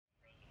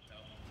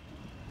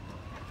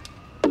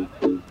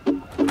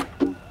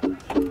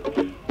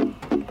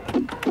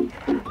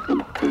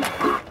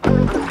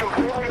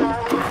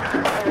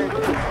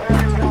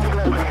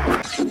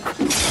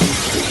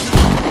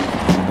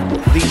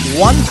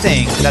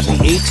thing that the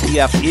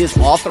ATF is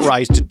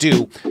authorized to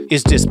do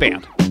is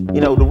disband. You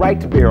know, the right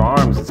to bear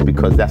arms is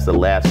because that's the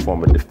last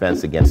form of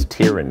defense against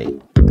tyranny,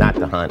 not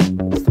to hunt.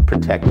 It's to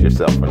protect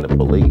yourself from the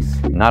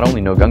police. Not only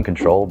no gun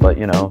control, but,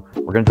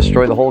 we're going to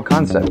destroy the whole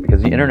concept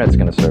because the internet's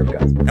going to serve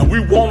guns. And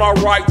we want our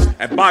rights,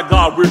 and by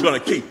God, we're going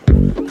to keep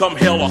them, come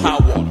hell or high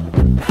water.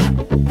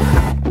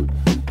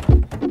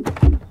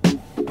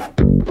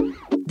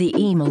 The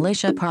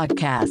E-Militia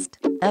Podcast,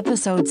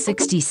 Episode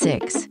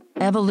 66,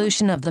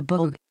 Evolution of the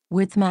Boog,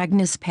 with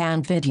Magnus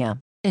Panvidya.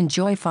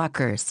 Enjoy,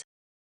 fuckers.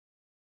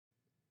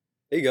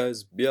 Hey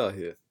guys, BR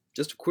here.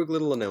 Just a quick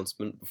little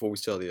announcement before we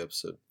start the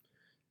episode.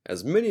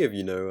 As many of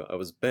you know, I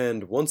was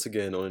banned once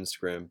again on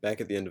Instagram back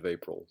at the end of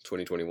April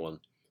 2021.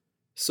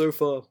 So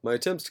far, my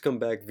attempts to come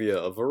back via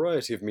a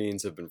variety of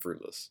means have been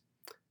fruitless.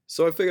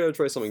 So I figured I'd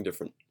try something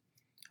different.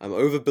 I'm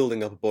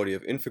overbuilding up a body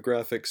of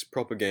infographics,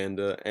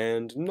 propaganda,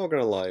 and, not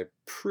gonna lie,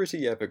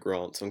 pretty epic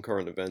rants on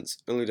current events,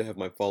 only to have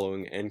my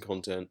following and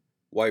content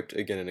wiped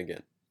again and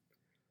again.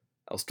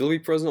 I'll still be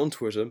present on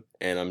Twitter,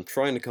 and I'm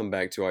trying to come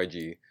back to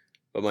IG,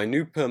 but my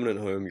new permanent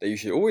home that you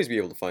should always be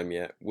able to find me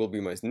at will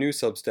be my new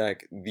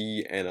Substack,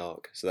 The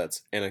Anarch, so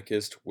that's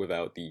anarchist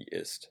without the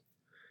ist.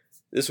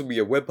 This will be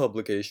a web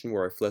publication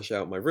where I flesh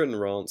out my written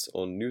rants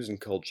on news and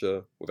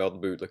culture without the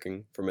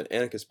bootlicking from an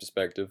anarchist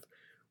perspective,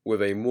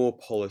 with a more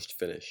polished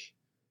finish.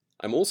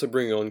 I'm also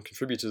bringing on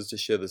contributors to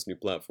share this new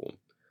platform.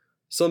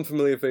 Some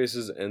familiar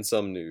faces and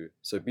some new,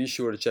 so be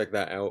sure to check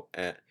that out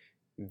at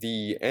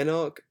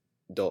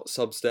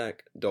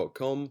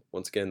theanarch.substack.com.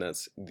 Once again,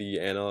 that's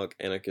theanarch,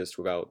 anarchist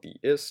without the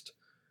ist,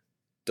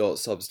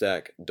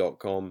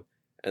 .substack.com,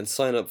 and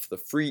sign up for the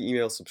free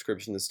email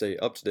subscription to stay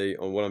up to date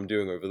on what I'm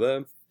doing over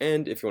there.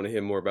 And if you want to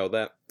hear more about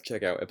that,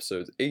 check out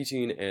episodes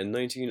 18 and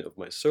 19 of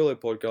my solo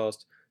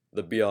podcast,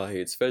 The BR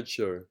Hates Fed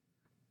Show.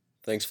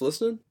 Thanks for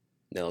listening.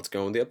 Now let's go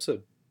on with the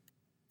episode.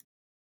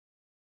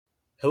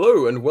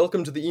 Hello and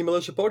welcome to the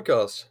E-Militia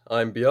Podcast.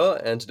 I'm BR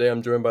and today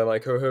I'm joined by my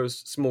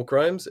co-host Small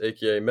Crimes,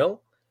 aka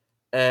Mel.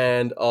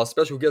 And our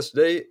special guest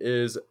today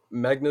is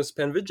Magnus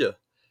Panvidya.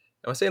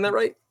 Am I saying that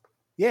right?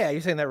 Yeah,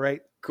 you're saying that right.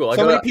 Cool.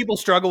 So many people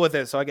struggle with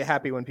it, so I get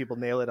happy when people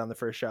nail it on the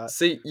first shot.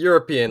 See,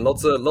 European,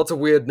 lots of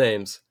weird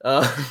names.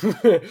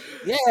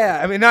 Yeah,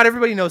 I mean, not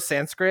everybody knows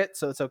Sanskrit,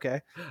 so it's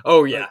okay.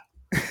 Oh yeah.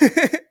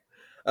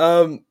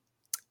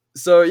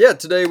 So yeah,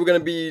 today we're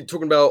going to be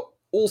talking about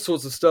all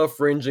sorts of stuff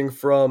ranging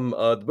from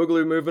the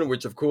Boogaloo movement,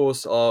 which of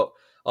course our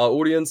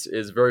audience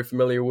is very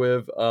familiar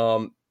with,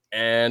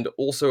 and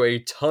also a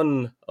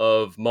ton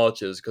of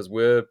marches because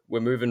we're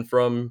moving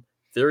from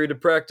theory to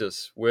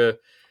practice. We're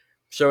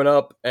showing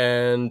up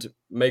and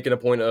making a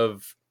point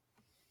of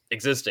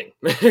existing,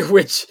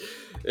 which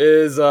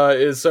is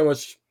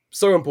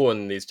so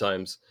important in these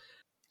times.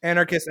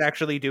 Anarchists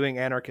actually doing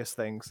anarchist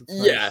things. It's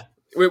nice. Yeah.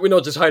 We're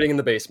not just hiding in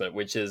the basement,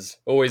 which is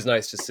always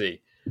nice to see.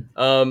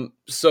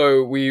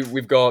 So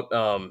we've got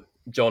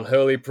John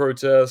Hurley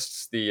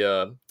protests,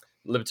 the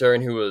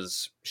libertarian who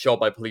was shot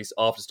by police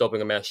after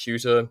stopping a mass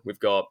shooter.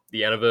 We've got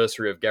the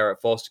anniversary of Garrett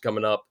Foster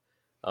coming up,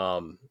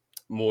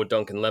 more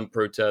Duncan Lemp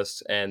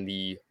protests, and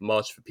the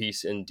March for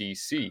Peace in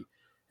DC,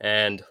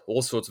 and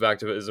all sorts of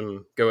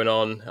activism going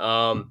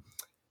on.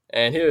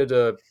 And here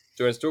to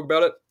join us to talk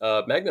about it,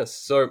 Magnus.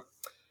 So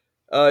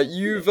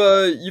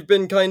you've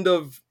been kind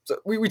of... So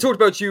we talked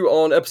about you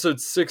on episode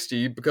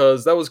 60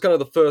 because that was kind of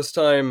the first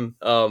time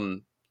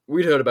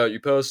we'd heard about you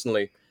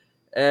personally,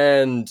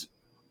 and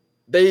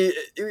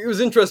it was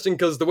interesting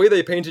because the way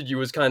they painted you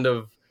was kind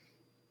of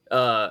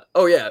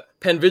Panvidya,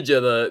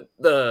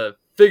 the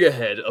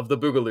figurehead of the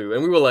Boogaloo,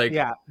 and we were like,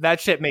 yeah,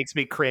 that shit makes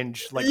me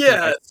cringe to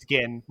my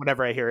skin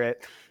whenever I hear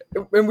it.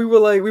 And we were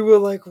like,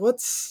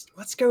 what's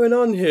going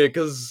on here?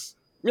 Because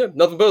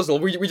nothing personal.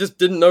 We just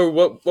didn't know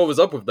what was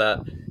up with that,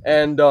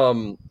 and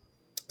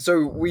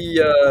so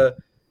we,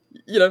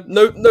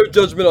 no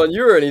judgment on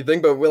you or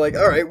anything, but we're like,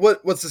 all right,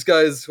 what's this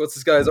guy's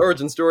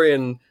origin story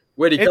and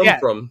where'd he come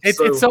from?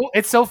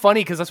 It's so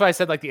funny because that's why I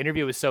said like the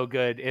interview was so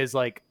good. Is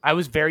like I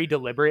was very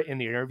deliberate in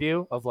the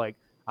interview of like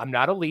I'm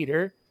not a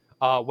leader.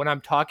 When I'm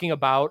talking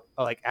about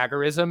like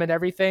agorism and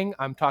everything,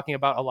 I'm talking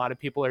about a lot of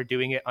people are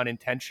doing it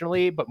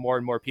unintentionally, but more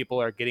and more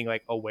people are getting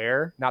like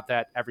aware. Not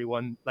that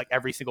everyone, like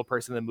every single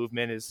person in the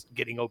movement is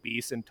getting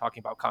obese and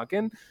talking about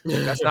Konkin.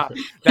 That's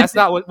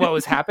not what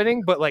was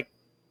happening, but like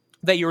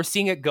that you were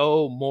seeing it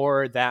go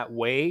more that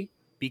way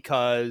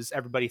because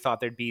everybody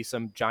thought there'd be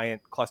some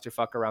giant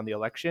clusterfuck around the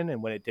election.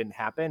 And when it didn't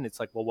happen, it's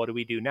like, well, what do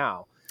we do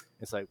now?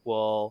 It's like,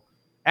 well,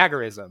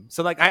 agorism.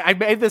 So like I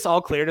made this all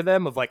clear to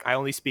them of like I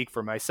only speak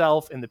for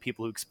myself and the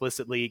people who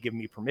explicitly give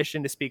me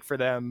permission to speak for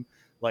them.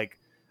 Like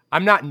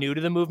I'm not new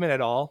to the movement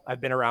at all. I've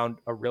been around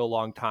a real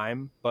long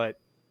time, but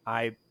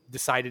I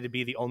decided to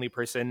be the only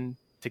person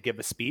to give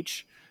a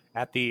speech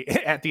at the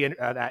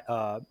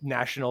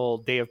national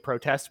day of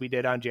protest we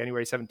did on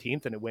January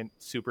 17th, and it went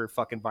super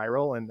fucking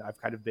viral. And I've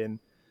kind of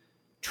been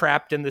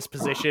trapped in this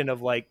position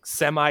of like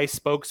semi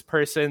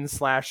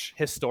spokesperson /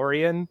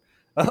 historian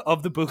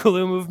of the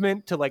Boogaloo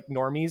movement to like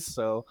normies.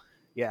 So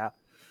yeah.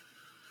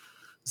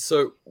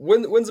 So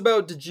when's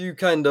about did you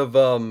kind of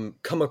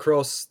come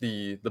across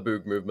the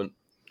Boog movement?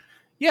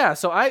 Yeah,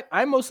 so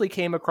I mostly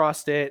came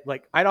across it,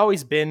 like, I'd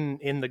always been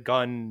in the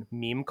gun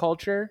meme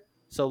culture.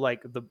 So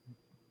like the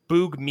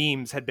Boog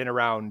memes had been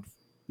around,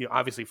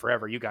 obviously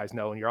forever. You guys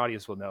know, and your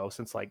audience will know,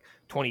 since like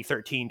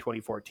 2013,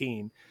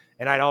 2014.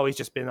 And I'd always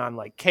just been on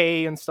like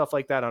K and stuff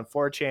like that on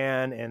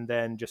 4chan, and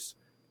then just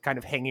kind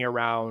of hanging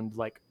around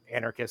like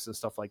anarchists and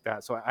stuff like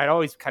that. So I'd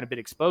always kind of been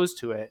exposed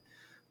to it,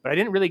 but I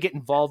didn't really get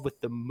involved with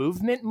the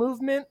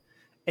movement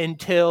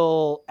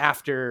until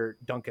after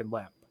Duncan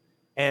Lemp.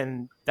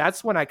 And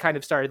that's when I kind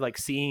of started like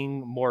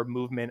seeing more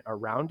movement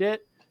around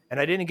it. And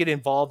I didn't get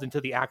involved into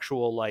the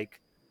actual,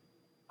 like,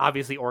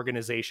 obviously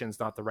organization's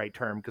not the right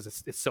term because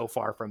it's so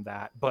far from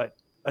that, but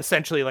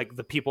essentially like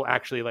the people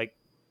actually like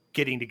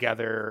getting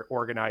together,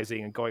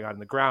 organizing, and going on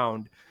the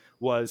ground,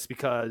 was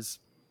because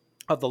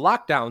of the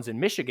lockdowns in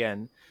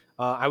Michigan.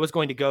 I was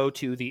going to go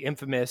to the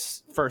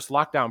infamous first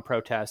lockdown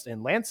protest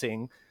in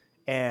Lansing,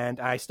 and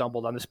I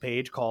stumbled on this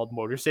page called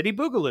Motor City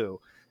Boogaloo.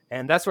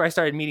 And that's where I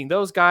started meeting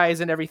those guys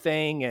and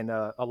everything. And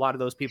a lot of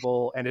those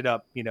people ended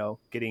up,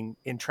 getting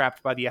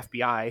entrapped by the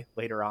FBI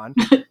later on.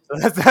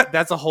 So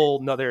that's a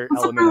whole nother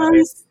element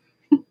of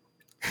it.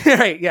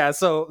 Right. Yeah.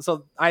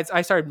 So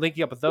I started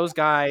linking up with those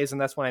guys, and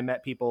that's when I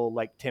met people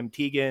like Tim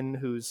Teagan,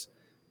 who's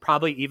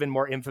probably even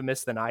more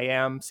infamous than I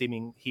am,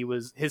 seeming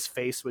his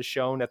face was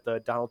shown at the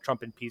Donald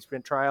Trump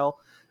impeachment trial,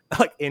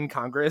 like in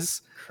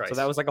Congress. Christ. So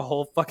that was like a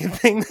whole fucking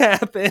thing that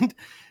happened.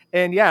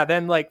 And yeah,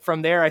 then like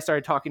from there, I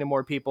started talking to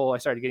more people. I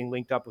started getting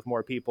linked up with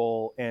more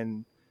people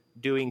and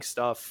doing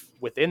stuff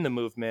within the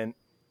movement,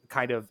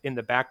 kind of in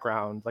the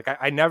background. Like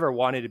I never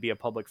wanted to be a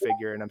public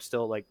figure, and I'm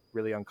still like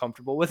really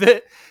uncomfortable with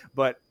it,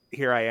 but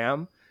here I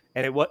am.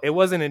 And it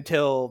wasn't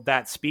until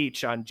that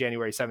speech on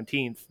January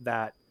 17th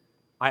that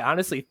I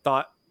honestly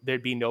thought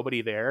there'd be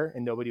nobody there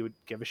and nobody would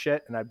give a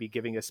shit, and I'd be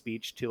giving a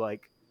speech to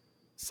like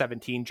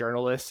 17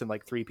 journalists and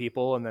like 3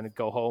 people, and then it'd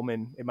go home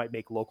and it might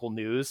make local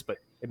news, but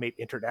it made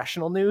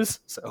international news.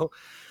 So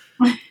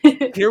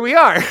here we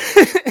are.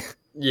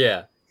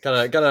 Yeah,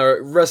 kind of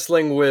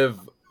wrestling with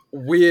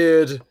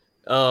weird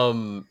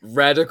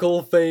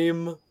radical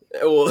fame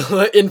or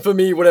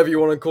infamy, whatever you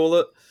want to call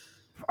it.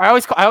 I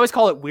always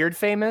call it weird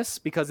famous,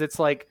 because it's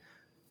like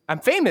I'm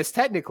famous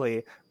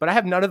technically, but I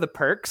have none of the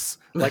perks.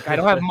 Like I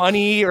don't have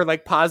money or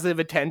like positive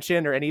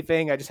attention or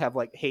anything. I just have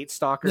like hate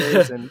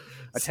stalkers and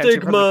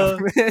attention stigma.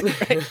 From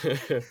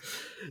the government.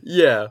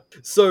 Yeah.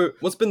 So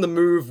what's been the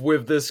move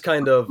with this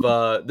kind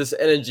of this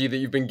energy that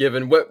you've been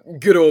given,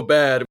 good or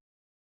bad?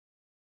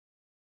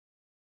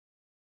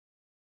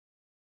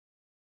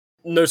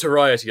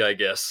 Notoriety, I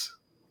guess.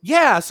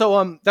 Yeah,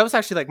 so that was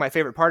actually like my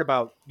favorite part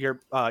about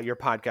your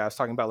podcast,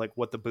 talking about like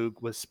what the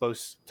Boog was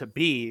supposed to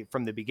be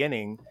from the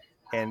beginning,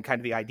 and kind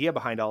of the idea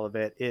behind all of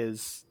it.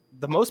 Is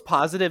the most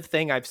positive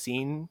thing I've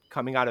seen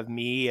coming out of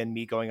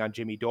me going on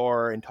Jimmy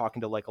Dore and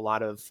talking to like a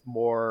lot of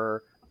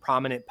more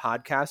prominent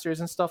podcasters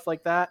and stuff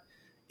like that,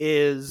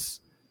 is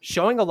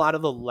showing a lot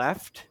of the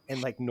left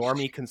and like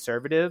normie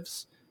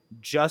conservatives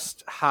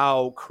just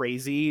how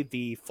crazy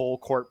the full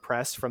court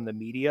press from the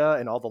media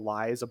and all the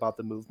lies about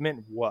the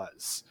movement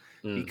was.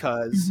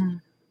 Because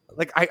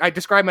like I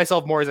describe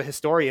myself more as a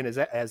historian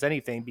as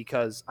anything,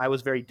 because I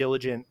was very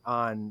diligent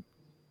on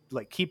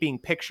like keeping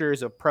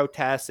pictures of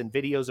protests and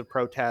videos of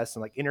protests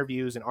and like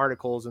interviews and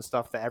articles and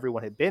stuff that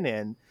everyone had been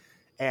in,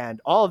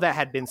 and all of that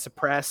had been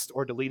suppressed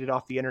or deleted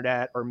off the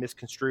internet or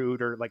misconstrued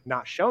or like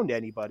not shown to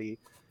anybody.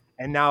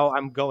 And now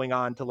I'm going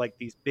on to like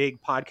these big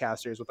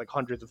podcasters with like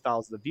hundreds of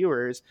thousands of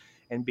viewers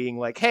and being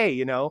like,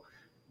 hey,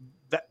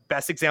 the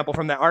best example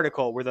from that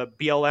article where the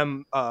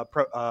BLM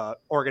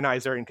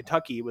organizer in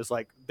Kentucky was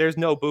like, there's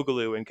no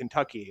Boogaloo in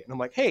Kentucky. And I'm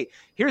like, hey,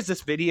 here's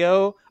this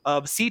video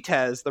of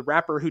CTEZ, the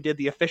rapper who did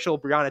the official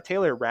Breonna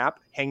Taylor rap,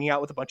 hanging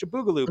out with a bunch of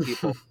Boogaloo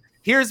people.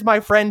 Here's my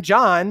friend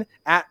John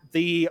at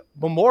the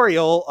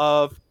memorial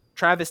of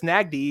Travis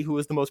Nagdy, who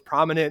was the most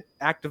prominent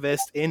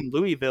activist in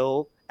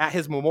Louisville, at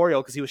his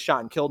memorial because he was shot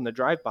and killed in a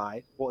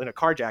drive-by, in a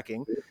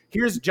carjacking.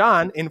 Here's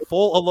John in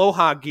full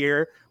Aloha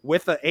gear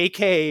with an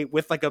AK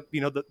with like a,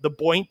 the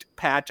Boint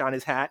patch on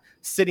his hat,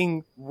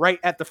 sitting right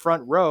at the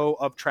front row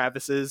of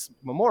Travis's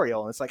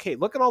memorial. And it's like, hey,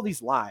 look at all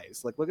these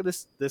lies. Like, look at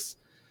this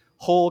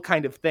whole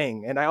kind of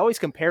thing. And I always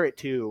compare it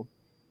to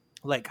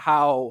like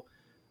how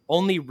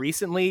only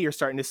recently you're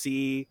starting to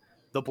see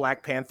the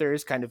Black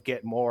Panthers kind of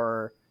get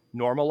more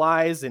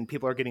normalized and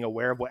people are getting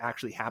aware of what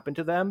actually happened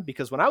to them.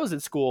 Because when I was in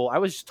school, I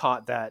was just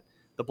taught that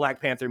the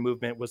Black Panther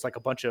movement was like a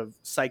bunch of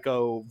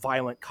psycho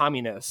violent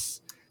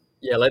communists.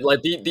 Yeah, like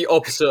the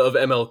opposite of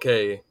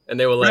MLK, and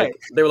they were like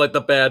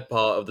the bad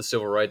part of the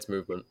civil rights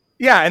movement.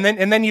 Yeah, and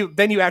then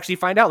you actually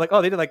find out like,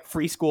 oh, they did like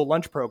free school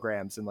lunch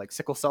programs and like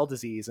sickle cell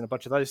disease and a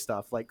bunch of other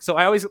stuff. Like, so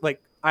I always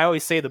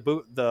say the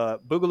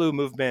Boogaloo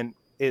movement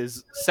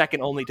is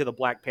second only to the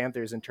Black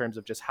Panthers in terms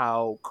of just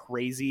how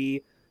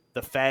crazy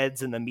the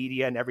feds and the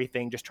media and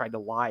everything just tried to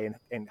lie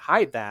and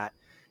hide that.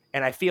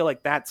 And I feel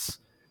like that's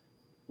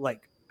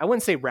like, I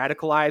wouldn't say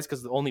radicalized,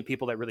 because the only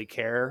people that really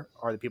care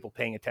are the people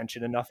paying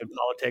attention enough in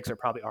politics are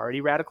probably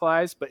already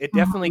radicalized, but it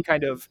definitely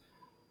kind of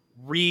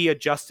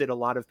readjusted a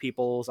lot of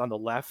people's on the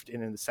left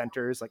and in the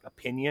center's like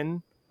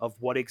opinion of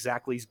what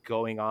exactly is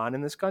going on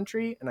in this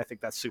country. And I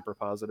think that's super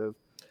positive.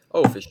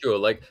 Oh, for sure.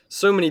 Like,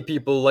 so many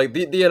people, like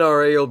the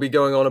NRA will be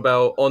going on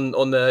about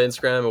on their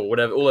Instagram or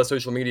whatever, all their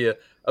social media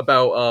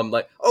about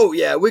like, oh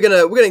yeah, we're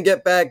gonna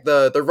get back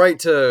the right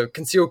to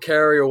concealed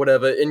carry or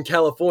whatever in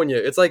California.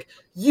 It's like,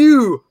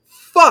 you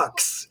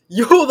fucks,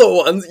 you're the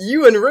ones,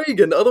 you and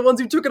Reagan are the ones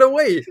who took it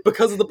away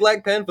because of the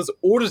Black Panthers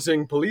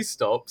auditing police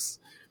stops.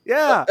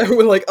 Yeah, And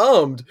we're like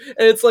armed,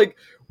 and it's like,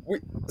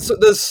 so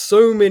there's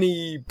so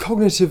many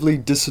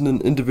Cognitively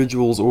dissonant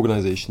individuals,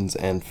 organizations,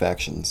 and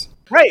factions.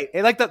 right.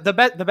 And like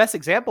the best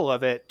example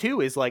of it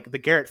too is like the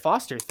Garrett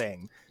Foster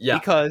thing. Yeah.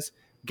 Because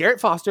Garrett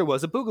Foster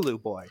was a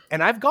Boogaloo boy,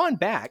 and I've gone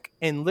back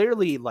and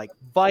literally like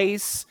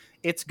Vice,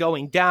 It's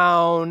Going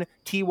Down,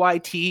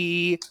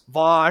 TYT,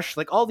 Vosh,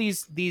 like all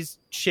these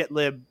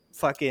shitlib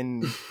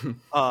fucking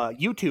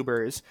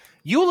YouTubers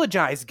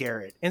eulogized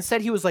Garrett and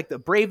said he was like the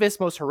bravest,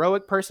 most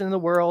heroic person in the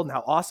world and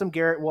how awesome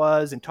Garrett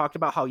was, and talked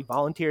about how he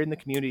volunteered in the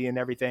community and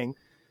everything.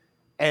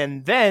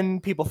 And then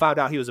people found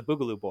out he was a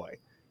Boogaloo boy.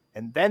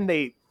 And then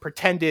they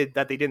pretended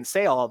that they didn't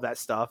say all of that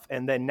stuff.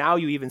 And then now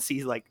you even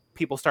see like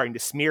people starting to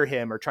smear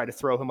him or try to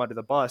throw him under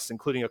the bus,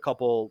 including a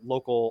couple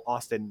local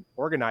Austin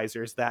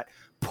organizers that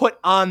put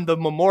on the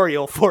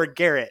memorial for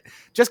Garrett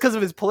just because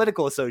of his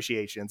political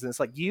associations. And it's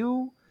like,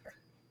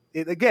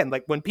 again,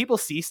 like when people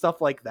see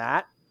stuff like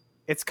that,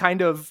 it's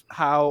kind of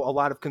how a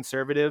lot of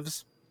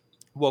conservatives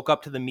woke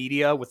up to the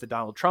media with the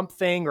Donald Trump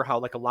thing, or how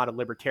like a lot of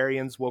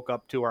libertarians woke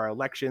up to our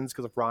elections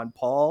because of Ron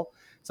Paul.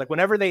 It's like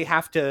whenever they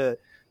have to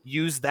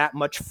use that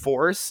much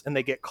force and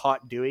they get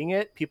caught doing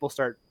it, people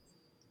start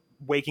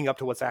waking up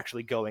to what's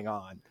actually going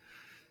on.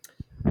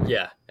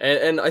 Yeah,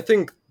 and I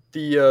think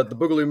the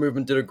Boogaloo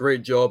movement did a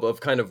great job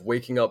of kind of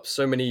waking up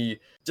so many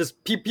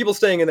just people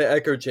staying in their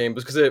echo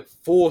chambers, because it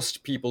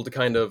forced people to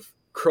kind of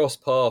cross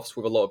paths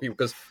with a lot of people,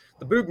 because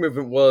the Boog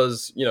movement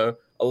was, you know,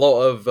 a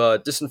lot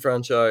of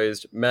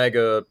disenfranchised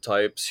MAGA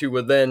types who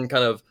were then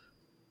kind of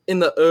in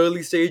the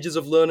early stages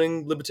of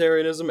learning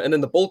libertarianism, and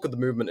then the bulk of the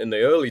movement in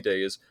the early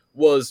days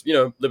was, you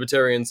know,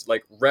 libertarians,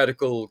 like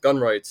radical gun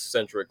rights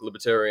centric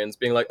libertarians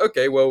being like,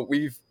 okay, well,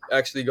 we've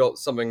actually got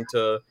something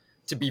to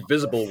be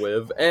visible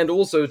with, and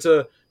also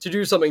to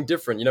do something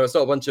different. You know, it's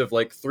not a bunch of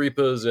like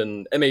threepers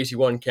and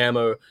M81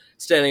 camo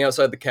standing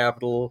outside the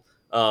Capitol,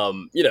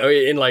 you know,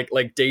 in like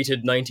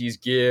dated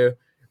 90s gear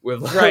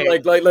with Right.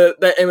 like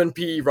the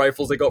M&P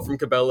rifles they got from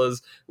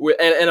Cabela's,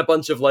 and a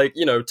bunch of like,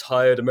 you know,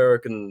 tired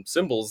American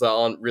symbols that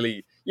aren't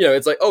really, you know,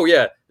 it's like, oh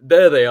yeah,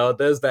 there they are,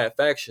 there's that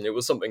faction. It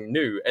was something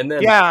new. And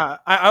then Yeah,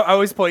 I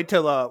always point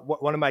to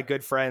one of my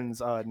good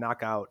friends,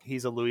 Knockout.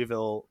 He's a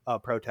Louisville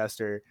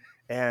protester,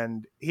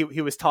 and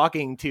he was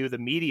talking to the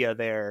media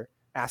there,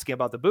 asking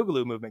about the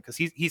Boogaloo movement, because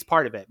he's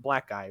part of it,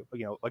 black guy,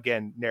 you know,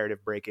 again,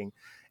 narrative breaking.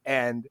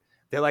 And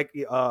they're like,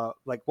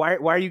 why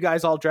are you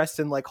guys all dressed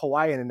in like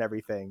Hawaiian and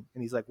everything?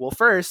 And he's like, well,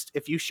 first,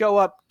 if you show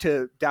up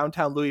to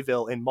downtown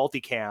Louisville in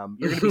multicam,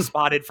 you're going to be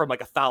spotted from like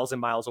 1,000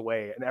 miles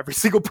away. And every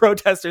single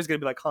protester is going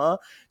to be like, huh?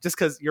 Just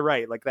because you're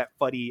right. Like that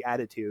funny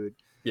attitude.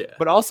 yeah.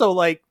 But also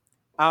like,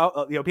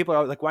 you know, people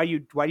are like, why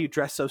do you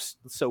dress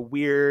so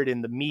weird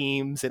in the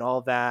memes and all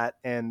of that?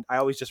 And I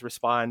always just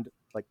respond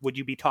like, would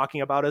you be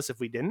talking about us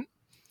if we didn't?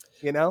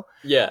 You know?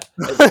 Yeah,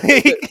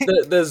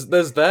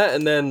 there's that,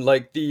 and then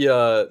like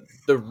the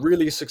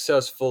really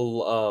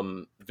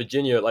successful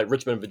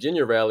Richmond,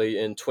 Virginia rally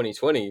in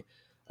 2020.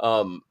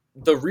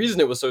 The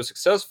reason it was so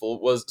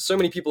successful was so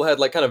many people had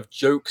like kind of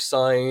joke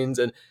signs,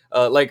 and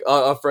like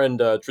our friend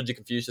Trigid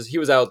Confucius, he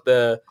was out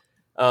there.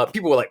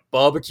 People were like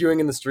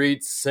barbecuing in the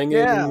streets, singing.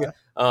 Yeah.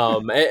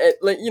 And,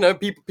 like, you know,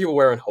 people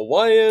wearing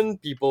Hawaiian,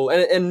 people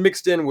and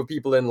mixed in with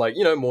people in like,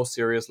 you know, more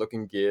serious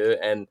looking gear,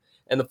 and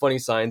the funny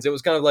signs. It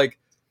was kind of like,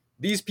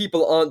 these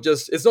people aren't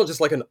just, it's not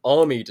just like an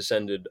army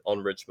descended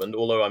on Richmond,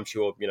 although I'm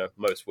sure, you know,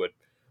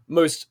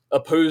 most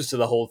opposed to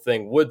the whole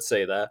thing would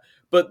say that,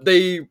 but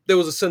there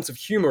was a sense of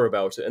humor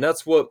about it, and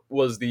that's what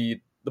was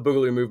the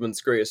Boogaloo movement's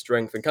greatest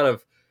strength, and kind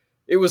of,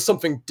 it was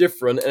something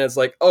different, and it's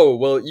like, oh,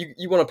 well,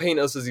 you want to paint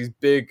us as these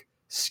big,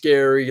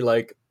 scary,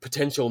 like,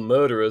 potential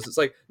murderers. It's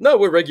like, no,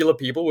 we're regular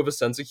people with a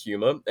sense of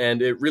humor,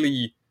 and it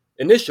really,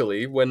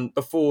 initially,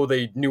 before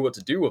they knew what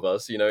to do with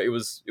us, you know, it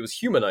was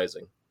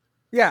humanizing.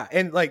 Yeah,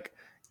 and like,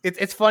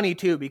 it's funny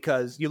too,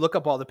 because you look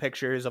up all the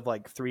pictures of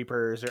like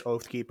threepers or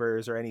oath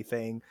keepers or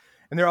anything,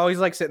 and they're always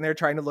like sitting there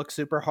trying to look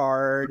super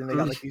hard, and they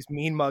got like these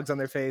mean mugs on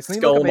their face, and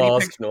Skull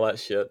mask and all that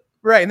shit.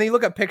 Right, and then you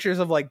look at pictures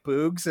of like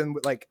Boogs, and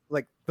like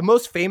the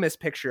most famous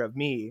picture of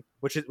me,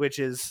 which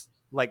is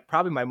like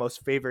probably my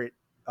most favorite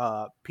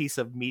piece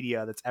of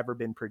media that's ever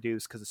been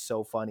produced because it's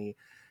so funny.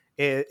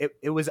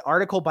 It was an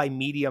article by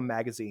Medium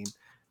magazine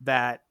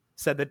that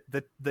said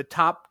that the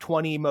top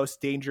 20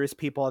 most dangerous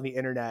people on the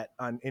internet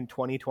in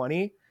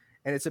 2020,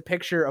 and it's a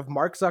picture of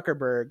Mark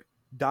Zuckerberg,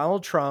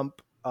 Donald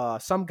Trump,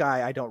 some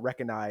guy I don't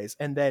recognize,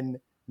 and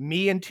then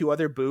me and two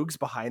other Boogs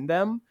behind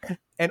them,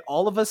 and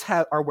all of us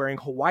are wearing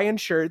Hawaiian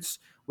shirts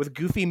with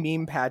goofy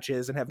meme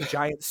patches and have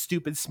giant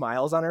stupid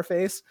smiles on our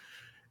face.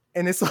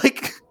 And it's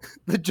like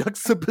the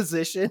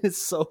juxtaposition is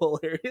so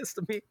hilarious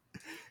to me.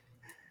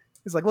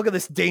 It's like, look at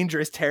this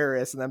dangerous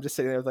terrorist, and I'm just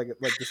sitting there with like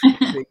this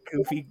big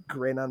goofy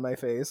grin on my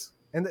face.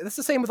 And it's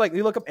the same with like,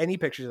 you look up any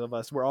pictures of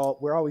us, we're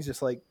always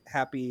just like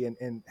happy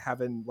and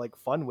having like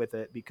fun with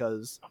it,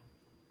 because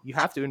you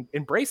have to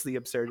embrace the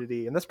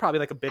absurdity. And that's probably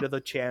like a bit of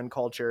the Chan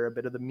culture, a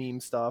bit of the meme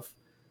stuff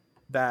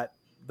that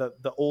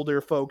the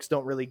older folks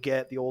don't really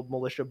get, the old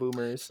militia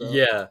boomers. So.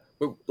 Yeah,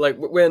 like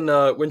when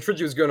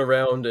Tridgy was going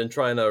around and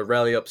trying to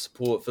rally up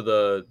support for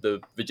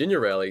the Virginia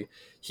rally,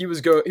 he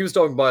was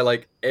talking by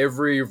like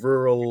every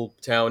rural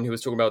town. He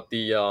was talking about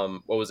the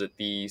what was it,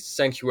 the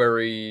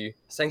sanctuary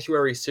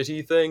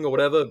city thing or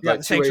whatever. Yeah,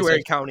 like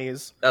sanctuary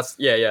counties. That's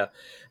yeah.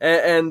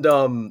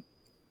 And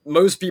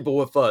most people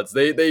were fuds.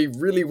 They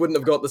really wouldn't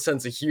have got the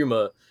sense of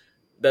humor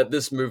that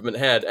this movement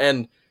had.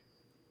 And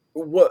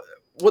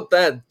what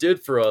that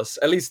did for us,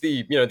 at least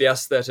the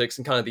aesthetics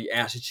and kind of the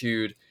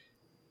attitude,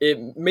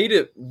 it made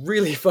it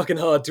really fucking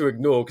hard to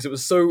ignore, because it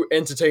was so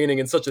entertaining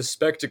and such a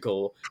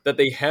spectacle that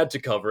they had to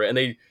cover it,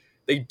 and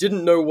they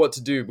didn't know what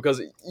to do,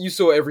 because you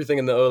saw everything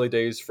in the early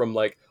days, from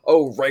like,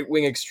 oh,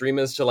 right-wing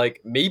extremists to like,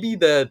 maybe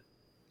they're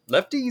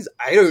lefties?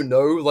 I don't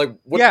know. Like,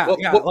 what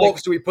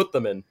box do we put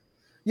them in?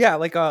 Yeah,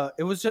 like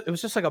it was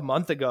just like a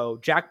month ago,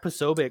 Jack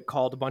Posobiec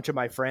called a bunch of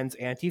my friends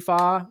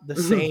Antifa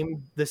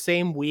the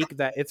same week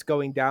that It's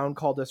Going Down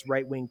called us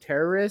right-wing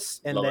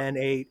terrorists, and then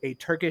a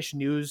Turkish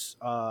news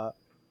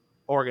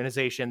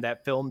organization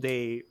that filmed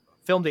a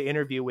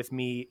interview with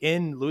me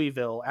in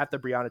Louisville at the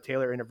Breonna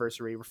Taylor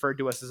anniversary referred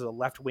to us as a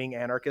left-wing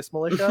anarchist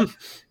militia.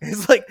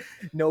 It's like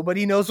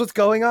nobody knows what's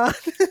going on.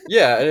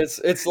 Yeah, and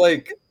it's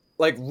like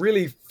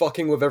really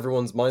fucking with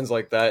everyone's minds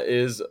like that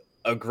is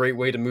a great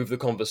way to move the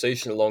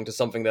conversation along to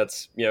something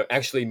that's,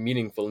 actually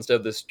meaningful, instead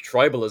of this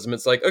tribalism.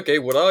 It's like, okay,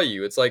 what are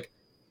you? It's like,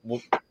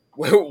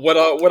 what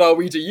are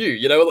we to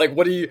you? Like,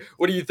 what do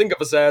you think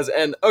of us as?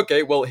 And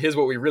okay, well, here's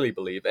what we really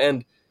believe.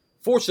 And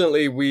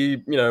fortunately,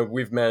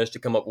 we've managed to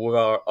come up with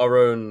our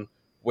own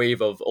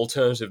wave of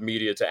alternative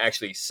media to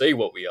actually say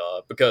what we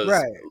are, because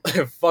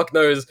fuck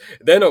knows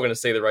they're not going to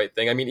say the right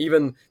thing. I mean,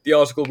 even the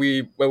article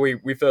when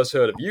we first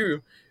heard of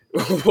you,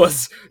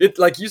 was it,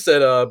 like you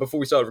said before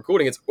we started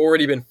recording, it's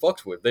already been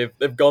fucked with.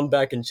 They've gone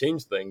back and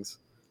changed things.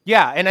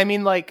 Yeah, and I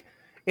mean, like,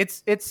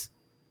 it's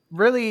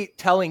really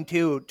telling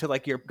too, to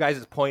like your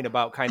guys' point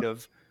about kind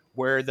of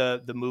where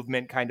the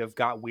movement kind of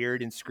got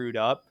weird and screwed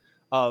up.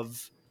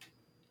 Of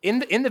in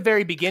the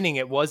very beginning,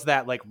 it was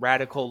that like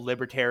radical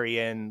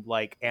libertarian,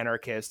 like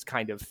anarchist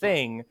kind of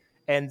thing,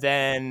 and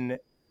then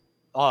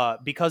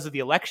because of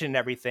the election and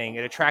everything,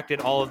 it attracted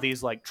all of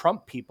these like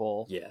Trump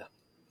people. Yeah.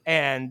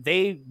 And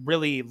they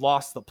really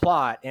lost the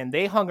plot, and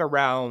they hung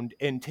around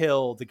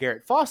until the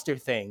Garrett Foster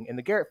thing. And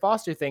the Garrett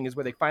Foster thing is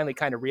where they finally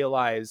kind of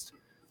realized,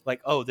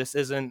 like, oh, this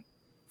isn't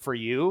for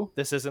you.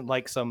 This isn't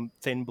like some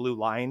thin blue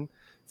line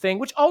thing,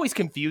 which always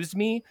confused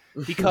me,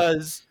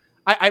 because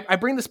I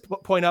bring this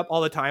point up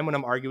all the time when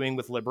I'm arguing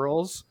with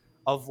liberals,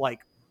 of like,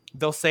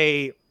 they'll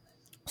say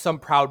some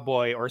Proud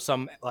Boy or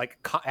some like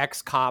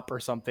ex-cop or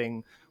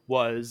something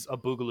was a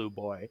Boogaloo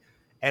boy.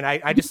 And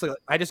I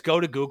just go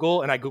to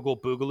Google and I Google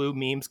Boogaloo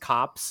memes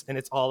cops, and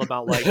it's all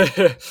about like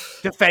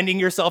defending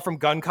yourself from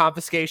gun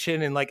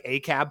confiscation and like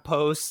ACAB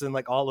posts and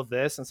like all of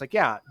this. And it's like,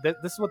 yeah, this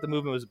is what the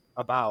movement was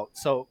about.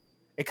 So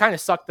it kind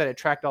of sucked that it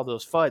tracked all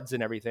those FUDs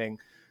and everything.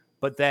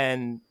 But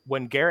then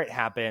when Garrett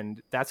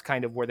happened, that's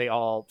kind of where they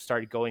all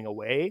started going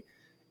away.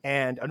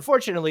 And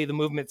unfortunately, the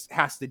movement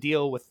has to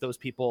deal with those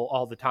people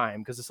all the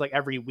time, because it's like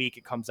every week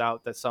it comes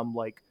out that some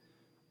like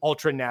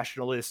ultra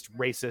nationalist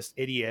racist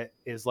idiot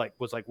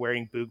was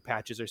wearing Boog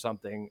patches or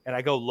something, and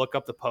I go look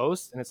up the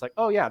post, and it's like,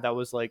 oh yeah, that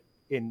was like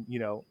in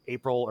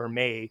April or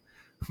May,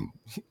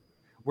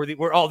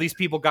 where all these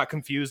people got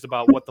confused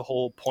about what the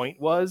whole point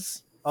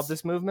was of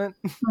this movement.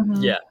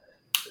 Yeah,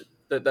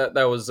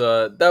 that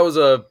was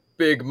a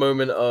big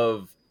moment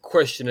of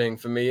questioning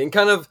for me, and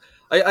kind of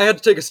I had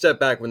to take a step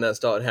back when that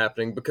started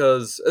happening,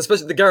 because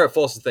especially the Garrett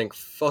Foster thing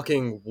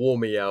fucking wore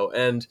me out.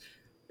 And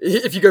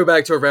if you go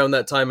back to around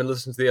that time and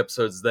listen to the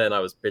episodes then, I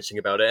was bitching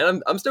about it,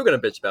 and I'm still going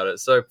to bitch about it,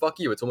 so fuck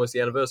you, it's almost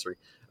the anniversary.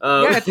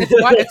 Yeah,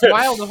 it's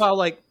wild of how,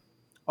 like,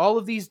 all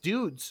of these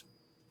dudes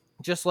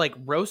just, like,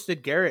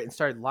 roasted Garrett and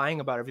started lying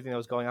about everything that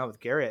was going on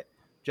with Garrett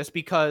just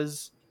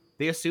because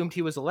they assumed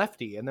he was a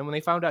lefty, and then when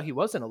they found out he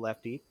wasn't a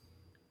lefty,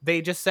 they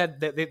just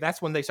said that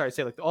that's when they started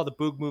saying, like, oh, the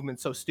Boog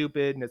movement's so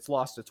stupid and it's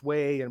lost its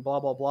way and blah,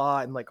 blah, blah.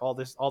 And like all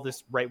this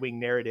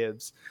right-wing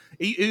narratives.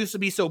 It used to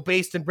be so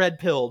based and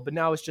red-pilled, but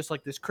now it's just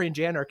like this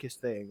cringe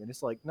anarchist thing. And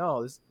it's like,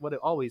 no, this is what it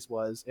always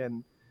was.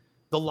 And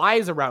the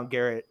lies around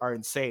Garrett are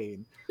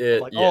insane.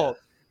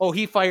 Oh,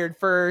 he fired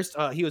first.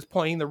 He was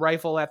pointing the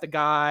rifle at the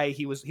guy.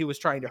 He was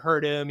trying to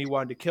hurt him. He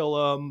wanted to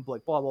kill him,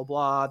 like blah, blah,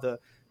 blah.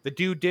 The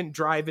dude didn't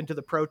drive into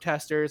the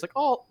protesters. Like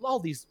all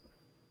these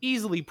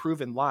easily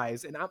proven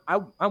lies. And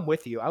I'm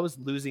with you. I was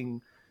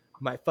losing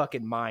my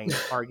fucking mind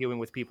arguing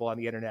with people on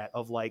the internet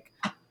of like,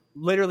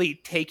 literally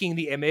taking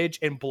the image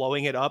and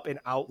blowing it up and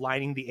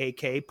outlining the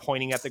AK,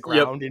 pointing at the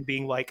ground and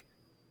being like,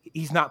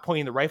 he's not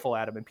pointing the rifle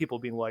at him, and people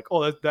being like,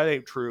 oh, that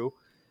ain't true.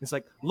 It's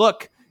like,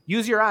 look,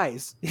 use your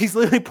eyes. He's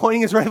literally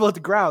pointing his rifle at the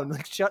ground.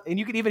 Like, and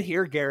you can even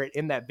hear Garrett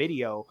in that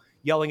video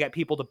yelling at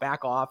people to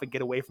back off and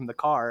get away from the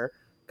car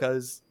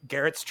because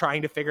Garrett's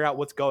trying to figure out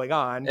what's going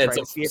on. And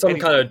some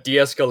kind of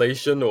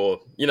de-escalation or,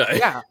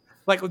 Yeah.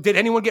 Like, did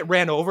anyone get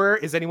ran over?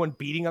 Is anyone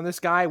beating on this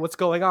guy? What's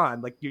going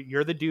on? Like,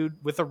 you're the dude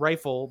with a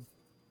rifle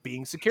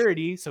being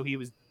security, so he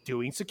was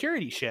doing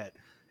security shit.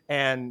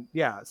 And,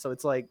 yeah, so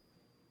it's like,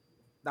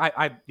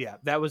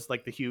 that was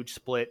like the huge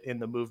split in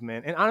the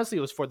movement. And honestly,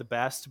 it was for the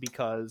best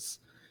because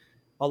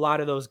a lot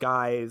of those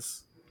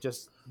guys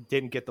just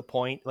didn't get the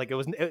point. Like,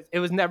 it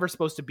was never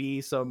supposed to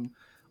be some,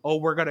 oh,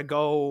 we're going to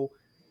go.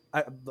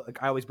 I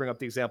always bring up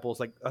the examples.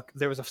 Like,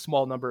 there was a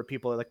small number of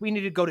people that like, we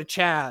need to go to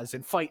Chaz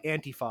and fight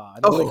Antifa.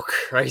 And like,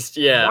 Christ,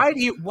 yeah.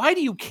 Why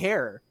do you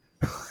care?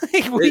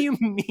 Like, what do you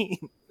mean?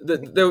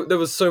 There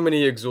was so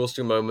many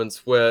exhausting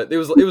moments where it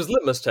was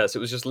litmus test. It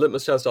was just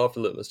litmus test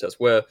after litmus test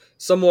where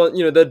someone,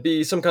 there'd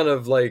be some kind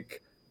of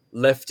like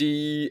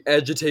lefty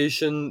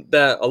agitation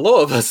that a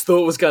lot of us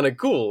thought was kind of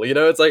cool.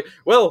 It's like,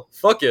 well,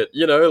 fuck it.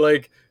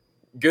 Like,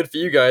 good for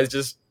you guys.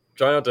 Just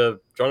try not to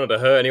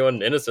hurt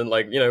anyone innocent.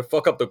 Like,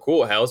 fuck up the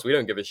courthouse. We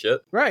don't give a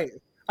shit. Right.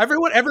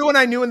 Everyone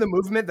I knew in the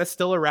movement that's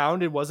still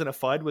around and wasn't a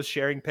FUD was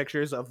sharing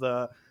pictures of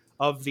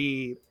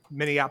the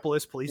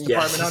Minneapolis Police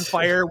Department on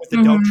fire with the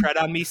 "Don't Tread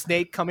on Me"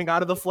 snake coming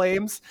out of the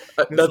flames.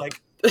 It's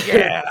like,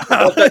 yeah,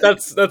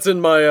 that's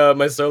in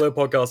my solo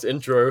podcast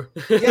intro.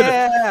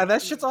 Yeah,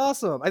 that shit's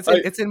awesome.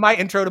 It's in my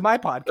intro to my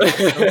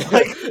podcast.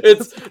 Like,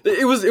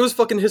 it was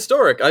fucking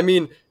historic. I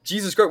mean,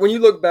 Jesus Christ! When you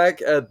look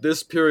back at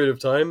this period of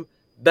time,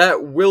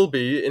 that will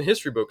be in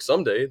history books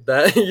someday.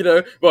 That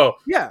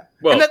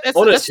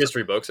honest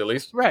history books at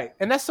least. Right,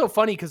 and that's so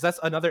funny because that's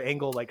another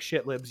angle like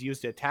shit libs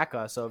used to attack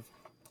us of.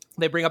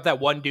 They bring up that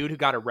one dude who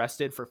got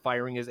arrested for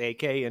firing his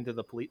AK into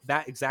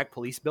that exact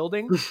police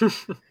building.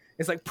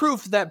 It's like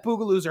proof that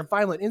boogaloos are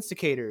violent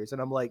instigators.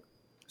 And I'm like,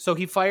 so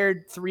he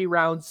fired 3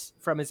 rounds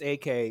from his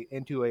AK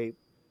into a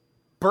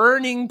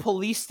burning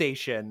police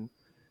station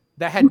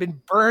that had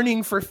been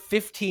burning for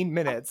 15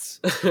 minutes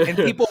and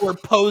people were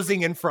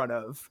posing in front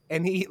of.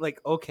 And he like,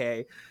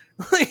 okay.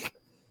 Like,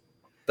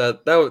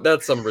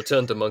 that's some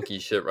return to monkey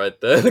shit right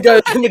there. The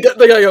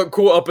guy got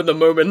caught up in the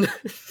moment.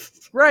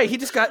 Right, he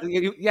just got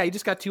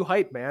too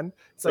hyped, man.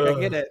 It's like I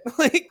get it.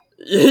 Like,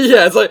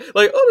 yeah, it's like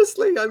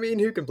honestly, I mean,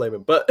 who can blame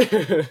him? But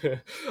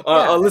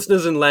our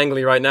listeners in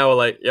Langley right now are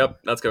like, "Yep,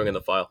 that's going in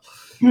the file."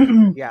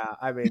 Yeah,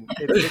 I mean,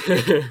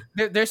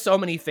 there's so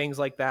many things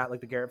like that, like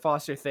the Garrett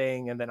Foster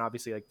thing, and then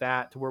obviously like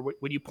that, to where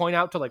when you point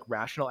out to like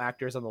rational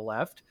actors on the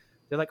left,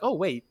 they're like, "Oh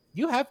wait,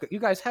 you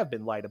guys have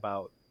been lied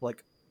about,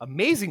 like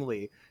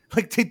amazingly,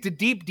 like to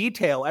deep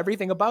detail,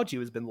 everything about you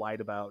has been lied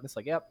about." And it's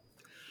like, yep.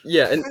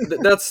 Yeah, and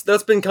that's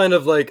been kind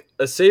of like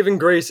a saving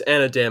grace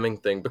and a damning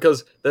thing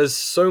because there's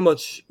so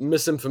much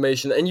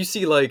misinformation, and you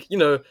see like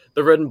the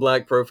red and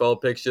black profile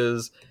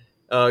pictures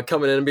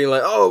coming in and being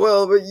like, oh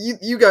well, but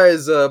you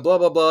guys blah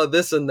blah blah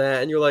this and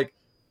that, and you're like,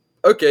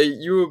 okay,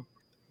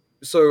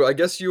 so I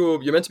guess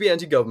you're meant to be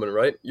anti-government,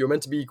 right? You're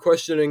meant to be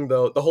questioning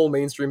the whole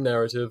mainstream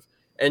narrative,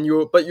 and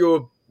you're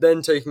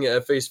then taking it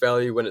at face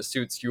value when it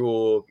suits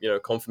your,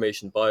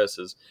 confirmation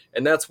biases.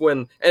 And that's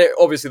when, and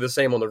obviously the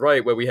same on the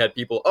right, where we had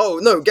people, oh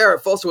no,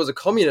 Garrett Foster was a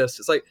communist.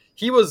 It's like,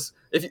 he was,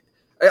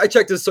 I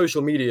checked his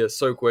social media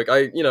so quick.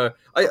 I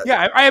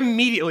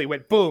immediately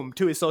went boom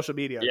to his social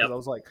media. Yep. I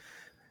was like,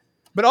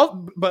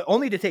 but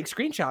only to take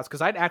screenshots,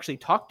 because I'd actually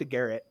talked to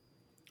Garrett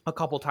a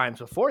couple times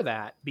before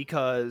that,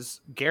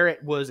 because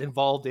Garrett was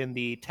involved in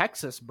the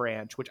Texas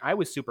branch, which I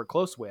was super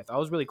close with. I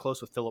was really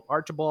close with Philip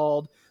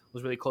Archibald,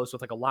 was really close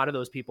with like a lot of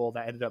those people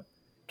that ended up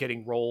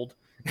getting rolled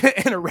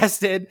and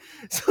arrested.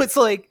 So it's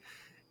like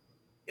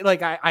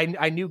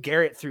I knew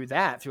Garrett through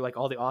like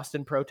all the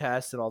Austin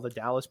protests and all the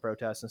Dallas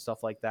protests and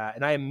stuff like that.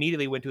 And I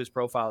immediately went to his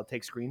profile to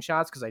take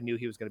screenshots because I knew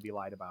he was going to be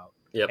lied about.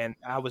 Yep. And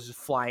I was just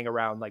flying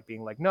around like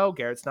being like, no,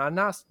 Garrett's not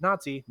a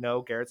Nazi.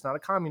 No, Garrett's not a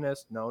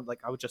communist. No,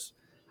 like I would just,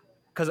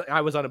 because I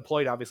was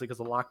unemployed, obviously,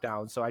 because of the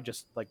lockdown. So I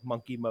just like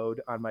monkey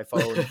mode on my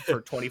phone for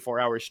 24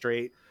 hours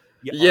straight.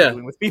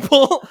 Arguing with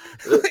people.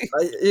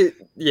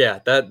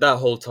 That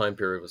whole time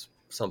period was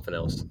something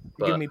else.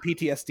 But... Giving me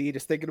PTSD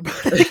just thinking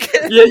about it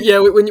again. yeah.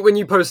 When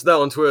you posted that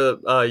on Twitter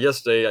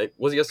yesterday,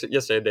 was it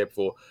yesterday or the day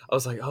before? I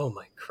was like, oh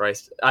my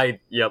Christ. I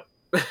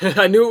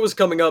knew it was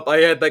coming up. I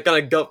had that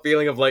kind of gut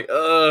feeling of like,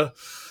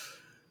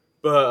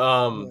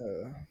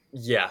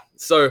 yeah.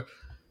 So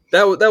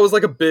that was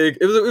like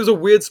it was a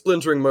weird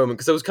splintering moment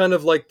because it was kind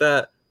of like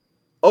that.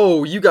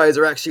 Oh, you guys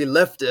are actually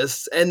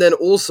leftists, and then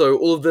also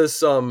all of this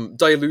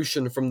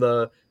dilution from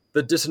the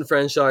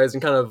disenfranchised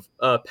and kind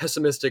of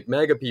pessimistic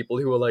MAGA people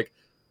who are like,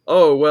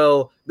 oh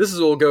well, this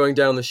is all going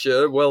down the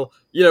shitter. Well,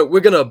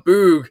 we're gonna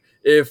boog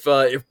if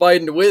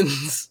Biden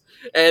wins,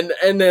 And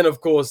then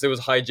of course it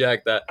was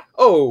hijacked that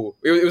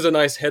it was a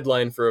nice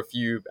headline for a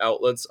few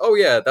outlets. Oh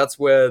yeah, that's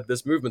where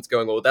this movement's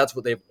going, or that's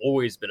what they've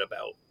always been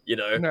about, you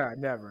know? No,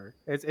 never.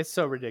 It's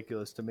so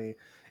ridiculous to me.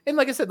 And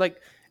like I said,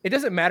 like it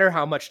doesn't matter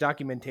how much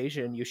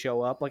documentation you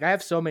show up. Like I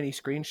have so many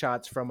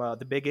screenshots from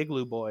the Big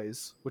Igloo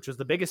Boys, which was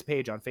the biggest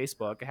page on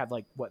Facebook. It had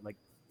like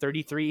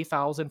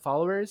 33,000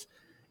 followers,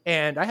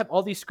 and I have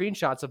all these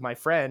screenshots of my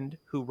friend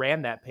who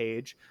ran that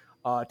page,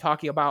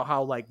 talking about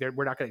how like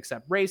we're not going to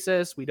accept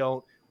racists. We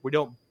don't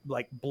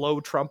like blow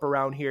Trump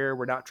around here.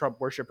 We're not Trump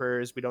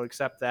worshipers. We don't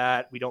accept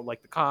that. We don't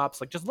like the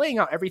cops. Like just laying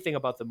out everything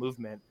about the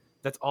movement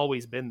that's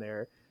always been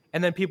there.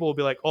 And then people will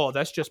be like, "Oh,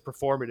 that's just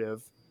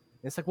performative."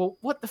 And it's like, well,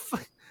 what the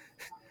fuck?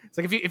 It's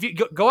like if you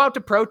go out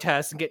to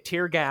protest and get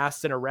tear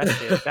gassed and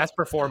arrested, that's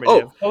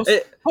performative.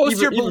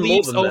 Post your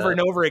beliefs over and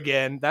over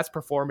again, that's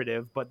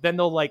performative. But then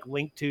they'll like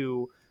link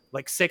to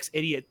like 6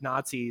 idiot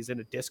Nazis in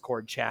a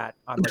Discord chat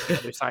on like the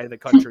other side of the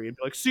country and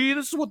be like, "See,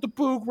 this is what the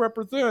Boog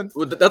represents."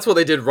 Well, that's what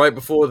they did right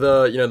before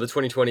the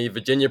 2020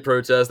 Virginia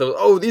protest. There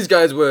was, these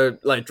guys were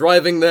like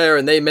driving there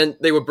and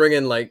they were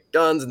bringing like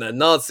guns and they're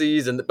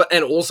Nazis and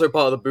also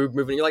part of the Boog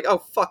movement. You're like, oh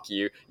fuck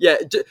you, yeah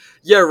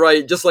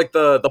right. Just like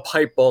the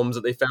pipe bombs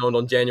that they found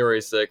on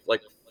January 6th.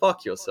 Like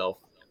fuck yourself.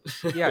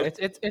 Yeah,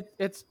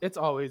 it's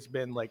always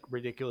been like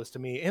ridiculous to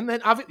me. And then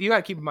you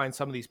gotta keep in mind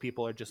some of these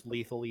people are just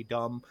lethally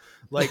dumb.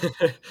 Like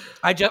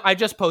I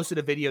just posted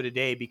a video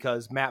today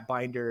because Matt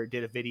Binder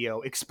did a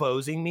video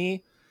exposing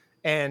me,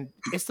 and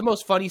it's the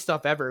most funny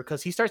stuff ever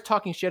because he starts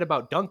talking shit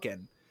about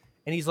Duncan,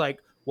 and he's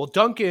like, "Well,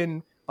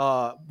 Duncan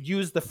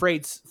used the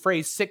phrase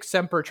Sic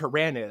Semper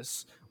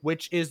Tyrannis,"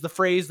 which is the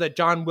phrase that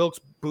John Wilkes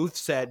Booth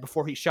said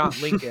before he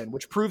shot Lincoln,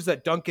 which proves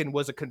that Duncan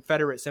was a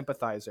Confederate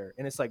sympathizer.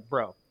 And it's like,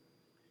 bro,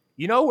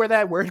 you know where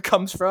that word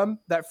comes from?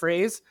 That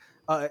phrase?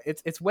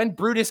 It's when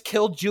Brutus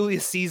killed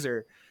Julius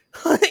Caesar.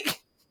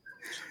 Like,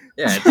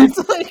 yeah,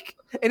 it's like,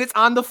 and it's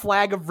on the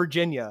flag of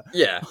Virginia.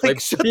 Yeah, like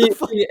being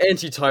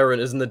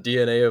anti-tyrant is in the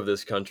DNA of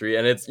this country,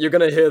 and you're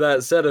gonna hear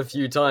that said a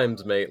few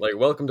times, mate. Like,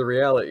 welcome to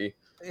reality.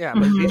 Yeah,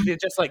 but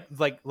it's just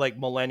like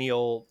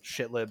millennial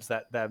shitlibs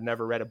that have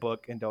never read a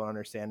book and don't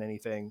understand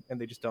anything, and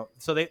they just don't.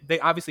 So they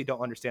obviously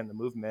don't understand the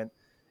movement,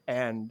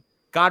 and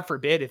God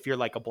forbid if you're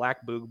like a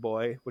black Boog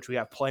boy, which we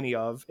have plenty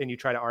of, and you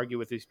try to argue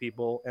with these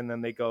people, and then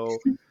they go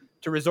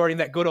to resorting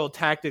that good old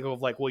tactic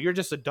of like, well, you're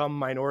just a dumb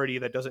minority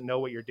that doesn't know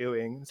what you're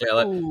doing. It's yeah,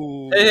 like,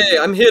 hey,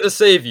 I'm here to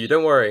save you.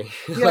 Don't worry.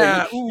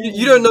 Yeah, like,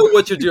 you don't know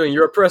what you're doing.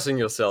 You're oppressing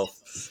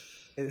yourself.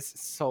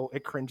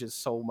 It cringes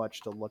so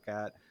much to look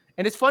at,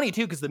 and it's funny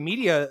too because the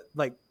media,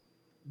 like,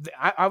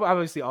 I've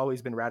obviously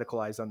always been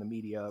radicalized on the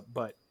media,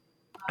 but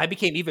I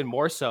became even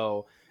more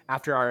so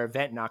after our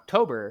event in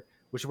October,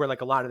 which is where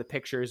like a lot of the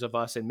pictures of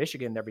us in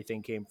Michigan and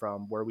everything came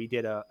from, where we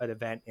did an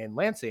event in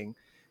Lansing.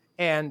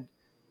 And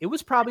it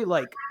was probably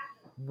like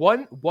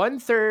one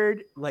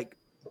third like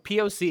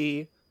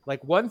POC,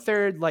 like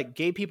 1/3 like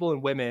gay people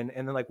and women,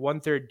 and then like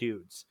 1/3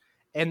 dudes.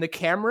 And the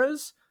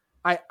cameras,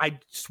 I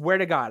swear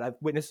to God, I've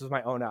witnessed this with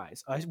my own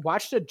eyes. I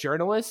watched a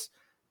journalist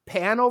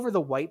pan over the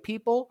white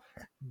people,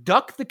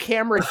 duck the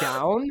camera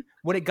down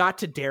when it got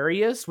to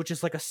Darius, which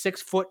is like a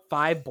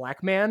 6'5"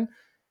 black man,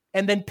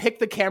 and then pick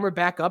the camera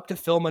back up to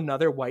film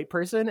another white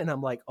person. And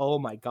I'm like, oh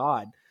my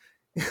God.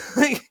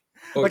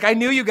 Like I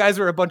knew you guys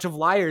were a bunch of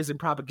liars and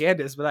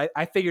propagandists, but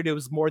I figured it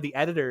was more the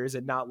editors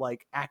and not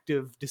like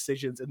active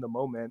decisions in the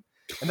moment.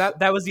 And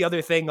that was the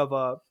other thing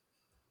of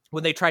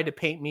when they tried to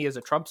paint me as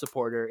a Trump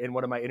supporter in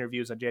one of my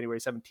interviews on January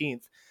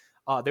 17th,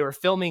 they were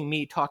filming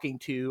me talking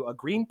to a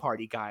Green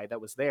Party guy that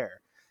was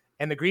there.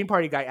 And the Green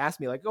Party guy asked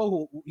me like,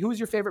 oh,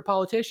 who's your favorite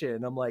politician?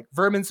 And I'm like,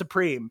 Vermin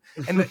Supreme.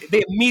 And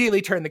they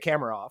immediately turned the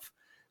camera off.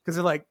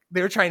 Because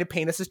they were trying to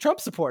paint us as Trump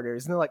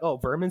supporters, and they're like, "Oh,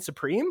 Vermin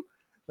Supreme,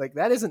 like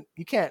that isn't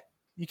you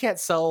can't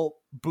sell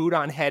boot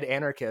on head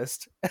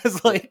anarchist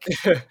as like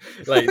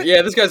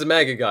yeah, this guy's a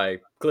MAGA guy,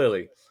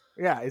 clearly."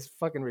 Yeah, it's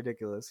fucking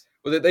ridiculous.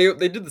 Well,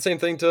 they did the same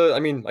thing to.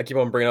 I mean, I keep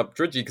on bringing up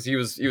Dritchie because he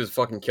was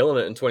fucking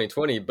killing it in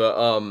 2020.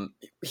 But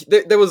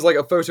there was like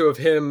a photo of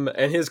him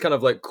and his kind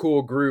of like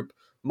core group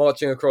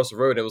marching across the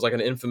road. It was like an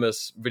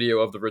infamous video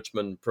of the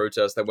Richmond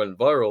protest that went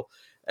viral.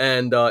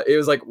 And it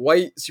was like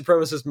white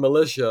supremacist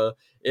militia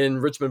in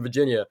Richmond,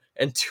 Virginia,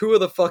 and 2 of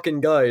the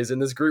fucking guys in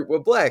this group were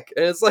black.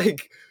 And it's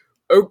like,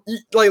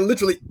 like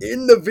literally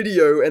in the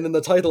video, and then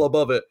the title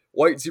above it,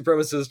 white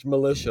supremacist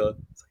militia.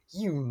 It's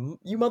like, you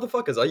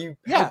motherfuckers, are you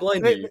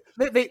blind?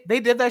 They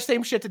did that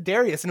same shit to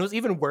Darius, and it was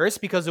even worse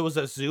because it was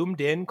a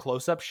zoomed in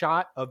close up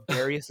shot of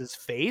Darius's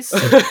face.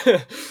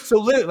 So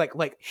literally,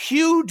 like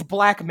huge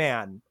black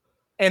man.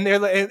 And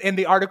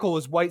the article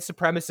was white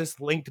supremacist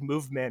linked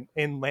movement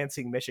in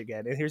Lansing,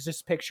 Michigan. And here's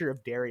this picture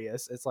of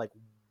Darius. It's like,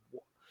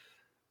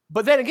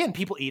 but then again,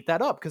 people eat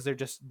that up because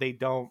they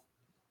don't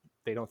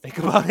think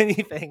about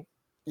anything.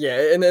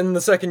 Yeah, and then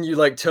the second you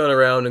like turn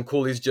around and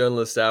call these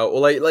journalists out, or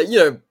like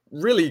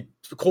really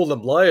call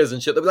them liars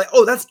and shit, they'll be like,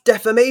 "Oh, that's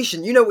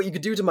defamation. You know what you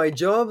could do to my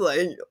job?"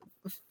 Like,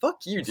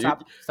 fuck you, dude.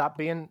 Stop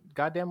being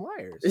goddamn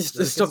liars.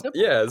 Stop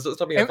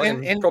being a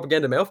fucking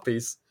propaganda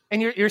mouthpiece.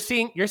 And you're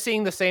seeing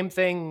the same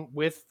thing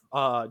with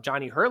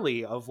Johnny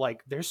Hurley of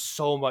like there's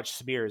so much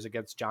smears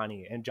against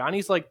Johnny, and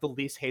Johnny's like the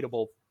least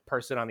hateable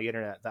person on the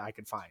internet that I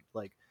could find.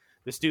 Like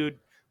this dude,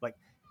 like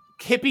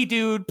hippie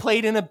dude,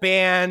 played in a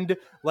band,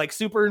 like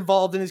super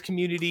involved in his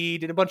community,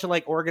 did a bunch of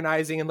like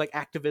organizing and like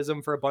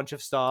activism for a bunch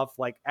of stuff.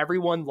 Like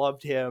everyone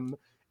loved him.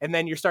 And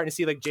then you're starting to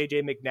see like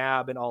JJ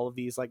McNabb and all of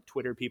these like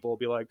Twitter people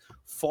be like,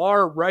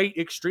 far right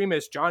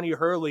extremist Johnny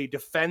Hurley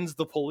defends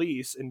the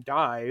police and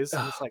dies.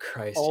 And it's like,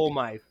 Christ. oh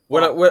my.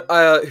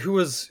 Who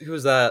was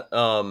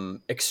that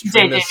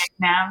extremist?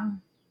 JJ McNabb.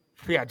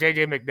 Yeah,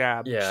 JJ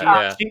McNabb.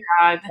 Yeah,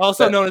 God.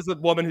 Also known as the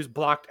woman who's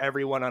blocked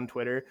everyone on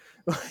Twitter.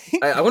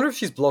 I wonder if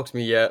she's blocked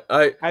me yet.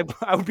 I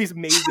would be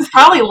amazed. She's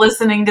probably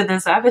listening to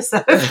this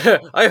episode.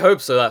 I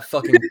hope so. That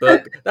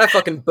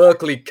fucking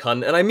Berkeley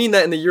cunt, and I mean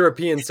that in the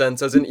European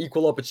sense as an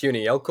equal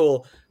opportunity. I'll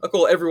call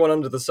everyone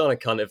under the sun a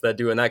cunt if they're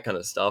doing that kind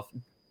of stuff.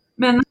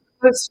 Man, that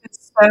was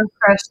just so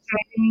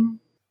frustrating.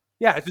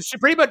 Yeah, she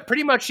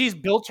pretty much she's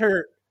built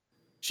her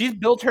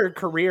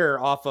career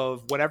off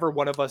of whenever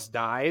one of us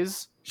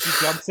dies. She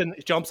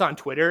jumps on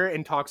Twitter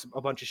and talks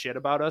a bunch of shit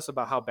about us,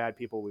 about how bad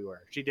people we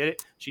were. She did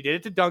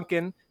it to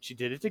Duncan, she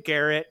did it to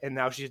Garrett, and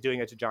now she's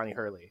doing it to Johnny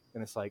Hurley.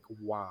 And it's like,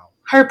 wow.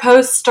 Her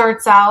post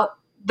starts out,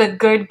 the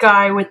good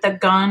guy with the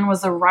gun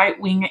was a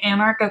right-wing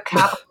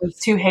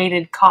anarcho-capitalist who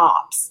hated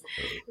cops.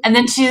 And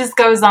then she just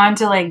goes on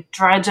to like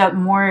dredge up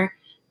more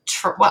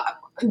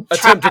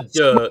attempted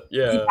dirt,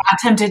 yeah.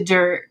 Attempted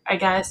dirt, I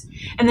guess.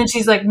 And then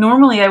she's like,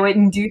 normally I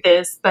wouldn't do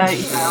this, but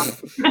you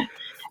know.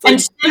 And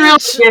she didn't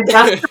really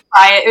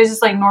justify it. It was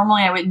just like,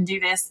 normally I wouldn't do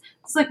this.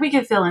 It's like, we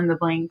could fill in the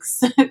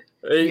blanks.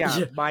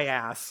 Yeah, my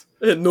ass.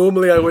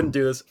 Normally I wouldn't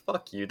do this.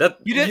 Fuck you.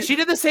 She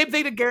did the same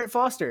thing to Garrett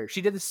Foster.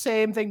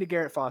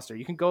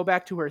 You can go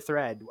back to her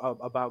thread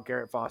about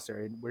Garrett Foster,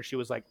 and where she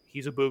was like,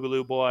 he's a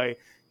Boogaloo boy.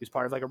 He was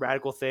part of like a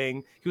radical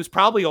thing. He was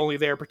probably only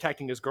there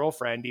protecting his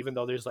girlfriend, even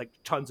though there's like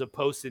tons of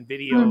posts and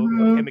video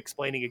of him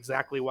explaining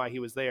exactly why he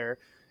was there.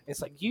 And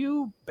it's like,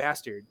 you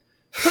bastard.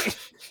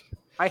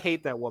 I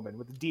hate that woman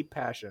with a deep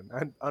passion.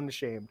 I'm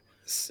unashamed.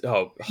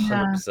 Oh,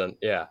 100%.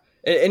 Yeah.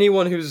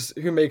 Anyone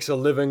who makes a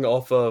living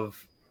off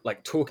of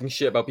like talking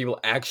shit about people,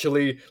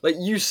 actually, like,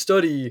 you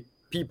study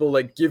people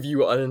like give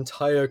you an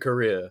entire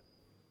career.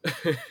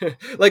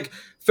 Like,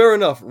 fair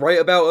enough, write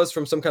about us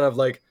from some kind of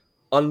like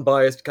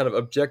unbiased kind of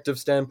objective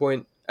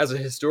standpoint as a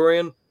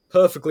historian,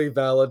 perfectly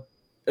valid,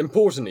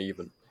 important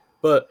even.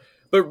 But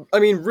I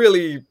mean,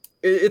 really,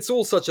 it's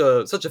all such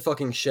a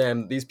fucking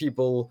sham. These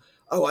people,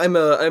 oh, I'm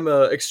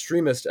a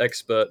extremist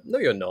expert. No,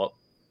 you're not.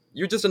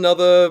 You're just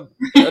another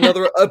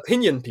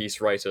opinion piece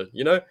writer,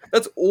 you know?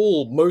 That's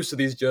all most of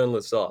these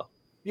journalists are.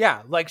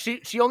 Yeah, like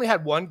she only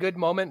had one good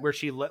moment where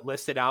she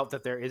listed out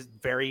that there is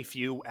very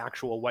few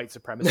actual white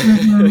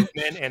supremacists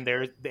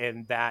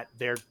and that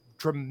they're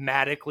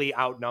dramatically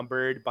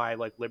outnumbered by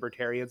like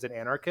libertarians and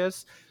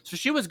anarchists. So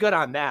she was good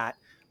on that.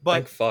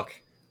 But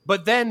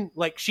But then,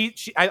 like,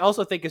 I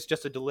also think it's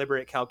just a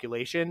deliberate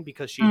calculation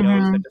because she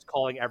knows that just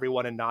calling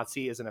everyone a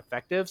Nazi isn't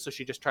effective. So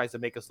she just tries to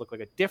make us look like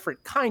a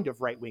different kind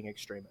of right-wing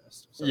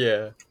extremist. So.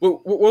 Yeah.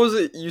 What was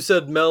it you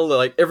said, Mel?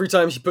 Like, every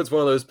time she puts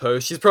one of those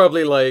posts, she's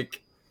probably,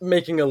 like,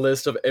 making a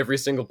list of every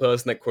single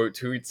person that quote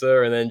tweets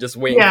her and then just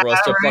waiting for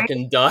us to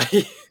fucking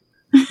die.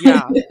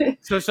 Yeah.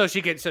 So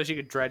she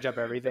could dredge up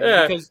everything.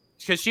 Yeah.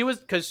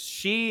 Because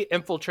she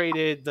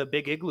infiltrated the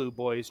Big Igloo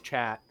Boys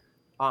chat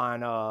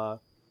on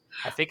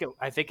I think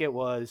it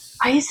was.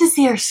 I used to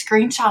see her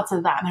screenshots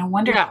of that, and I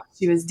wondered how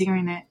she was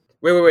doing it.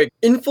 Wait!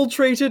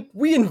 Infiltrated?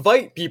 We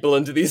invite people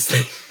into these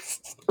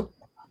things.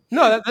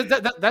 No,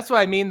 that's what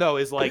I mean. Though,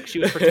 is like she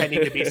was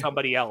pretending to be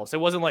somebody else.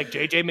 It wasn't like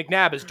JJ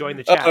McNabb has joined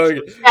the chat.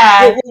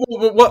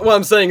 What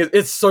I'm saying is,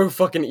 it's so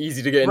fucking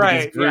easy to get into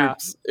these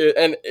groups,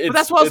 and but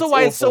that's also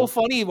why it's so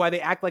funny. Why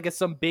they act like it's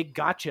some big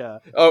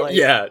gotcha. Oh like,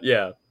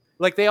 yeah.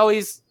 Like they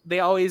always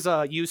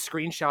use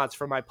screenshots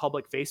from my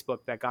public Facebook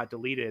that got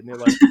deleted, and they're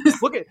like,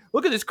 look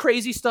at this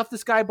crazy stuff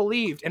this guy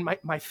believed. And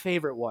my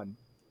favorite one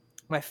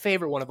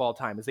of all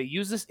time is they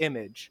use this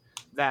image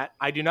that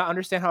I do not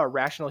understand how a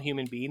rational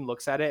human being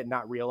looks at it and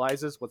not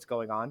realizes what's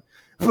going on.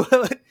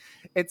 But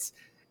it's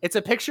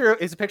a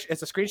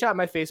screenshot of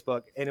my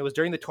Facebook, and it was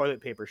during the toilet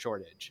paper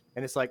shortage.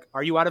 And it's like,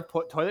 are you out of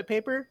toilet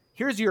paper?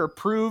 Here's your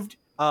approved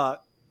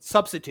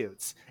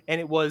substitutes. And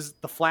it was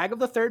the flag of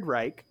the Third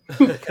Reich,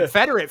 the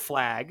Confederate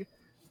flag,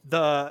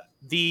 the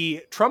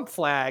Trump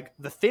flag,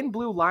 the thin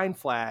blue line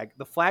flag,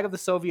 the flag of the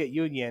Soviet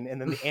Union,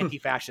 and then the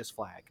anti-fascist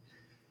flag.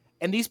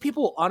 And these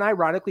people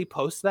unironically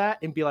post that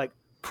and be like,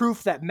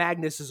 proof that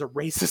Magnus is a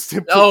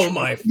racist. Oh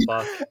my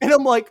fuck. And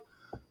I'm like,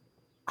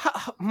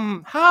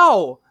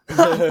 how?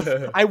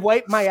 I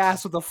wipe my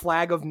ass with a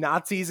flag of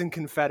Nazis and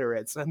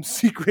Confederates. I'm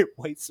secret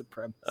white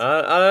supremacist.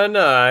 I don't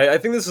know. I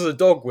think this is a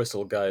dog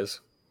whistle, guys.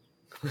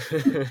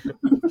 You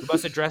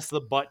must address the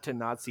butt to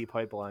Nazi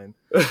pipeline.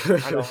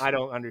 I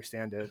don't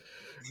understand it,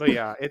 but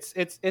yeah,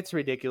 it's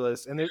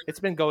ridiculous, and it's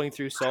been going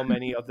through so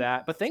many of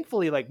that. But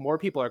thankfully, like, more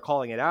people are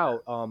calling it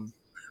out.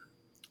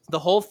 The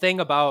whole thing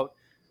about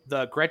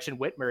the Gretchen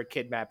Whitmer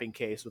kidnapping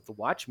case with the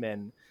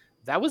Watchmen,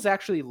 that was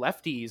actually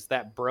lefties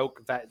that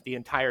broke that the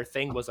entire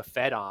thing was a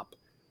Fed op.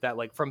 That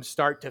like from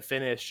start to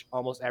finish,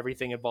 almost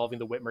everything involving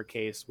the Whitmer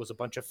case was a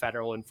bunch of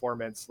federal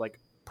informants like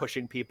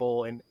pushing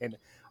people and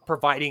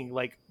providing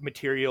like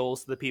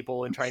materials to the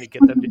people and trying to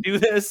get them to do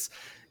this.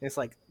 And it's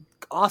like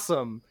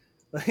awesome.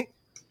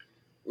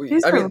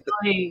 It's a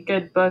really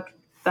good book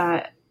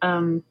that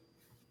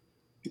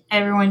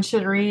everyone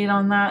should read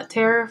on that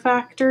Terror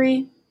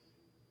Factory.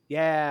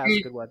 Yeah, that's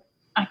a good one.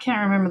 I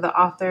can't remember the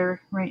author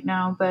right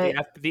now, but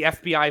the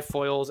FBI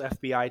foils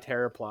FBI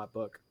terror plot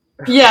book.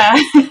 Yeah.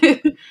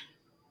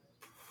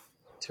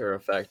 Terror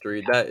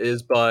Factory. That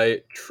is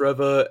by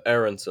Trevor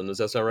Aronson. Does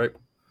that sound right?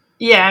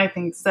 Yeah, I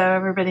think so.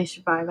 Everybody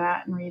should buy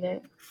that and read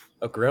it.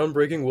 A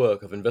groundbreaking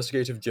work of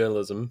investigative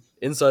journalism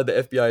inside the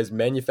FBI's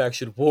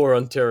manufactured war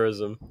on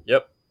terrorism.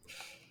 Yep.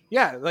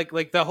 Yeah,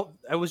 like the whole,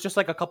 it was just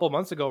like a couple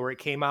months ago where it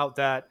came out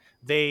that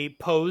they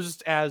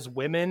posed as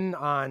women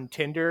on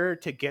Tinder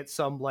to get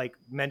some like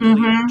mentally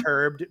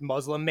perturbed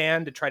Muslim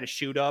man to try to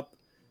shoot up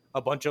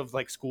a bunch of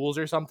like schools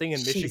or something in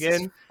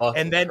Michigan.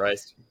 And then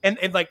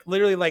and like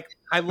literally like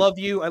I love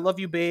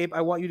you babe,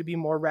 I want you to be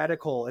more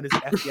radical, and it's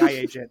an FBI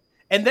agent.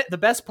 And the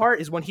best part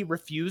is when he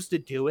refused to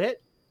do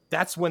it,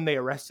 that's when they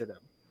arrested him.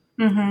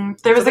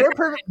 They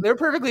were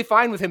perfectly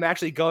fine with him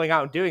actually going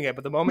out and doing it,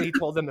 but the moment he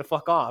told them to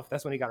fuck off,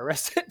 that's when he got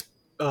arrested.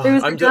 There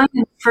was a guy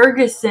in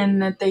Ferguson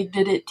that they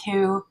did it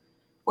to,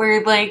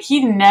 where like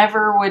he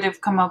never would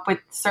have come up with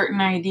certain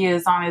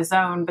ideas on his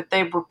own, but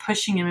they were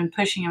pushing him and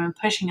pushing him and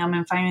pushing him,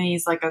 and finally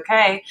he's like,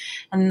 okay,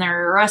 and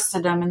they're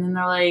arrested him, and then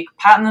they're like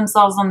patting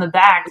themselves on the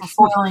back for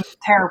foiling the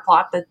terror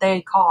plot that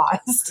they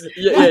caused.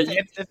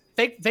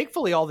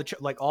 Thankfully, all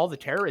the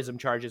terrorism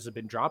charges have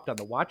been dropped on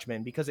the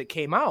Watchmen, because it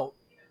came out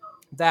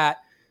that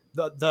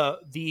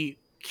the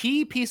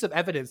key piece of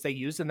evidence they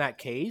used in that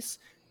case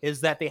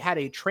is that they had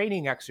a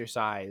training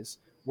exercise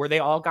where they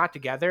all got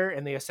together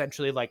and they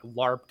essentially like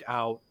LARPed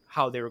out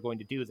how they were going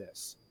to do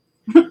this.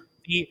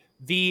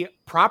 The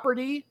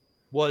property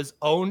was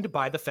owned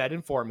by the Fed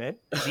informant.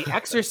 The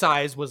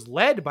exercise was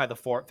led by the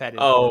Fed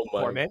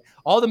informant.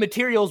 All the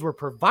materials were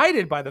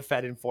provided by the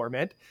Fed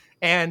informant.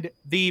 And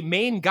the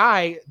main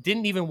guy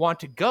didn't even want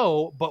to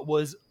go, but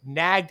was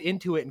nagged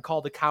into it and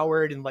called a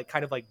coward and like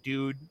kind of like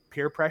dude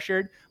peer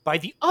pressured by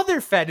the other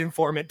Fed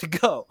informant to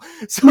go.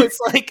 So it's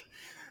like,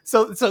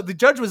 so the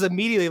judge was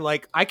immediately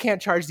like, I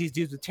can't charge these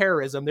dudes with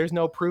terrorism. There's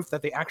no proof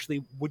that they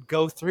actually would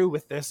go through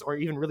with this or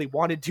even really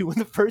wanted to in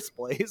the first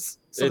place.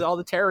 So all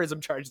the terrorism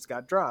charges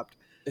got dropped.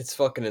 It's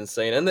fucking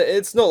insane. And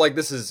it's not like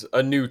this is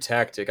a new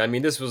tactic. I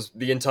mean, this was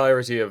the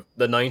entirety of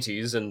the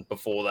 90s and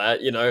before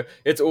that, you know.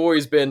 It's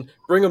always been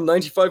bring them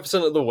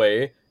 95% of the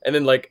way and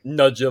then like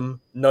nudge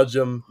them.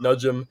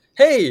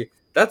 Hey,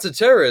 that's a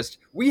terrorist.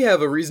 We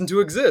have a reason to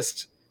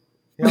exist.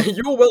 Yep.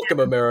 You're welcome,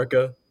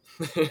 America.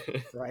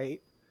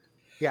 Right?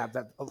 Yeah,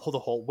 the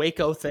whole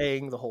Waco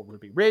thing, the whole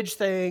Ruby Ridge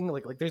thing,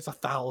 like there's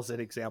 1,000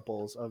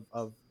 examples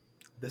of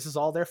this is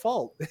all their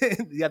fault.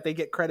 Yet they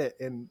get credit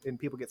and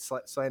people get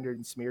slandered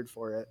and smeared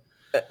for it.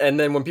 And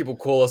then when people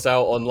call us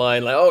out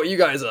online, like, oh, you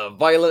guys are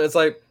violent, it's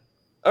like,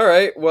 all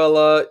right,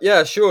 well,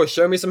 yeah, sure,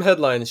 show me some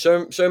headlines,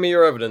 show me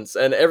your evidence,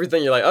 and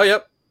everything. You're like, oh,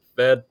 yep,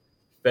 Fed,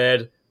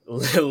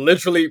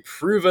 literally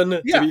proven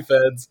to be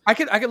feds. I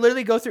could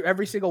literally go through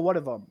every single one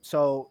of them.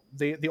 So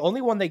the only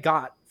one they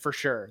got for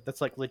sure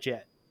that's like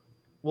legit.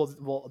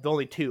 Well, the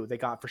only two they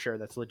got for sure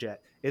that's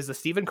legit is the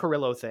Stephen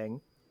Carrillo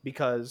thing,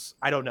 because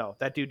I don't know,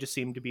 that dude just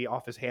seemed to be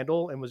off his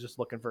handle and was just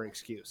looking for an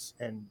excuse,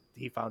 and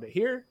he found it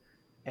here,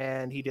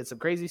 and he did some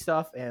crazy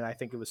stuff, and I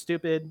think it was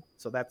stupid.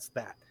 So that's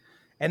that.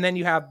 And then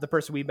you have the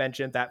person we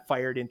mentioned that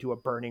fired into a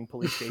burning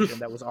police station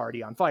that was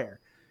already on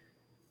fire.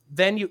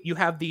 Then you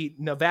have the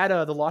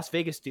Las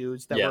Vegas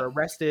dudes that were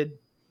arrested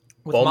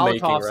with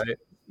Molotovs. Right?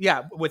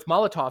 Yeah, with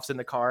Molotovs in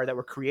the car that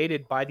were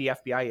created by the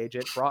FBI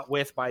agent, brought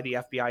with by the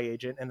FBI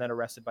agent, and then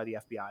arrested by the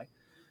FBI.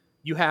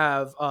 You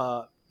have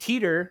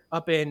Teeter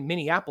up in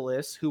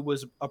Minneapolis, who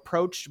was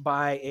approached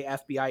by a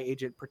FBI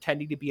agent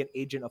pretending to be an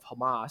agent of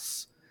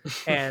Hamas.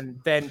 And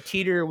then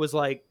Teeter was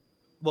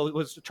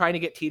trying to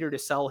get Teeter to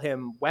sell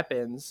him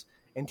weapons,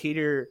 and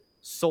Teeter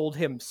sold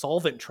him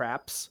solvent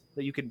traps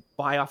that you could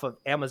buy off of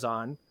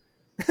Amazon.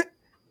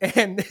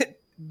 And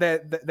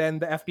then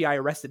the FBI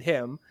arrested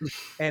him,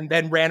 and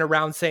then ran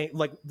around saying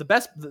like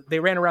they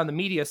ran around the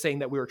media saying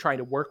that we were trying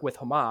to work with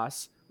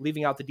Hamas,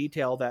 leaving out the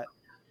detail that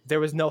there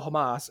was no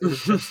Hamas.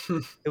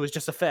 It was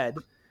just a Fed.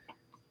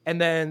 And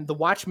then the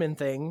Watchmen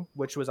thing,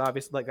 which was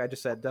obviously, like I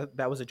just said,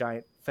 that was a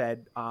giant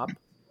Fed op.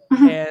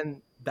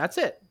 And that's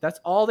it. That's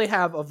all they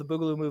have of the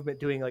Boogaloo movement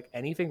doing like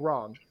anything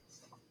wrong.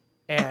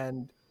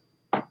 And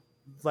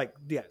like,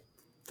 yeah,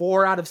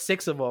 4 out of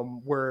 6 of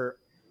them were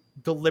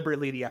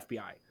deliberately the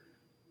FBI.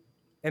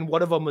 And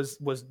one of them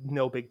was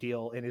no big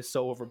deal and is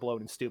so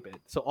overblown and stupid.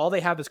 So all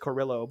they have is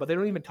Carrillo, but they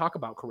don't even talk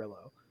about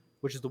Carrillo,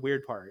 which is the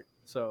weird part.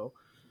 So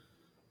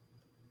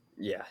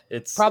yeah,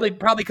 it's probably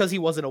because he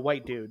wasn't a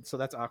white dude, so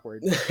that's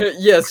awkward.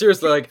 Yeah,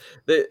 seriously, like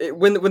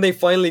when they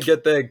finally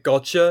get their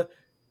gotcha,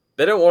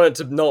 they don't want it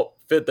to not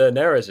fit their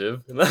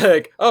narrative.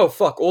 Like, oh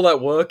fuck, all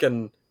that work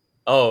and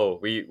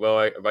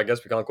I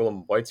guess we can't call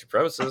them white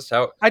supremacists.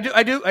 How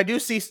I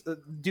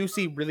do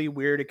see really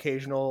weird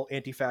occasional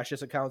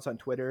anti-fascist accounts on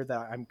Twitter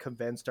that I'm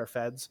convinced are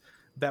feds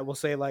that will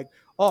say like,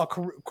 oh,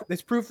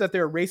 it's proof that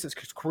they're racist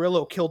because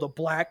Carrillo killed a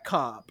black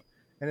cop,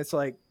 and it's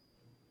like,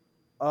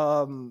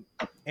 and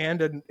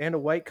a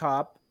white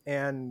cop,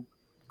 and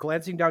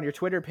glancing down your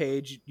Twitter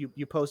page,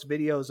 you post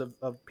videos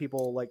of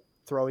people like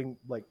throwing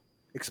like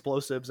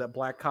explosives at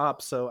black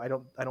cops. So I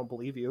don't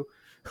believe you.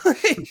 I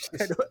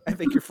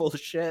think you're full of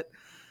shit.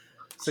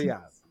 So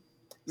yeah.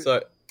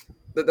 So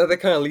that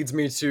kind of leads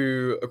me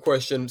to a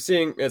question.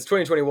 Seeing it's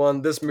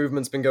 2021, this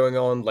movement's been going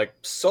on like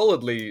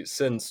solidly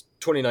since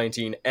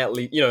 2019, at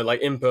least,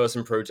 like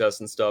in-person protests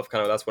and stuff.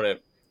 Kind of that's when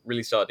it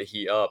really started to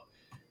heat up.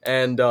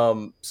 And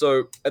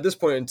so at this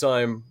point in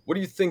time, what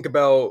do you think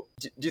about?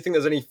 Do you think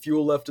there's any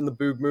fuel left in the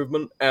Boog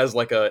movement as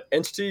like a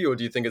entity, or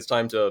do you think it's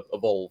time to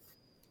evolve?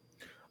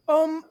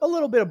 A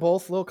little bit of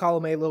both. Little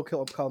column A, little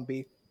column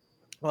B.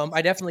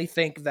 I definitely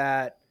think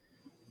that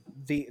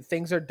the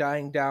things are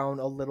dying down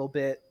a little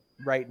bit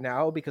right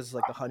now because it's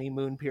like the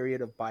honeymoon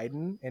period of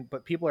Biden,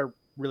 but people are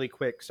really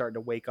quick starting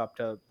to wake up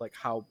to like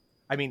how.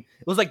 I mean,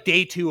 it was like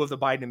day 2 of the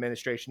Biden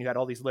administration. You had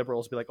all these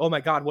liberals be like, "Oh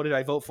my God, what did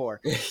I vote for?"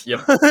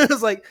 Yep. It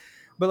was like,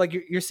 but like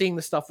you're seeing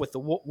the stuff with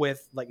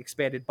like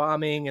expanded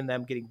bombing and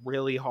them getting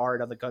really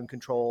hard on the gun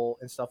control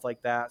and stuff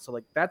like that. So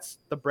like that's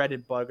the bread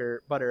and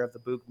butter of the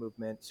Boog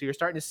movement. So you're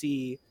starting to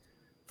see,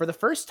 for the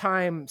first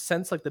time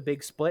since like the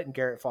big split in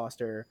Garrett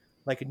Foster,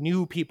 like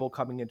new people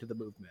coming into the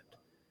movement.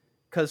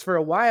 Because for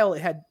a while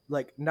it had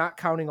like, not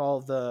counting all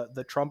of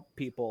the Trump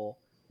people,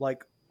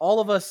 like all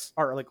of us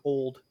are like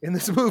old in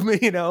this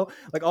movement,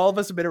 like all of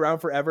us have been around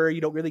forever. You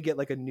don't really get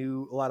like a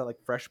lot of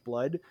like fresh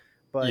blood,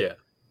 but yeah.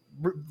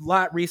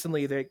 Lot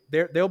recently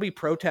there'll be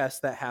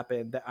protests that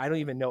happen that I don't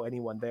even know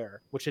anyone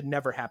there, which had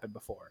never happened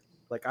before.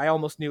 Like I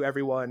almost knew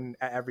everyone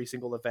at every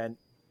single event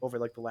over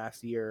like the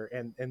last year,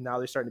 and now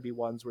there's starting to be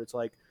ones where it's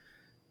like,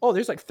 oh,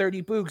 there's like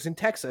 30 Boogs in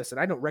Texas and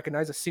I don't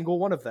recognize a single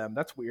one of them.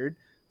 That's weird.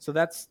 So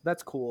that's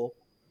cool.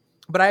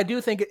 But I do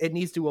think it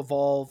needs to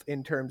evolve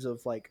in terms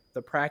of like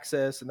the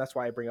praxis, and that's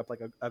why I bring up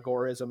like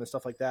agorism and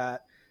stuff like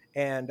that,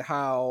 and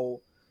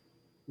how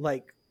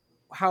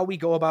we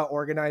go about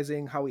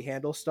organizing, how we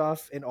handle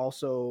stuff, and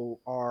also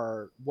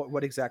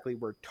what exactly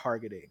we're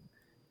targeting,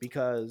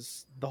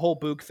 because the whole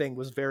Boog thing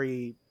was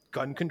very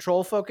gun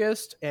control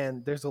focused,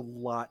 and there's a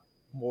lot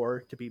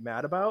more to be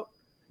mad about.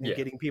 And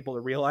getting people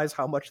to realize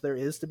how much there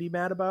is to be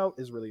mad about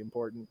is really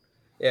important.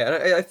 Yeah,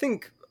 and I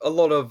think a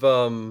lot of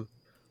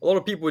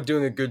people were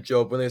doing a good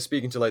job when they were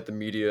speaking to like the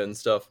media and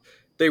stuff.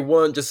 They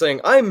weren't just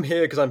saying, "I'm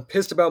here because I'm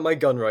pissed about my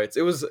gun rights."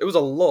 It was a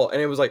lot,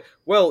 and it was like,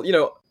 well,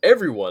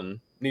 everyone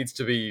needs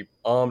to be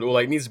armed, or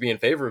like needs to be in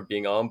favor of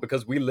being armed,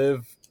 because we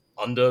live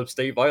under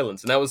state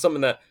violence. And that was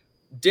something that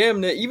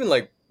damn near, even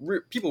like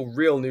people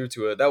real new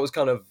to it, that was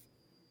kind of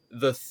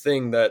the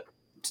thing that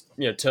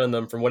turned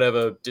them from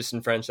whatever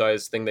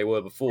disenfranchised thing they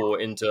were before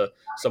into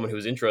someone who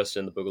was interested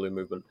in the Boogaloo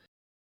movement.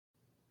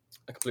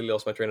 I completely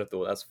lost my train of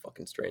thought. That's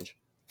fucking strange.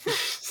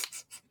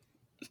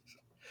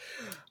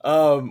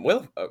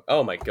 Well,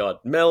 oh my God,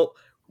 Mel,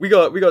 we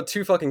got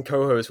 2 fucking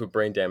co-hosts with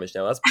brain damage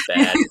now. That's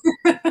bad.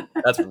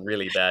 That's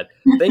really bad.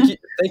 Thank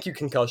you,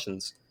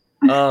 concussions.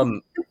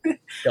 God,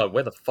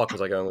 where the fuck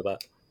was I going with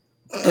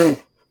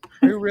that?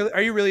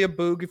 Are you really a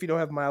Boog if you don't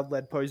have mild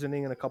lead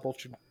poisoning and a couple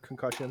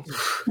concussions?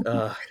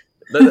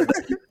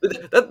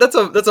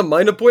 That's a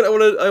minor point I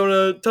want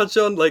to touch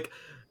on. Like,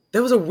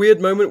 there was a weird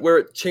moment where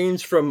it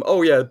changed from,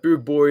 oh yeah,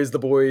 Boog boys, the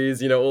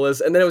boys, all this,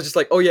 and then it was just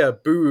like, oh yeah,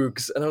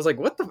 Boogs, and I was like,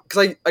 what the?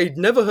 Because I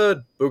never heard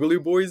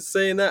Boogaloo boys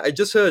saying that. I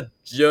just heard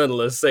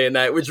journalists saying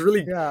that, which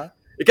really,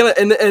 it kind of,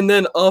 and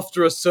then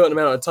after a certain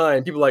amount of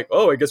time, people were like,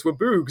 oh, I guess we're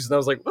Boogs, and I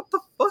was like, what the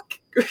fuck?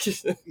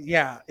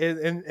 Yeah,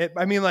 and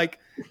I mean, like,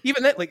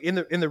 even that, like in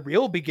the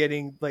real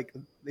beginning, like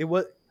it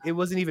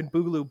wasn't even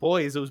Boogaloo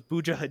boys, it was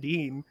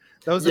Boojahadeen.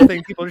 That was the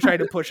thing people were trying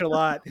to push a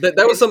lot.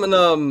 That was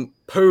something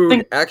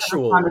Pogue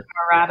actual more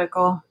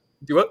radical.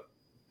 Do what?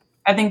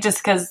 I think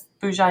just because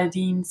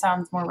Boojahadeen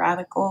sounds more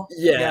radical.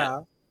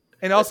 Yeah.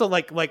 And also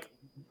like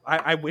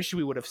I wish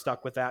we would have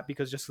stuck with that,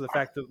 because just the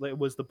fact that it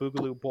was the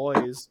Boogaloo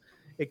boys,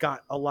 it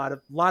got a lot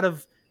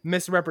of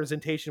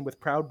misrepresentation with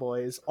Proud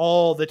Boys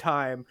all the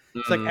time.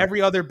 It's like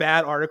every other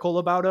bad article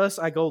about us,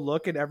 I go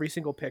look, and every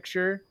single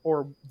picture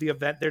or the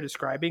event they're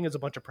describing is a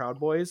bunch of Proud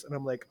Boys, and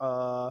I'm like,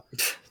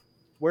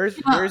 where's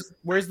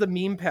the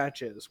meme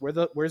patches?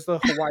 Where's the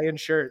Hawaiian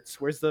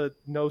shirts? Where's the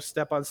no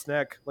step on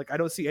Sneck? Like, I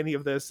don't see any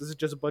of this. This is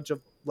just a bunch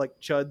of like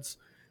chuds.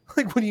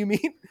 Like, what do you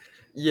mean?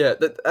 Yeah,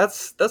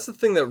 that's the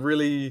thing that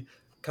really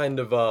kind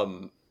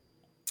of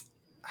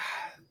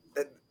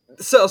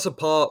set us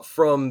apart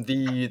from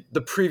the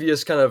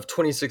previous kind of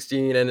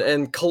 2016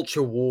 and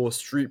culture war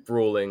street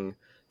brawling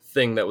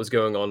thing that was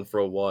going on for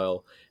a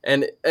while.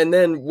 And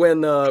then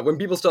when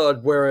people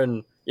started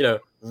wearing,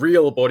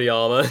 real body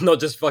armor, not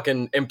just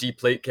fucking empty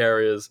plate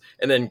carriers,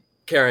 and then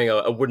carrying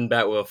a wooden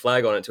bat with a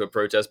flag on it to a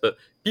protest, but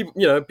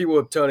people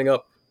were turning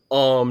up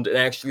armed and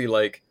actually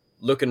like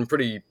looking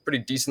pretty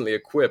decently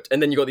equipped,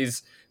 and then you got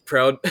these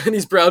proud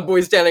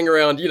boys standing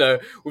around,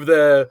 with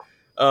their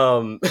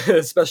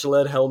special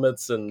ed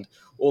helmets and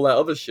all that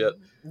other shit.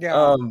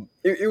 Yeah.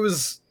 It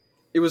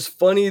was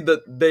funny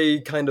that they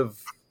kind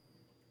of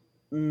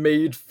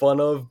made fun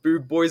of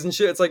Boog boys and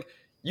shit. It's like,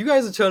 you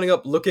guys are turning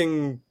up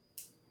looking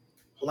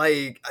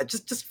like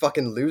just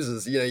fucking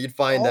losers. You'd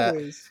find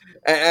Always.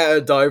 that at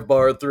a dive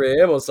bar at 3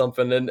 a.m. or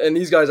something, and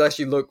these guys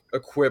actually look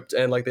equipped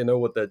and like they know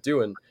what they're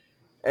doing.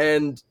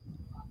 And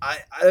I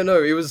don't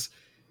know, it was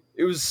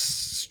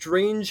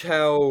strange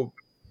how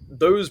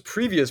those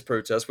previous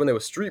protests, when they were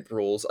street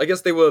brawls, I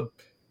guess they were,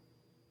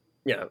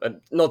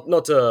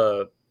 not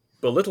to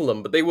belittle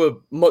them, but they were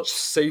much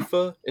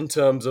safer in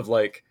terms of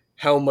like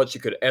how much it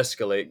could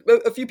escalate.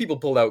 A few people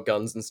pulled out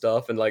guns and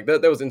stuff, and like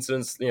there was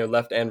incidents,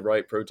 left and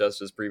right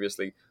protesters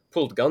previously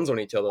pulled guns on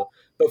each other,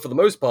 but for the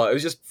most part, it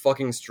was just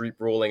fucking street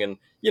brawling, and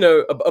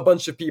a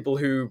bunch of people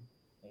who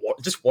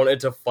just wanted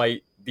to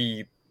fight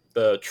the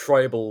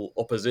tribal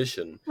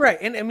opposition. Right,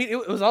 and I mean,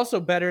 it was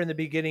also better in the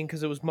beginning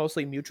because it was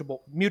mostly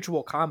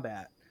mutual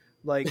combat.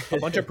 Like, a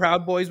bunch of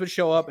Proud Boys would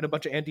show up and a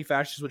bunch of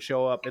anti-fascists would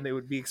show up, and they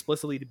would be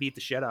explicitly to beat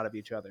the shit out of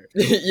each other.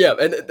 Yeah,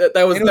 and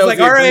that was like,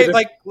 all right,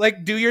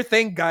 like do your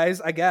thing, guys,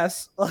 I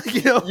guess.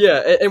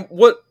 Yeah, and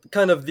what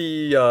kind of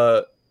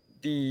the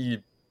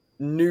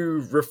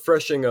new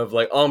refreshing of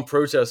like armed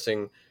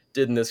protesting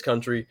did in this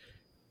country?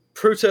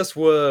 Protests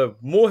were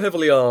more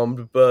heavily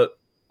armed, but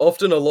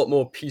often a lot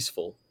more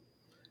peaceful,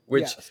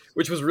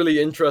 which was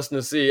really interesting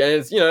to see. And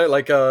it's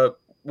like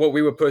what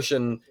we were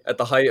pushing at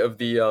the height of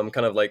the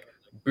kind of like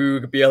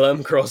Boog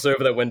BLM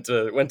crossover that went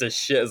to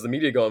shit as the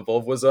media got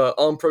involved was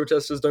armed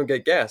protesters don't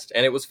get gassed,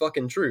 and it was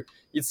fucking true.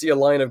 You'd see a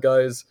line of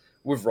guys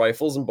with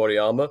rifles and body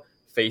armor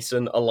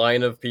facing a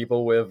line of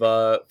people with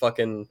a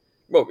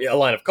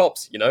line of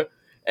cops,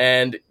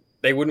 and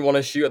they wouldn't want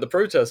to shoot at the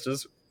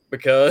protesters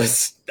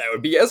because that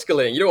would be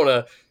escalating. You don't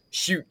want to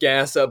shoot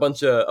gas at a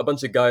bunch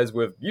of guys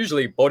with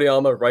usually body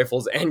armor,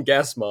 rifles, and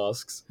gas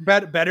masks.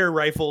 Better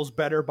rifles,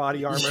 better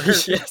body armor.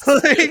 Yes.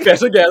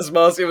 Better gas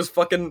masks. It was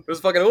fucking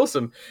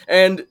awesome.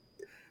 And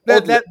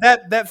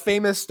that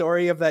famous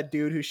story of that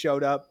dude who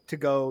showed up to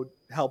go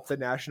help the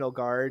National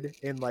Guard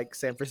in like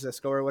San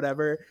Francisco or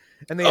whatever,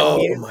 and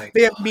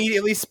they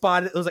immediately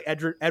spotted, it was like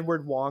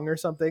Edward Wong or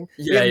something.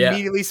 They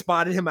immediately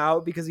spotted him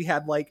out because he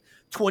had like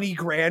 20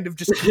 grand of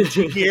just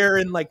Gucci gear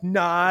and like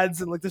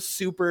nods and like the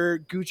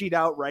super Gucci'd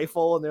out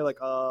rifle, and they're like,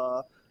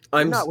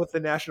 I'm not with the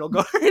National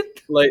Guard.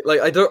 like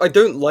I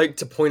don't like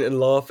to point and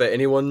laugh at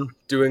anyone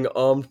doing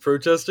armed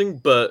protesting,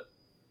 but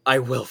I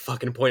will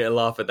fucking point and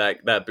laugh at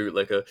that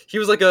bootlicker. He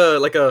was like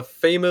a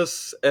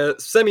famous,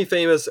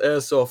 semi-famous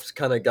airsoft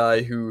kind of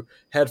guy who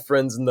had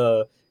friends in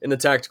the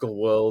tactical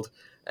world,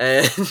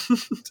 and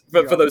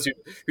for those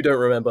who don't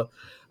remember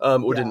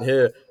or didn't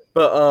hear.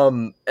 But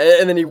and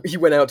then he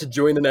went out to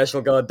join the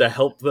National Guard to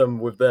help them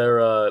with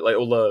their like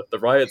all the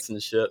riots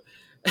and shit,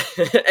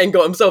 and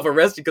got himself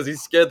arrested because he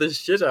scared the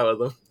shit out of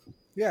them.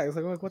 Yeah, he was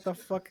like, what the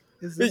fuck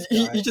is this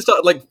guy? He just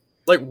started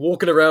like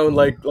walking around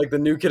like the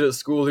new kid at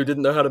school who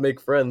didn't know how to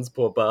make friends.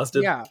 Poor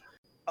bastard. Yeah,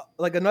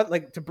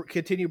 to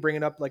continue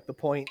bringing up like the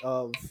point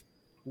of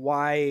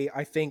why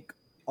I think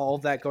all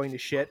of that going to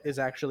shit is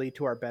actually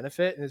to our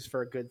benefit and is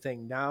for a good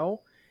thing now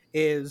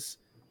is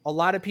a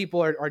lot of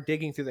people are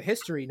digging through the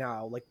history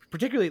now, like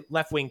particularly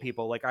left-wing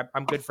people. Like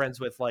I'm good friends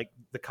with like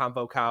the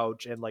Convo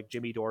Couch and like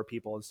Jimmy Dore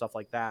people and stuff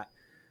like that.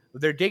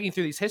 They're digging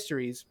through these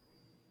histories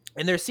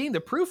and they're seeing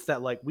the proof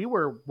that like we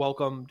were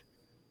welcomed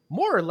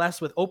more or less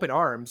with open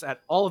arms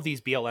at all of these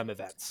BLM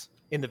events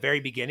in the very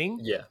beginning.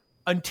 Yeah.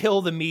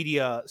 Until the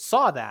media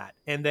saw that.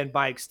 And then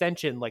by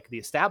extension, like the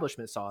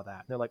establishment saw that.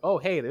 And they're like, oh,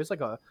 hey, there's like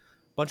a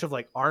bunch of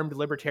like armed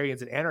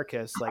libertarians and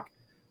anarchists like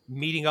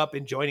meeting up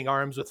and joining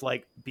arms with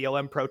like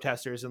BLM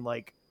protesters and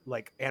like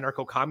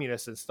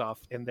anarcho-communists and stuff.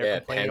 And they're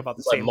complaining about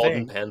the same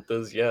modern thing.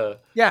 Panthers. Yeah.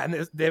 Yeah.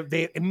 And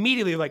they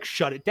immediately like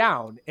shut it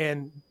down.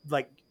 And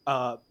like,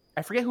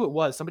 I forget who it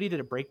was. Somebody did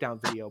a breakdown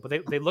video, but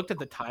they looked at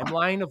the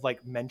timeline of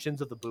like mentions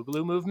of the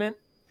Boogaloo movement,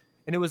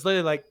 and it was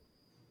literally like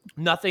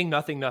nothing.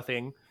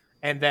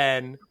 And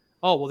then,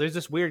 oh, well, there's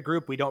this weird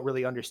group we don't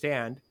really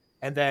understand.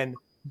 And then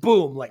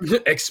boom, like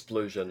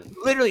explosion.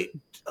 Literally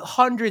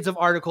hundreds of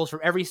articles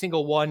from every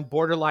single one,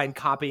 borderline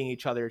copying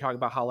each other, talking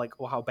about how like,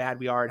 well, how bad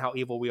we are and how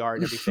evil we are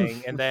and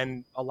everything. And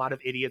then a lot of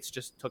idiots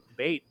just took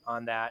bait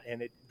on that.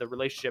 And the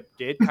relationship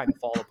did kind of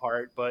fall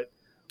apart, but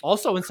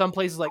also in some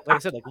places, like I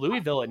said, like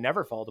Louisville, it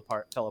never fell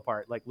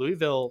apart. Like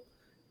Louisville,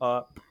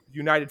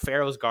 United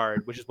Pharaohs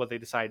Guard, which is what they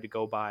decided to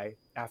go by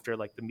after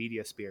like the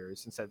media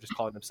spears, instead of just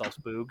calling themselves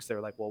Boogs,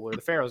 they're like, well, we're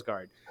the Pharaohs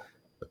Guard.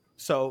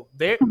 So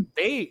they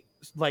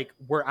like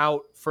were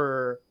out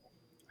for,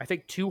 I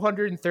think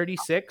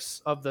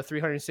 236 of the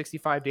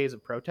 365 days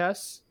of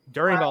protests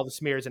during all the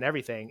smears and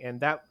everything.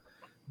 And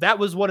that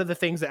was one of the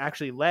things that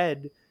actually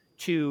led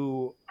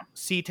to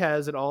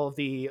CTES and all of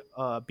the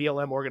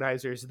BLM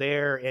organizers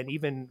there, and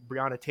even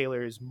Breonna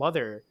Taylor's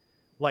mother,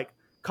 like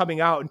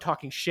coming out and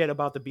talking shit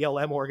about the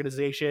BLM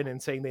organization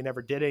and saying they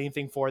never did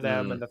anything for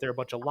them and that they're a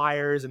bunch of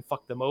liars and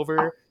fucked them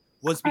over,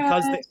 was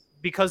because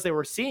because they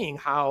were seeing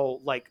how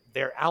like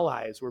their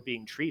allies were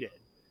being treated,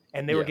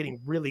 and they were getting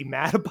really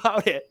mad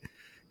about it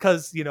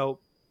because, you know,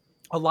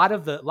 a lot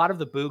of the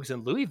Boogs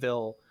in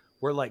Louisville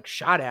were like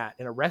shot at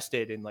and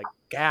arrested and like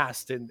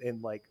gassed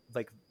and like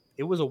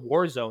it was a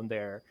war zone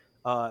there.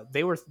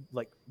 They were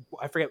like,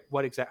 I forget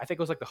what exact, I think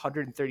it was like the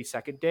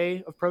 132nd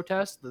day of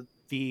protest.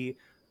 The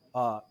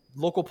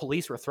local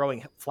police were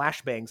throwing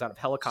flashbangs out of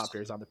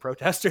helicopters on the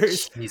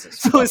protesters. Jesus.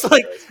 So it's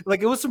like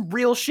it was some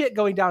real shit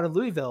going down in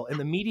Louisville, and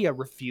the media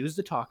refused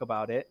to talk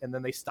about it. And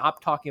then they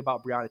stopped talking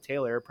about Breonna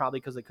Taylor,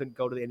 probably because they couldn't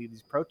go to any of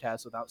these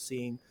protests without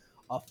seeing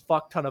a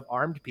fuck ton of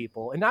armed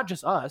people, and not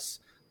just us,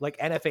 like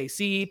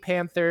NFAC,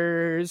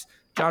 Panthers,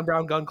 John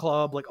Brown Gun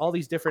Club, like all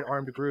these different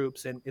armed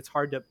groups. And it's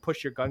hard to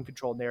push your gun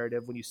control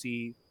narrative when you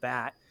see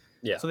that.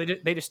 Yeah. So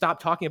they just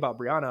stopped talking about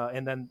Breonna,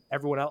 and then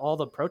all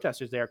the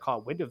protesters there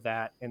caught wind of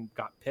that and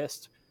got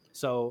pissed.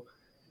 So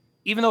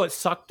even though it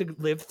sucked to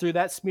live through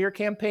that smear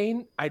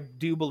campaign, I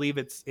do believe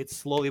it's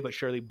slowly but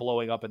surely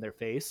blowing up in their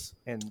face,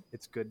 and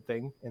it's a good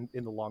thing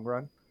in the long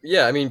run.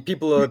 Yeah, I mean,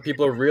 people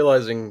are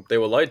realizing they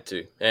were lied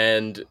to,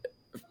 and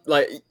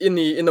like in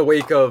the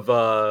wake of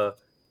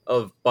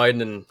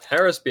Biden and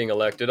Harris being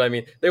elected, I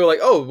mean, they were like,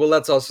 oh, well,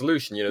 that's our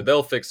solution. You know,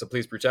 they'll fix the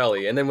police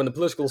brutality. And then when the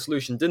political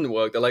solution didn't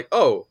work, they're like,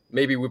 oh,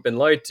 maybe we've been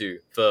lied to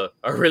for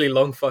a really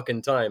long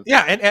fucking time.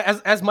 Yeah, and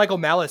as Michael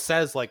Malice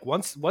says, like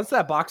once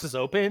that box is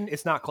open,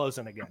 it's not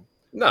closing again.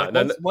 No,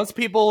 like, once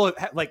people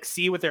like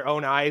see with their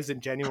own eyes and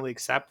genuinely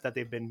accept that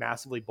they've been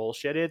massively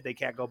bullshitted, they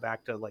can't go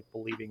back to like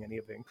believing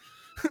anything.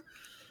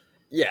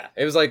 Yeah,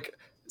 it was like,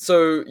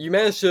 so you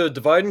managed to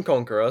divide and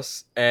conquer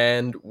us,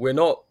 and we're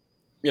not,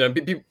 you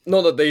know,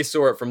 not that they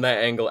saw it from that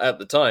angle at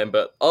the time,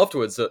 but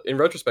afterwards, in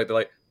retrospect, they're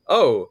like,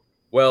 oh,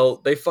 well,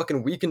 they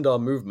fucking weakened our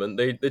movement.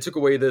 They took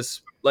away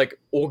this, like,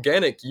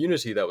 organic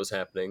unity that was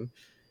happening,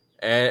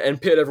 and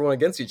pitted everyone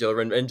against each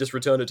other, and just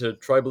returned it to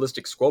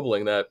tribalistic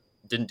squabbling that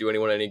didn't do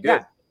anyone any good.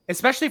 Yeah,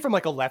 especially from,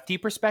 like, a lefty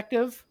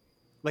perspective.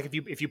 Like,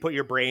 if you put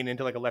your brain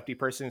into, like, a lefty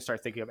person and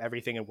start thinking of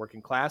everything in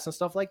working class and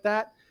stuff like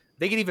that,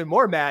 they get even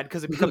more mad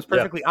because it becomes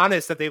perfectly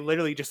honest that they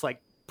literally just,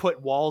 like,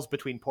 put walls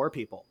between poor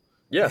people.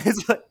 Yeah.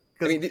 It's like,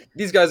 I mean,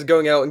 these guys are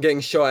going out and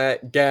getting shot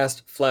at,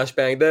 gassed,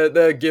 flashbang.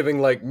 They're giving,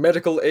 like,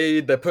 medical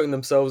aid. They're putting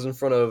themselves in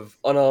front of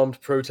unarmed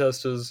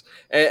protesters.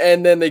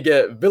 And then they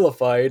get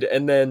vilified.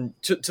 And then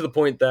to the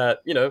point that,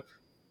 you know,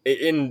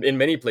 in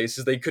many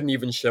places, they couldn't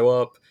even show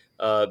up.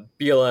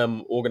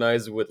 BLM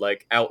organizers would,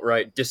 like,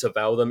 outright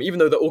disavow them. Even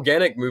though the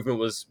organic movement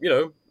was, you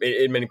know,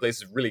 in many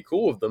places really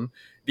cool with them.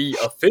 The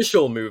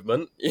official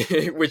movement,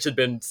 which had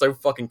been so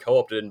fucking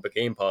co-opted and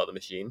became part of the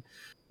machine.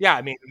 Yeah,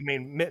 I mean,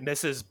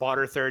 Mrs. bought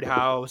her third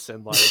house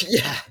and like,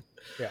 yeah,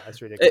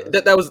 that's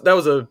ridiculous. That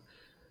was a,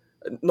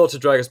 not to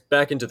drag us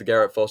back into the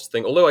Garrett Foster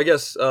thing. Although I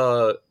guess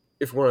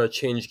if we want to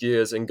change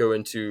gears and go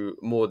into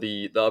more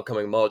the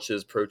upcoming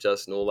marches,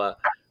 protests, and all that,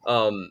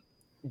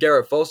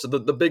 Garrett Foster,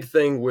 the big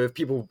thing with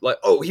people like,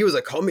 oh, he was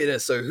a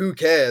communist, so who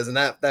cares? And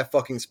that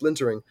fucking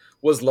splintering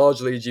was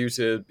largely due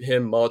to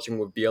him marching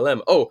with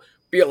BLM. Oh,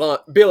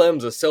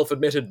 BLM's a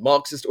self-admitted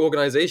Marxist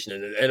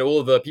organization, and all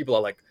of the people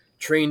are like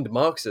trained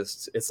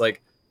Marxists. It's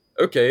like,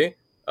 okay,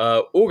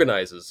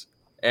 organizers.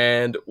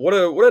 And what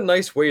a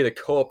nice way to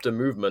co-opt a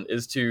movement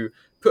is to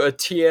put a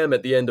TM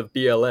at the end of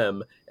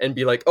BLM and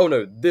be like, oh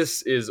no,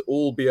 this is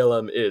all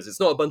BLM is. It's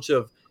not a bunch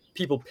of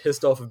people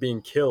pissed off of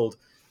being killed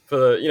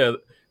for, you know,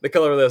 the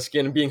color of their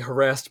skin and being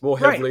harassed more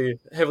heavily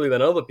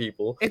than other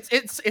people.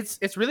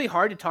 It's really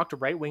hard to talk to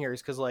right-wingers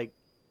because, like,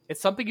 it's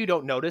something you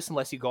don't notice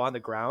unless you go on the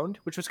ground,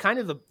 which was kind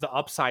of the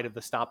upside of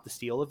the Stop the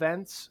Steal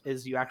events,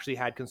 is you actually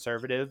had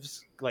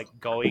conservatives like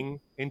going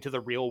into the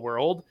real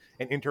world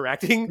and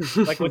interacting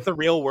like with the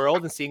real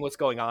world and seeing what's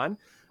going on.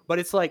 But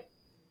it's like,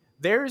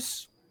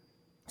 there's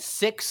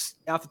 6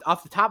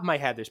 off the top of my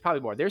head, there's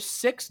probably more. There's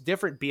 6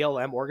 different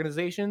BLM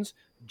organizations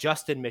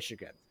just in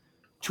Michigan.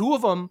 2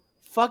 of them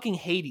fucking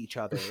hate each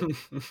other.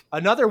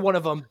 Another one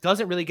of them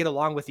doesn't really get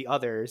along with the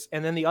others,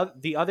 and then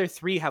the other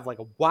 3 have like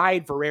a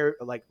wide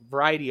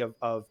variety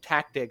of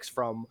tactics,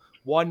 from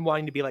one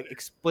wanting to be like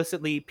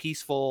explicitly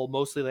peaceful,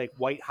 mostly like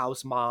White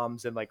House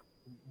moms and like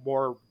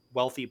more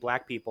wealthy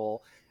black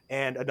people,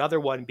 and another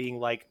one being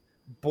like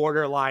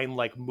borderline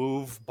like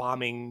move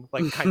bombing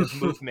like kind of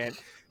movement.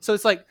 So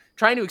it's like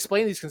trying to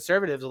explain these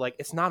conservatives are like,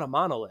 it's not a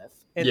monolith.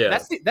 And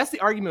that's the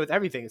argument with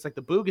everything. It's like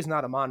the Boog is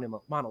not a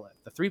monolith.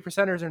 The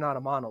 3%ers are not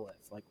a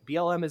monolith. Like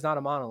BLM is not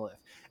a monolith.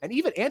 And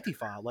even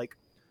Antifa, like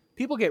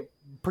people get,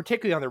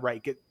 particularly on the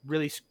right, get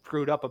really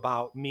screwed up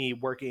about me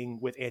working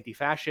with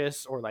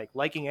anti-fascists or like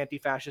liking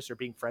anti-fascists or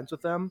being friends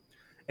with them.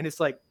 And it's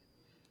like,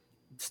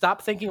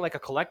 stop thinking like a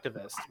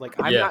collectivist. Like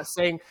I'm not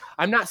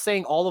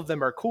saying all of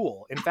them are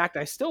cool. In fact,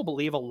 I still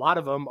believe a lot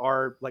of them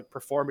are like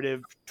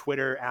performative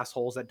Twitter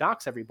assholes that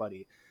dox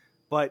everybody.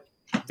 But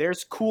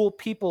there's cool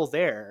people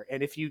there,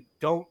 and if you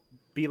don't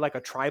be like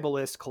a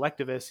tribalist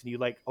collectivist and you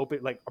like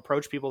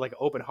approach people like an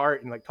open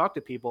heart and like talk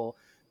to people,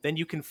 then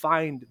you can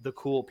find the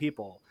cool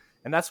people.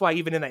 And that's why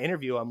even in that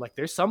interview, I'm like,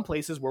 there's some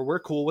places where we're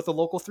cool with the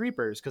local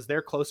Threepers because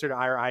they're closer to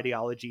our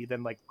ideology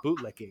than like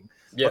bootlicking.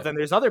 Yeah. But then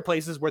there's other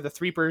places where the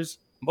Threepers,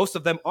 most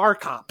of them are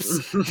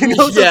cops. So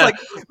it's like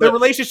the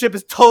relationship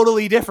is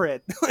totally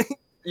different.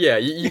 Yeah,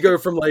 you go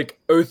from like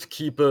oath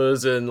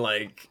keepers and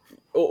like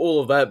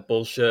all of that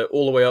bullshit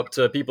all the way up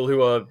to people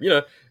who are,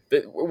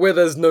 where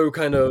there's no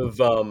kind of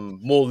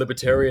more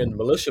libertarian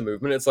militia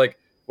movement. It's like,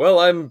 well,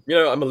 I'm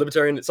a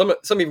libertarian. Some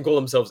even call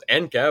themselves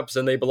ANCAPs,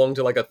 and they belong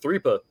to like a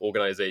Threeper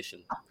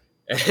organization.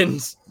 And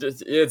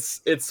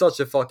it's such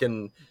a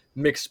fucking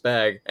mixed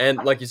bag. And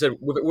like you said,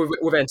 with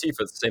Antifa,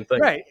 it's the same thing.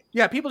 Right.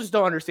 Yeah, people just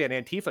don't understand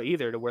Antifa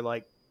either, to where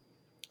like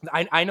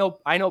I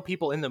know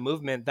people in the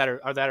movement that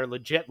are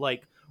legit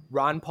like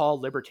Ron Paul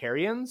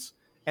libertarians,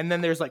 and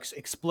then there's like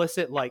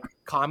explicit like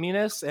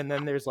communists, and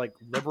then there's like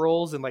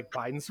liberals and like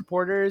Biden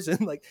supporters,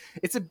 and like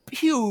it's a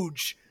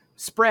huge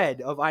spread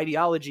of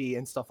ideology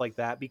and stuff like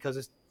that because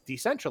it's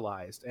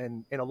decentralized,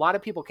 and a lot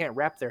of people can't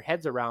wrap their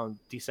heads around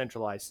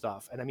decentralized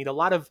stuff. And I mean, a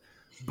lot of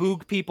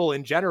Boog people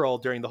in general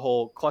during the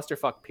whole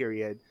clusterfuck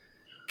period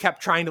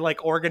kept trying to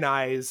like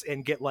organize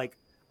and get like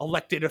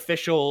elected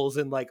officials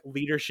and like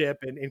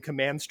leadership and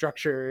command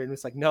structure, and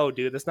it's like, no,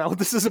 dude, that's not what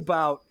this is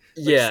about.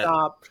 Like,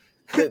 stop.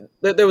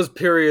 There was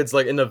periods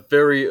like in the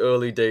very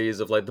early days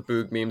of like the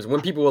Boog memes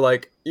when people were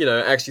like,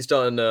 actually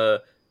starting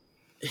to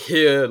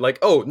hear like,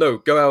 oh no,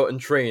 go out and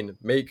train,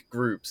 make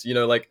groups,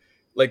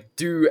 like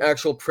do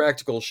actual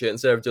practical shit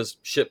instead of just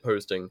shit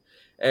posting.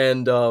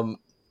 And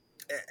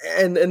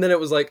then it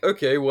was like,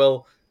 okay,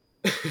 well,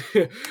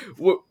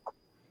 what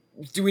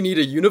do we need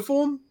a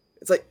uniform?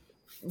 It's like,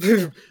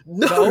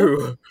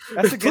 no.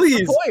 That's a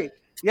good point.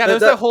 Yeah, there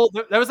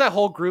was that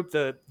whole group,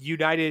 the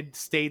United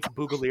States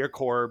Boogalier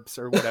Corps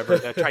or whatever,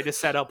 that tried to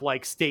set up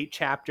like state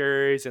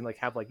chapters and like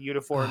have like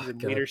uniforms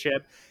and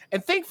leadership.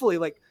 And thankfully,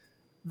 like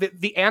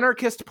the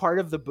anarchist part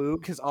of the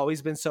Boog has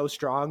always been so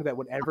strong that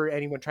whenever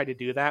anyone tried to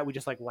do that, we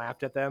just like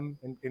laughed at them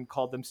and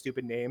called them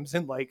stupid names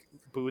and like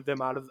booed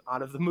them out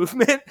of the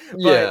movement.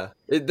 But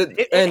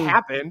it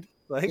happened.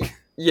 Like,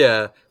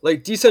 yeah,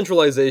 like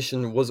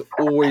decentralization was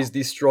always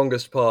the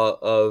strongest part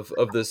of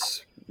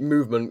this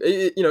movement.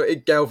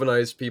 It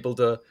galvanized people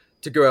to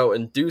go out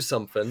and do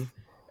something,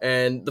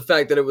 and the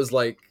fact that it was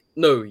like,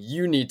 no,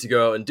 you need to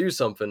go out and do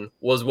something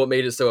was what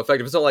made it so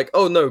effective. It's not like,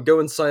 oh no, go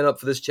and sign up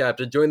for this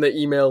chapter, join the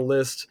email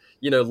list,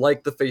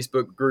 like the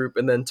Facebook group,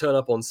 and then turn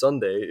up on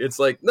Sunday. It's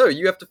like, no,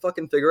 you have to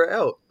fucking figure it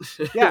out.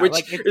 Yeah, which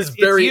like is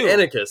very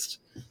anarchist.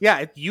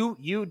 Yeah,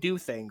 you do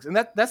things, and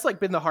that's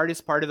like been the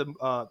hardest part of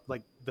the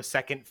like the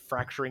second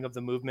fracturing of the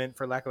movement,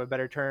 for lack of a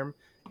better term,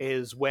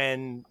 is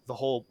when the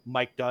whole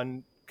Mike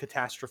Dunn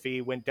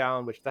catastrophe went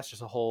down, which that's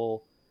just a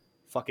whole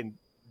fucking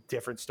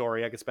different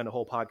story. I could spend a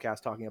whole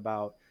podcast talking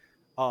about.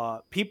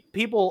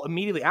 People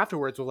immediately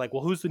afterwards were like,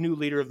 well, who's the new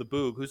leader of the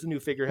Boog? Who's the new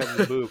figurehead of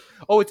the Boog?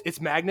 Oh, it's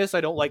Magnus.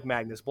 I don't like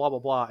Magnus, blah, blah,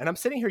 blah. And I'm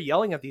sitting here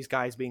yelling at these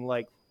guys being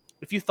like,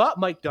 if you thought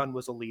Mike Dunn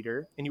was a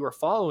leader and you were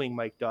following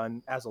Mike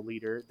Dunn as a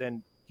leader,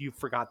 then you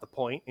forgot the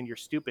point and you're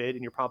stupid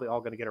and you're probably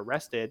all going to get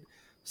arrested.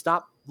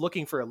 Stop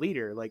looking for a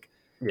leader. Like,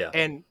 yeah.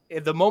 And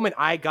the moment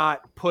I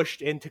got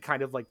pushed into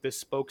kind of like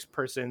this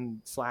spokesperson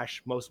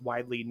 / most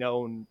widely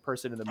known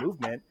person in the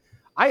movement,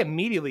 I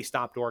immediately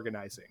stopped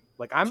organizing.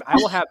 Like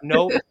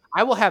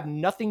I will have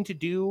nothing to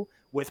do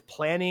with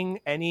planning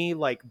any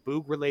like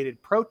Boog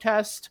related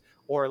protest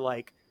or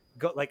like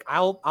go, like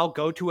I'll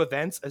go to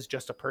events as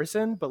just a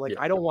person, but like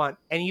I don't want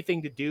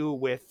anything to do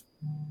with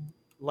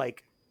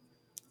like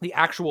the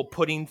actual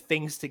putting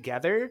things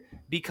together,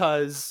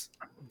 because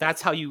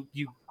that's how you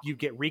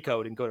get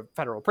RICO'd and go to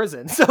federal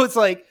prison. So it's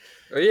like,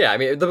 yeah, I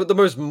mean, the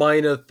most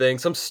minor thing,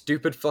 some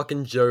stupid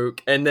fucking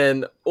joke, and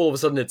then all of a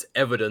sudden it's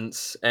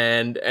evidence,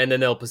 and then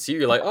they'll pursue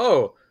you like,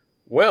 oh,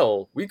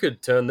 well, we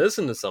could turn this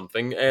into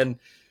something. And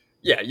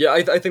yeah,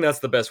 I think that's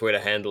the best way to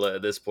handle it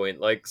at this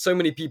point. Like, so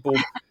many people,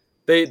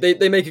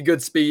 they make a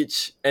good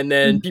speech, and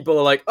then people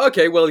are like,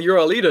 okay, well, you're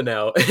our leader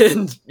now.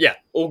 And yeah,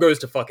 all goes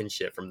to fucking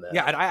shit from there.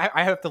 Yeah, and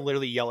I have to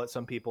literally yell at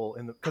some people,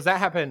 because that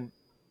happened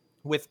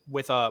with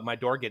my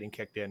door getting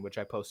kicked in, which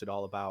I posted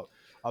all about,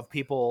 of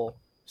people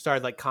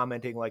started like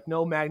commenting like,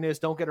 no, Magnus,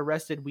 don't get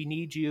arrested, we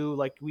need you,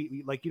 like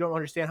we like, you don't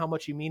understand how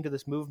much you mean to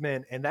this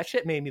movement. And that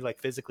shit made me like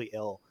physically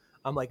ill.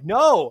 I'm like,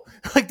 no,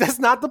 like that's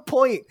not the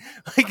point.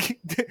 Like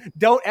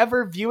don't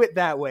ever view it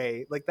that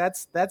way. Like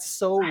that's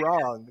so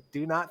wrong.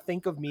 Do not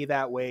think of me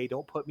that way.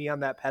 Don't put me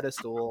on that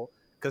pedestal,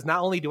 because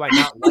not only do I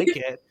not like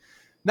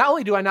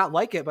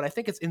it, but I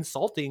think it's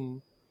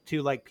insulting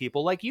to like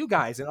people like you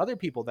guys and other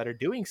people that are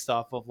doing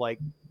stuff of like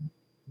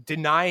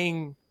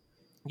denying.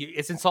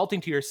 It's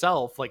insulting to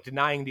yourself, like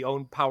denying the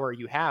own power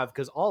you have.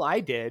 Because all I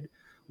did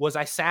was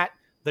I sat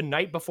the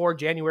night before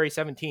January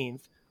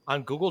 17th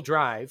on Google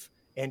Drive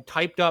and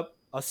typed up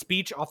a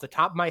speech off the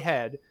top of my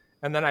head,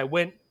 and then I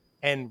went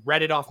and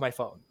read it off my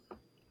phone.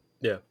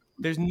 Yeah.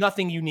 There's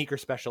nothing unique or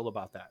special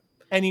about that.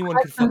 Anyone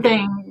could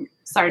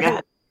Sorry, go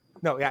ahead.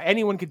 No, yeah,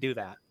 anyone could do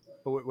that.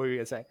 But what were you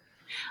gonna say?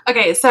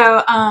 Okay,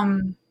 so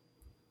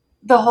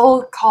the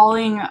whole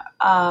calling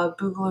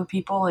Boogaloo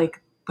people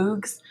like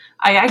Boogs.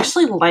 I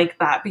actually like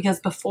that because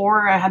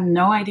before I had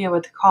no idea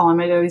what to call them.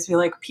 I'd always be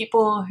like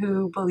people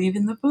who believe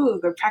in the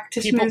Boog or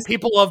practitioners.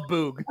 People love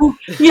Boog.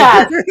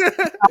 Yeah.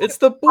 It's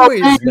the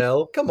boys,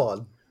 Nell. Come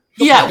on.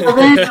 Yeah, well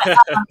then,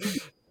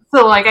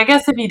 so like, I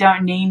guess if you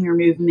don't name your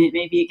movement,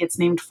 maybe it gets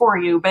named for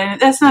you, but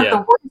that's not the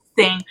worst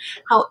thing.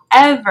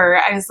 However,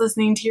 I was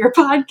listening to your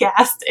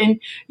podcast and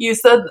you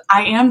said,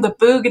 I am the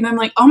Boog, and I'm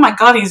like, oh my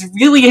god, he's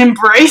really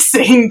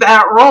embracing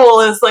that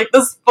role as like the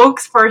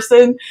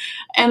spokesperson.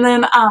 And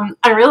then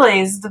I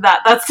realized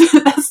that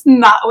that's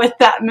not what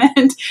that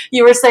meant.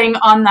 You were saying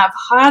on that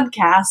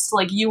podcast,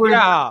 like you were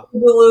the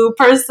Boogaloo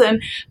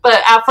person,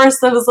 but at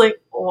first I was like,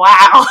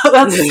 wow,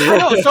 that's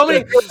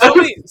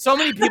so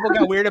many people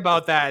got weird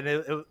about that,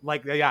 and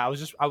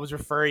I was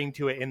referring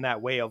to it in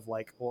that way of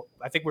like, well,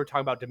 I think we were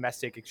talking about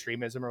domestic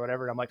extremism or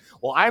whatever, and I'm like,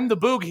 well, I'm the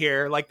Boog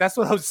here, like that's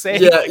what I was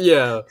saying.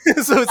 Yeah.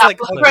 So it's like,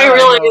 I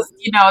realized,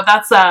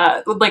 that's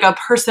like a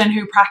person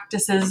who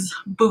practices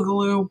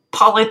Boogaloo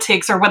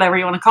politics or whatever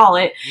you want to call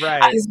it.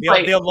 Right. I was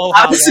like,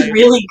 wow, this is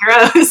really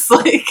gross.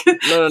 Like,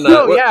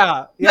 no.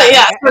 Yeah.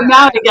 So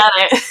now I get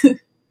it.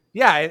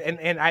 Yeah,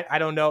 and I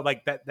don't know,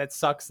 like that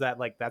sucks that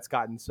like that's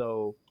gotten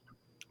so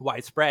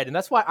widespread, and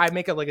that's why I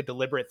make it like a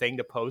deliberate thing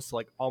to post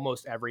like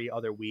almost every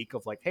other week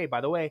of like, hey,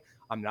 by the way,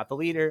 I'm not the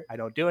leader, I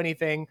don't do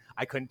anything,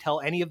 I couldn't tell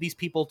any of these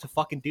people to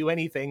fucking do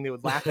anything, they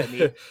would laugh at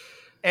me.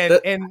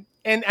 and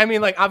I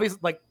mean, like,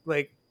 obviously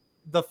like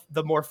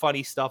the more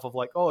funny stuff of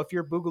like, oh, if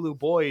you're Boogaloo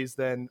boys,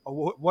 then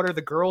what are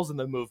the girls in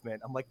the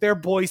movement? I'm like, they're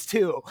boys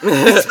too.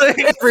 Like,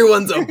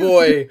 everyone's a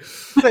boy.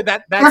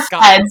 That's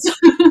Scott.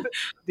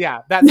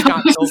 Yeah, that's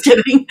Scott. Just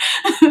kidding.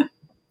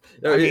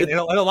 I mean, in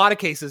a lot of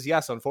cases,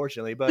 yes,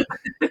 unfortunately, but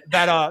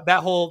the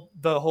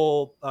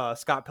whole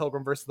Scott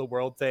Pilgrim versus the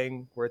World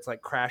thing, where it's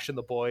like Crash and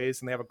the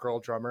boys, and they have a girl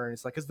drummer, and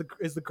it's like,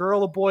 is the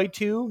girl a boy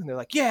too? And they're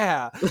like,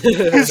 yeah.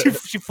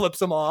 she flips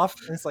them off,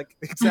 and it's like,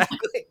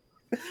 exactly.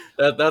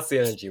 That's the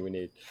energy we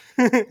need.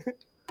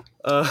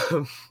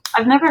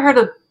 I've never heard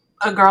of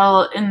a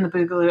girl in the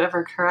Boogaloo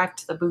ever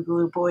correct the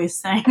Boogaloo boys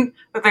thing,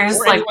 but there's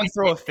or like anyone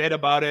throw a fit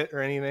about it or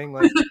anything.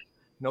 Like,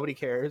 nobody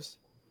cares.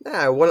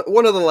 Nah,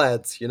 one of the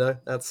lads,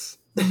 that's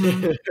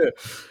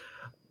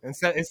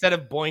instead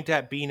of point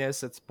at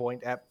penis, it's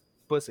point at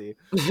pussy.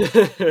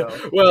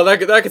 So. Well,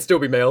 that could still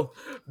be male.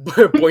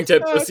 Point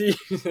at pussy.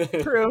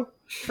 True.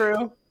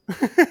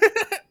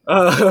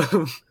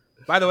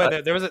 By the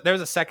way, there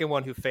was a second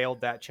one who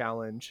failed that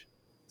challenge.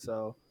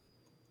 So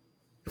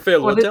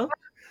failed what challenge?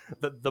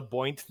 The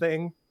Boint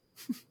thing.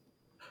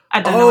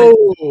 I don't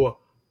know.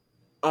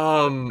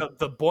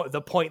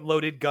 The point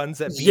loaded guns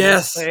at penis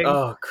yes. thing.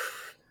 Oh.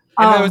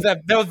 And there was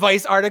that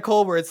Vice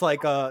article where it's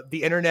like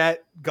the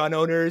internet gun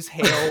owners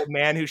hail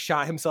man who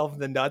shot himself in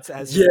the nuts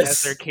as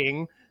their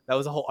king. That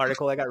was a whole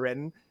article that got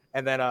written.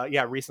 And then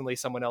recently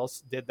someone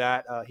else did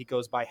that. He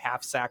goes by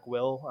Half Sack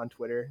Will on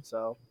Twitter.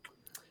 So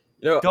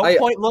don't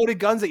point loaded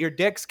guns at your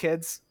dicks,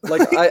 kids.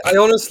 Like I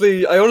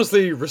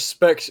honestly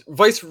respect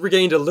Vice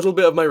regained a little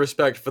bit of my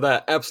respect for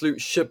that absolute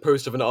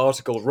shitpost of an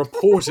article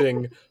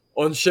reporting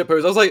on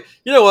shitposts. I was like,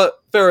 you know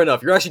what? Fair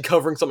enough. You're actually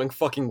covering something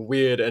fucking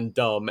weird and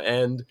dumb,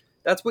 and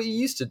that's what you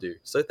used to do.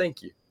 So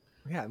thank you.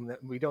 Yeah,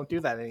 we don't do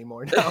that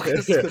anymore now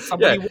because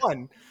somebody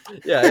won.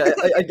 Yeah,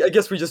 I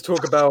guess we just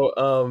talk about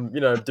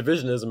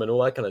divisionism and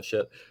all that kind of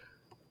shit.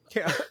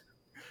 Yeah,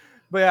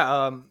 but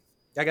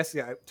I guess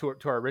to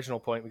our original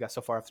point, we got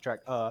so far off the track.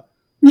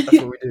 That's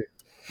what we do.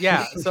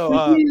 Yeah,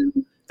 so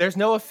there's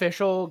no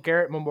official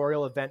Garrett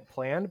Memorial event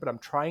planned, but I'm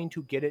trying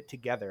to get it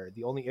together.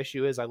 The only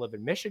issue is I live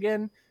in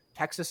Michigan.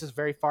 Texas is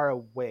very far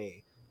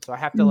away, so I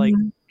have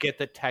to get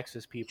the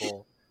Texas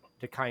people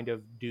to kind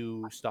of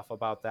do stuff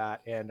about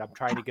that, and I'm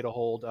trying to get a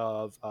hold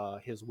of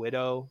his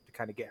widow to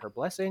kind of get her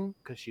blessing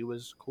because she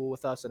was cool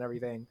with us and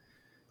everything.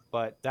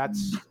 But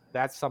that's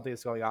something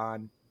that's going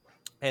on.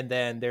 And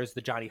then there's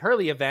the Johnny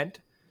Hurley event,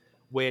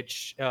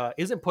 which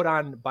isn't put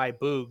on by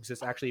Boogs.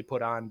 It's actually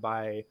put on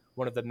by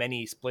one of the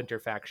many splinter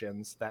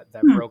factions that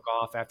broke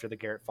off after the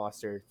Garrett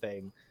Foster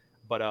thing.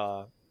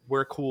 But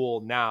we're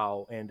cool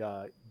now, and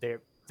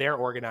they're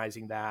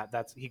organizing that.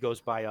 He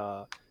goes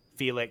by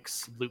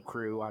Felix Loot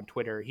Crew on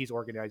Twitter. He's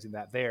organizing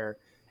that there,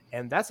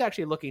 and that's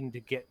actually looking to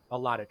get a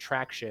lot of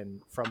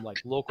traction from like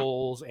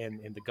locals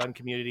and in the gun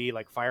community.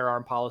 Like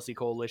Firearm Policy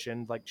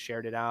Coalition like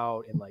shared it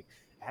out, and like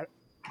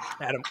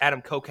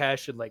Adam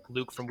Kokesh and like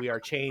Luke from We Are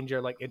Change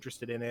are like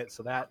interested in it.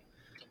 So that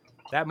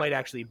might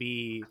actually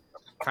be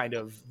kind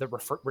of the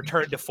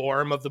return to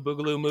form of the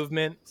Boogaloo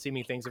movement,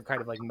 seeming things have kind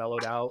of like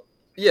mellowed out.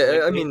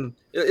 Yeah, I mean,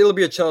 it'll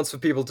be a chance for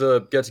people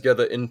to get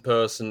together in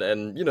person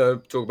and,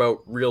 talk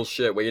about real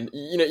shit where,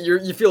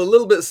 you feel a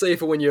little bit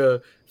safer when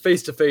you're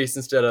face-to-face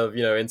instead of,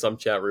 in some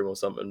chat room or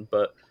something.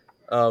 But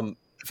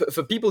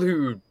for people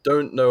who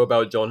don't know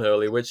about John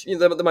Hurley, which,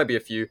 there might be a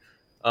few,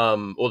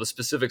 or the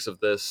specifics of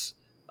this,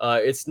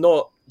 it's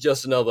not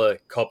just another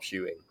cop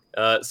shooting.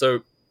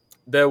 So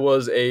there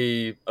was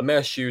a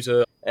mass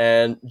shooter,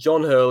 and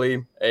John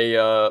Hurley,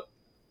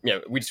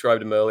 we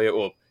described him earlier,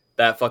 or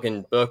that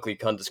fucking Berkeley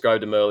cunt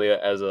described him earlier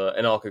as an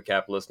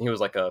anarcho-capitalist, and he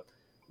was like a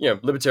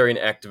libertarian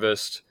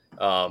activist.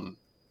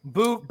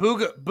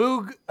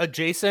 Boog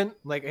adjacent.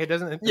 Like it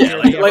doesn't Yeah,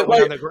 appear he ever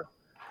went on the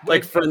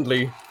like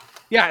friendly.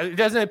 Yeah, it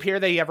doesn't appear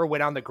that he ever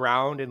went on the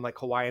ground in like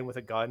Hawaiian with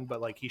a gun, but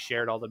like he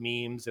shared all the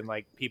memes and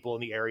like people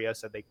in the area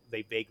said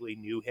they vaguely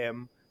knew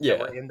him. Yeah,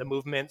 that were in the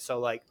movement. So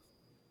like,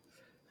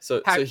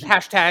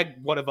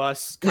 hashtag one of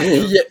us.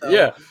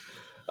 Yeah.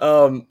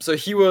 So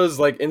he was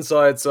like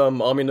inside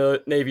some Army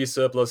Navy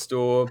surplus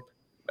store,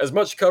 as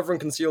much cover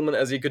and concealment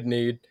as he could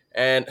need,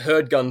 and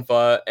heard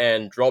gunfire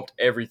and dropped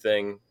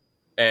everything,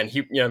 and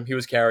he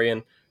was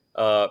carrying,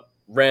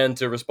 ran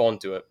to respond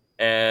to it,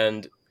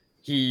 and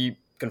he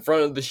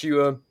confronted the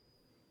shooter,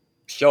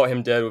 shot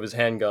him dead with his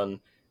handgun,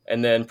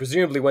 and then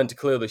presumably went to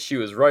clear the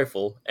shooter's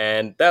rifle,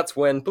 and that's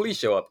when police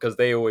show up, because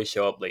they always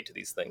show up late to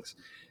these things.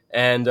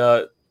 And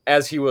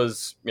as he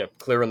was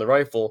clearing the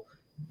rifle,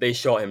 they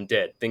shot him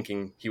dead,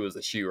 thinking he was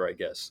the shooter, I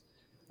guess.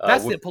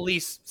 That's the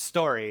police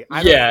story.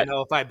 I don't even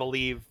know if I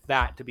believe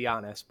that, to be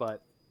honest,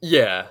 but...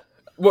 Yeah.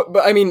 But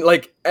I mean,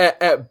 like,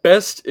 at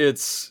best,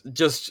 it's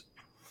just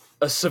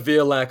a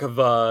severe lack of,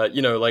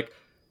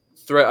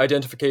 threat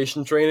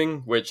identification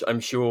training, which I'm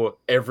sure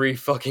every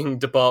fucking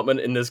department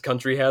in this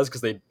country has,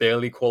 because they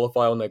barely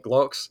qualify on their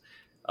Glocks.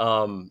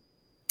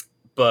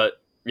 But,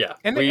 yeah.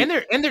 And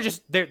they're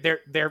just...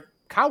 They're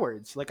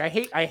cowards. Like, I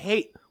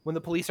hate when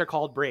the police are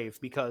called brave,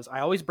 because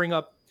I always bring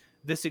up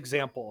this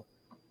example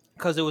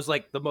because it was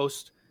like the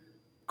most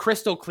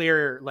crystal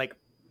clear like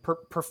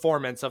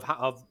performance of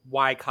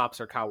why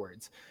cops are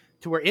cowards.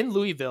 To where in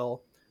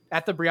Louisville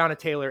at the Breonna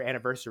Taylor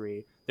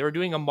anniversary, they were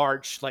doing a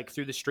march like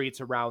through the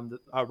streets around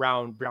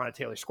Breonna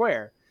Taylor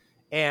Square,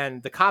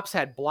 and the cops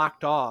had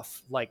blocked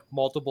off like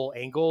multiple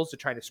angles to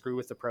try to screw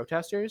with the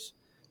protesters.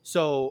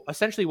 So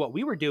essentially what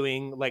we were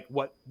doing, like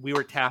what we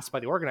were tasked by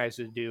the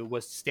organizers to do,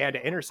 was stand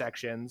at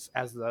intersections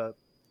as the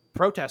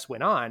protests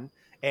went on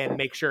and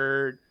make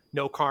sure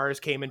no cars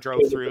came and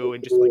drove through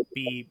and just like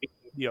be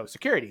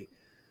security.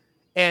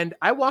 And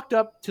I walked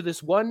up to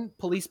this one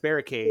police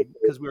barricade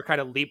because we were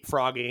kind of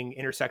leapfrogging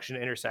intersection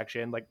to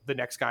intersection. Like the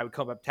next guy would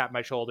come up, tap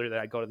my shoulder, then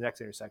I'd go to the next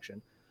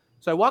intersection.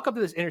 So I walk up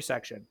to this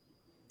intersection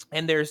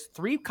and there's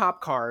 3 cop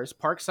cars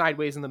parked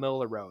sideways in the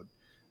middle of the road.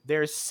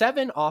 There's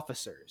 7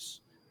 officers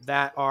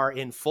that are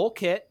in full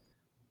kit,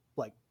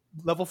 like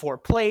level 4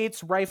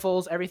 plates,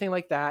 rifles, everything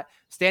like that,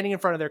 standing in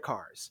front of their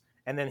cars.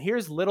 And then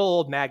here's little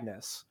old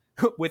Magnus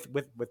with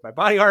my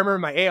body armor,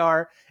 my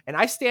AR, and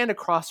I stand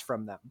across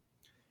from them.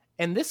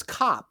 And this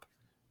cop,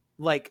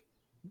 like,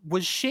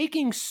 was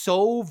shaking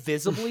so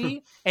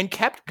visibly and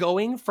kept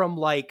going from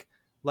like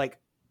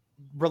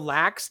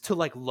relaxed to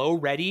like low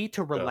ready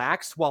to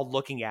relaxed while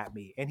looking at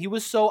me. And he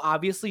was so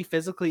obviously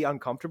physically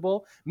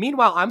uncomfortable.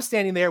 Meanwhile, I'm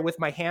standing there with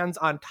my hands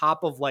on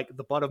top of like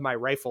the butt of my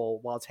rifle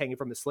while it's hanging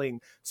from the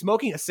sling,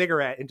 smoking a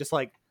cigarette and just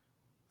like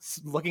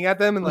looking at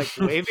them and like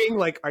waving,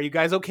 like, are you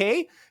guys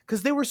okay?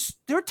 Because they were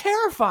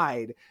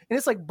terrified. And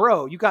it's like,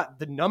 bro, you got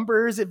the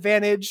numbers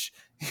advantage.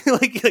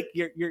 like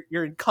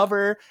you're in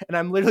cover, and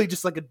I'm literally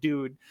just like a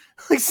dude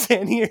like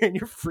standing here and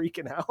you're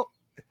freaking out.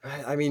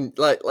 I mean,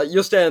 like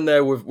you're standing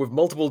there with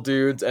multiple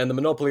dudes and the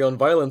monopoly on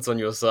violence on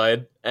your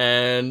side,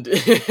 and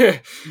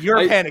you're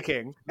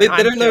panicking. They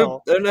don't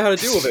know how to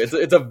deal with it.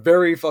 It's a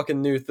very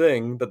fucking new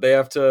thing that they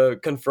have to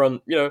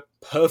confront,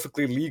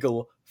 perfectly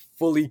legal,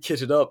 fully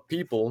kitted up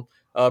people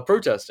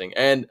protesting.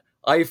 And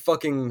I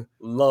fucking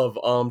love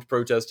armed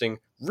protesting,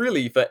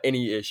 really, for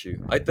any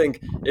issue. I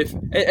think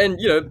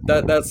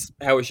that's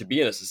how it should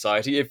be in a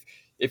society.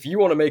 If you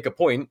want to make a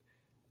point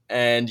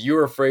and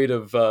you're afraid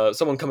of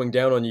someone coming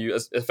down on you,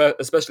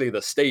 especially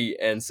the state,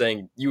 and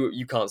saying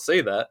you can't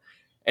say that,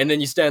 and then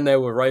you stand there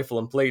with a rifle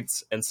and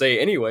plates and say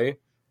it anyway,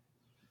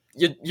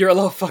 you're a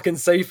lot fucking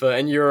safer,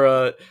 and you're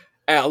at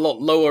a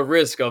lot lower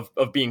risk of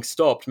being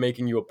stopped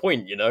making you a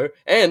point,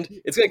 and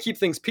it's going to keep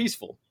things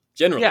peaceful,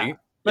 generally. Yeah.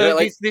 But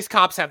these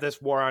cops have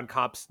this war on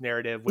cops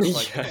narrative, which,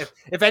 like,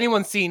 if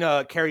anyone's seen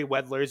Carrie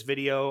Wedler's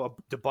video of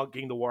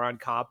debunking the war on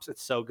cops,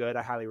 it's so good.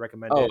 I highly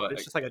recommend it.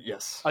 It's just like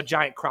a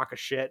giant crock of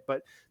shit,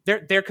 but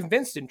they're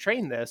convinced and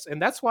trained this,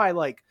 and that's why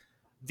like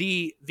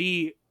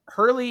the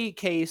Hurley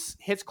case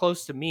hits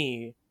close to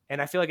me, and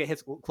I feel like it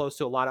hits close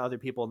to a lot of other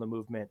people in the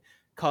movement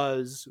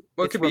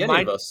it could be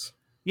any of us.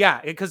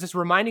 Yeah, because it's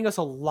reminding us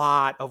a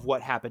lot of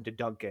what happened to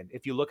Duncan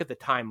if you look at the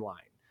timeline.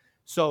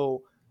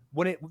 So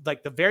when it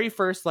like the very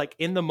first like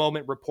in the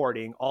moment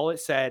reporting, all it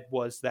said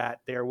was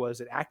that there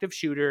was an active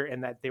shooter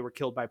and that they were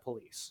killed by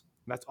police.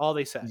 And that's all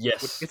they said.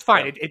 Yes, it's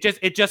fine. Yeah.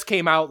 It just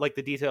came out, like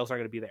the details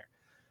aren't going to be there.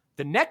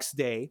 The next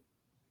day,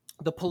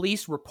 the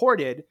police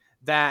reported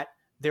that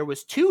there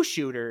was 2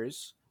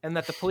 shooters and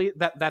that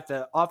that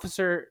the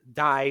officer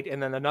died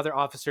and then another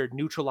officer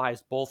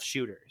neutralized both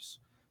shooters.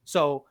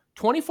 So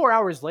 24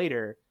 hours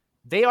later,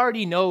 they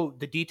already know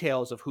the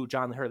details of who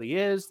John Hurley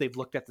is. They've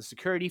looked at the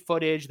security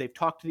footage. They've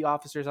talked to the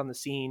officers on the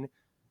scene.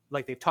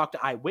 Like they've talked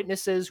to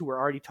eyewitnesses who were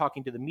already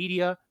talking to the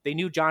media. They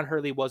knew John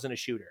Hurley wasn't a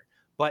shooter.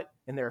 But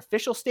in their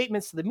official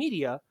statements to the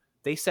media,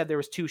 they said there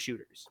was 2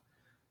 shooters.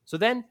 So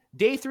then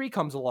day 3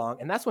 comes along,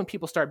 and that's when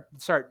people start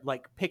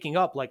like picking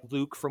up, like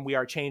Luke from We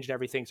Are Changed and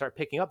everything start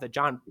picking up that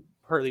John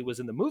Hurley was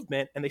in the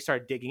movement, and they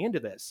started digging into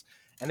this.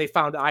 And they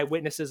found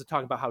eyewitnesses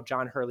talking about how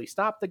John Hurley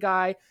stopped the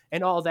guy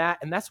and all that.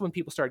 And that's when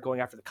people started going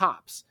after the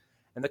cops.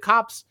 And the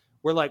cops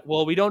were like,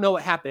 well, we don't know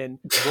what happened.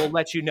 We'll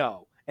let you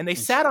know. And they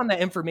sat on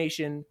that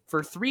information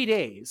for 3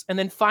 days. And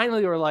then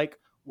finally were like,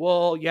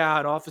 well, yeah,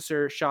 an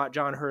officer shot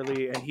John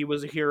Hurley and he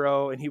was a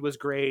hero and he was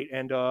great.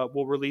 And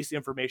we'll release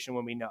information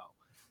when we know.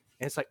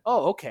 And it's like,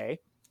 oh, okay.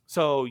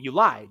 So you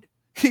lied.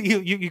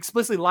 you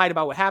explicitly lied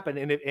about what happened.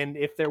 And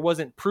if there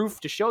wasn't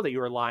proof to show that you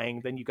were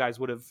lying, then you guys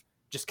would have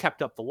just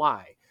kept up the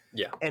lie.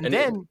 Yeah. And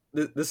then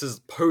this is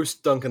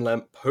post Duncan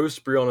Lamp,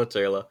 post Breonna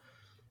Taylor.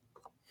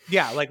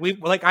 Yeah,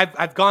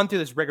 I've gone through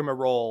this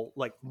rigmarole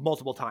like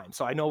multiple times,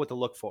 so I know what to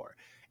look for.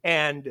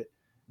 And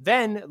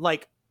then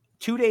like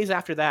 2 days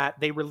after that,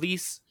 they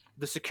release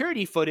the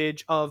security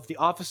footage of the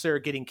officer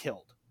getting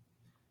killed.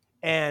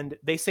 And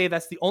they say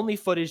that's the only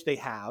footage they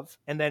have.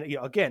 And then,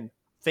 again,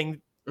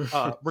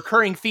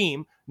 recurring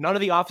theme, none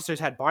of the officers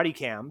had body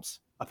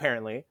cams,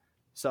 apparently.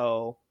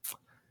 So,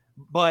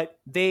 but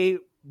they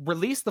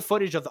released the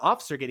footage of the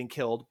officer getting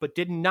killed, but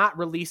did not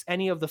release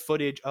any of the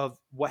footage of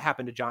what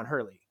happened to John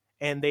Hurley.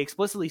 And they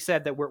explicitly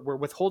said that we're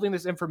withholding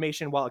this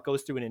information while it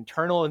goes through an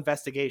internal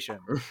investigation.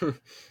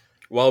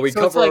 While we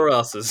cover our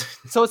asses.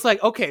 So it's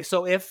like, okay,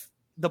 so if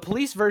the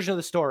police version of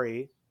the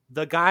story,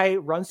 the guy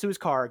runs to his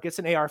car, gets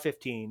an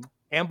AR-15,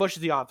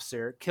 ambushes the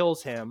officer,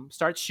 kills him,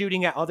 starts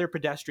shooting at other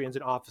pedestrians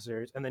and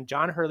officers, and then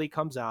John Hurley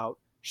comes out,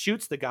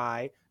 shoots the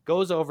guy,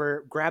 goes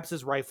over, grabs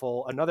his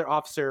rifle, another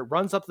officer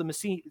runs up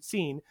the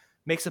scene,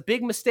 makes a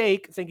big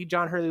mistake thinking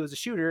John Hurley was a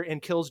shooter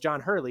and kills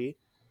John Hurley.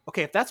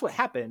 Okay, if that's what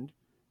happened,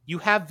 you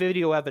have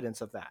video evidence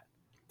of that.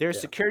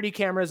 There's security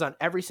cameras on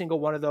every single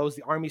one of those.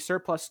 The Army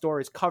surplus store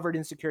is covered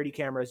in security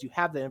cameras. You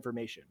have the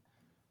information.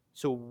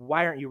 So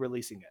why aren't you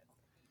releasing it?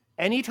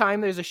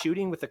 Anytime there's a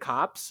shooting with the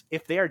cops,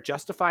 if they are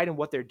justified in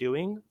what they're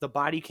doing, the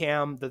body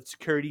cam, the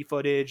security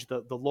footage,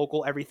 the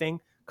local everything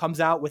comes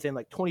out within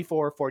like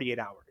 24 or 48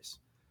 hours.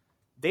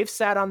 They've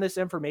sat on this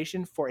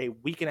information for a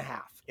week and a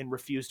half and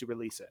refused to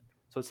release it.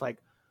 So it's like,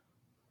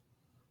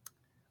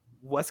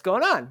 what's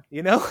going on?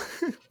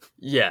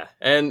 Yeah.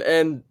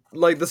 And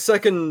like the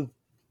second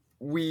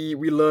we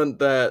learned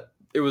that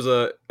it was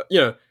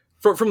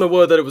from the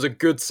word that it was a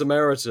good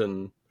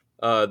Samaritan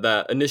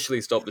that initially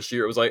stopped the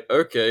shooter, it was like,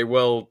 okay,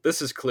 well,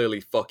 this is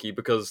clearly fucky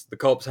because the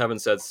cops haven't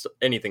said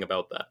anything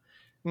about that.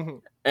 Mm-hmm.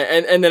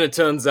 And then it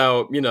turns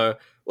out,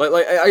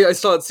 I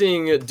started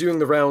seeing it doing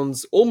the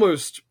rounds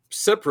almost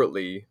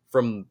separately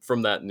from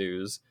that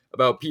news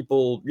about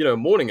people,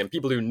 mourning, and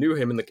people who knew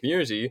him in the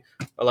community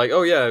are like,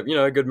 oh yeah,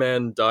 a good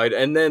man died.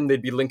 And then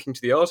they'd be linking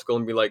to the article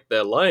and be like,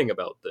 they're lying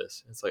about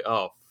this. It's like,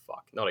 oh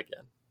fuck, not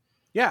again.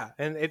 Yeah.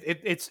 And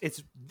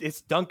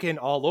it's Duncan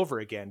all over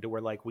again, to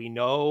where like, we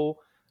know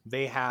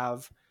they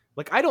have,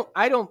 like, I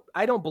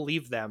don't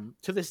believe them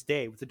to this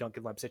day with the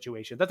Duncan Lamp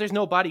situation that there's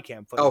no body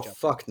cam footage. Oh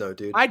fuck no,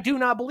 dude. I do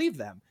not believe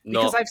them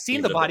because I've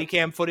seen the body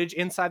cam footage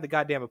inside the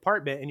goddamn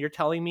apartment, and you're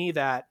telling me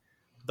that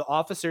the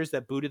officers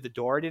that booted the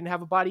door didn't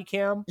have a body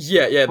cam?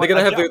 Yeah, they're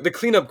gonna have the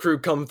cleanup crew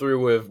come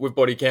through with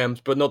body cams,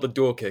 but not the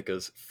door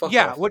kickers. Fuck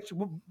off. Which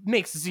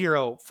makes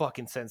zero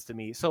fucking sense to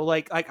me. So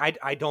like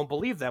I don't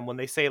believe them when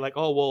they say like,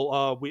 oh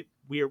well,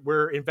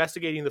 we're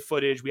investigating the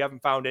footage, we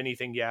haven't found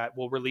anything yet,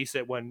 we'll release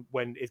it when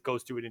it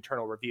goes through an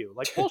internal review.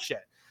 Like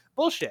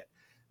bullshit.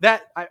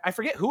 That I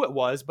forget who it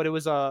was, but it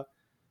was I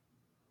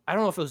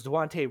don't know if it was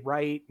Devontae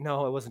Wright.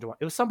 No, it wasn't Devontae.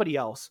 It was somebody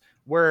else,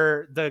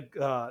 where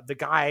the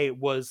guy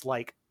was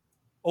like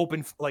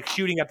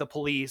shooting at the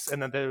police, and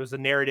then there was a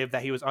narrative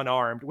that he was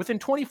unarmed. Within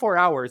 24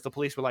 hours, the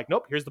police were like,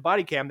 nope, here's the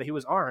body cam that he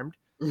was armed.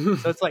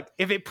 So it's like,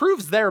 if it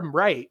proves they're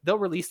right, they'll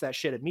release that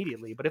shit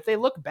immediately. But if they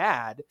look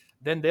bad,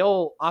 then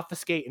they'll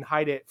obfuscate and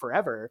hide it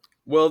forever.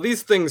 Well,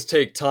 these things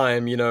take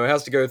time, it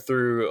has to go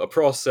through a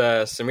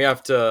process, and we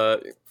have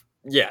to,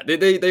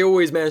 they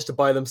always manage to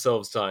buy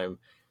themselves time.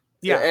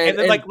 Yeah, and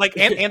then like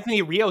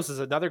Anthony Rios is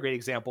another great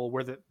example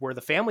where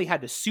the family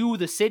had to sue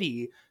the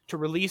city to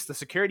release the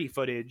security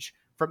footage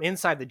from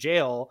inside the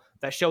jail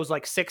that shows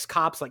like 6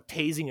 cops like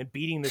tasing and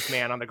beating this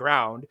man on the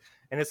ground.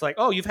 And it's like,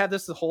 oh, you've had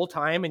this the whole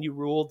time, and you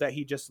ruled that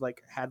he just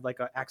like had like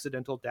an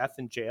accidental death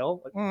in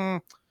jail.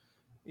 Like,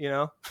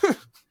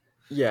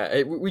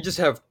 Yeah, we just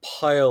have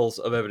piles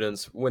of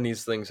evidence when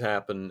these things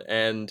happen,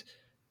 and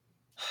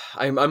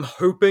I'm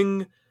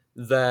hoping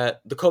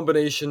that the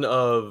combination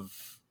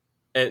of,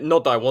 and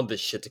not that I want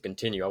this shit to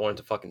continue, I want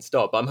it to fucking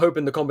stop, but I'm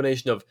hoping the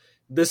combination of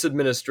this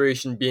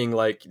administration being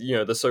like,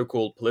 the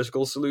so-called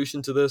political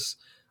solution to this,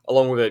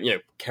 along with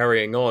it,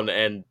 carrying on,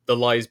 and the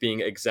lies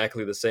being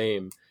exactly the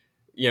same.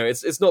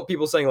 It's not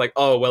people saying like,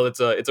 oh, well, it's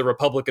a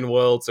Republican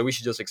world, so we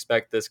should just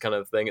expect this kind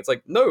of thing. It's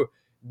like, no,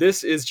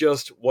 this is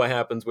just what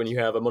happens when you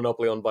have a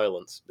monopoly on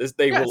violence.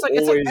 They will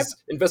always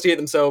investigate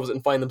themselves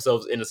and find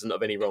themselves innocent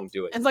of any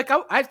wrongdoing. And like,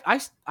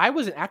 I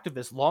was an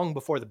activist long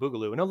before the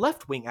Boogaloo, and a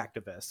left-wing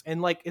activist.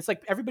 And like, it's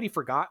like everybody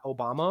forgot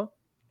Obama,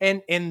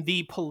 and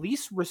the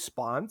police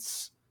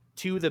response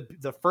to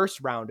the first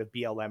round of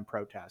BLM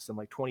protests in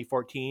like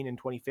 2014 and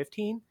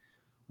 2015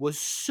 was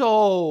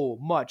so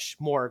much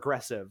more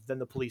aggressive than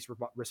the police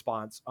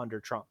response under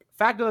Trump.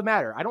 Fact of the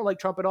matter, I don't like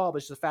Trump at all, but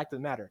it's just a fact of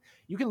the matter.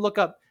 You can look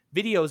up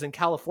videos in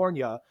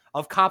California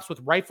of cops with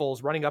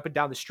rifles running up and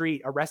down the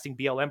street arresting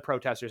BLM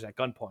protesters at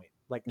gunpoint.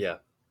 Like, Yeah.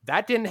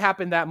 that didn't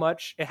happen that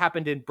much. It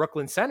happened in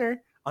Brooklyn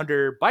Center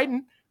under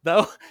Biden,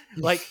 though,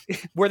 like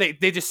where they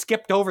just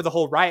skipped over the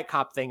whole riot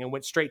cop thing and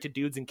went straight to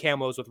dudes in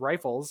camos with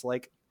rifles.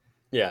 Like,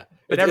 Yeah.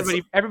 but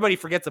everybody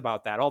forgets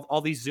about that.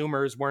 All these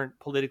Zoomers weren't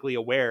politically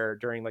aware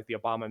during like the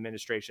Obama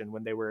administration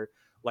when they were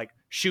like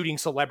shooting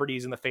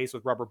celebrities in the face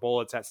with rubber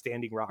bullets at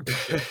Standing Rock and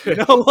shit. You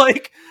know,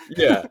 like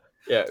Yeah.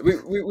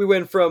 We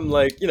went from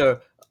like,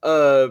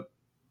 a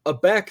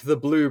back the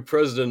blue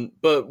president,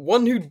 but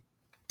one who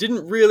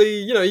didn't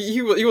really,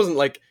 he wasn't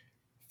like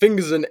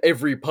fingers in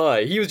every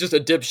pie. He was just a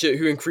dipshit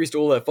who increased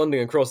all their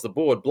funding across the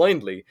board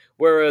blindly.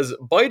 Whereas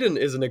Biden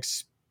is an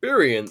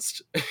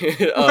experienced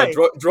Right.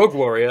 drug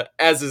warrior,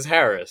 as is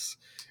Harris,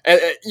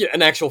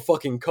 an actual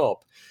fucking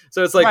cop.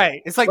 So it's like,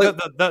 right. It's like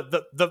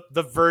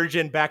the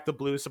virgin back the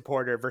blue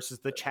supporter versus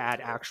the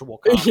Chad actual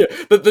cop. yeah,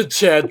 the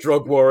Chad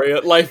drug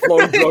warrior,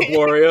 lifelong drug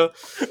warrior.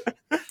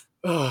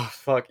 Oh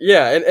fuck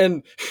yeah!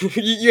 And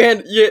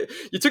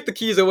you took the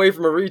keys away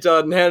from a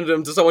retard and handed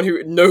them to someone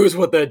who knows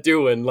what they're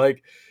doing.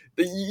 Like,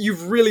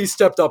 you've really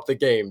stepped up the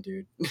game,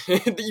 dude.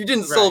 You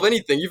didn't solve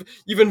anything.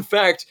 You've in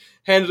fact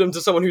handed them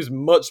to someone who's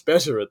much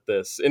better at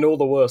this in all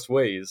the worst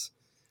ways.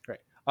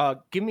 Right.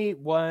 Give me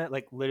one,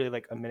 like literally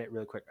like a minute,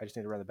 really quick. I just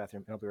need to run to the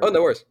bathroom. And I'll be right Oh, back.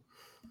 no worries.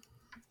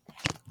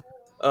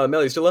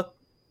 Melly, still there?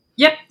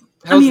 Yep.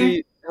 How's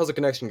the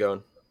connection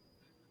going?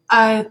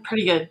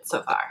 Pretty good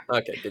so far.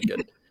 Okay,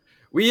 good.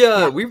 We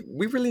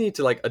really need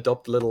to like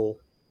adopt little.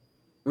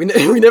 We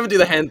never do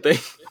the hand thing.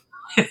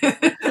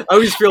 I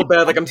always feel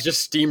bad, like I'm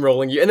just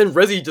steamrolling you, and then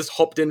Rezi just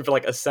hopped in for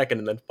like a second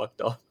and then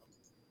fucked off.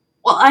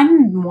 Well,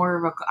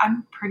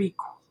 I'm pretty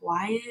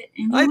quiet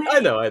anyway. I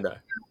know.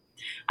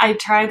 I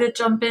try to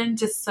jump in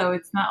just so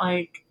it's not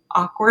like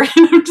awkward.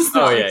 I'm just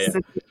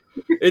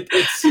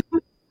It's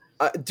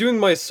doing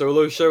my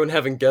solo show and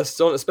having guests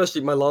on,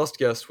 especially my last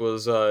guest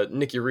was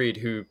Nikki Reed,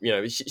 who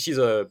she's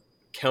a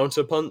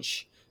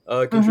counterpunch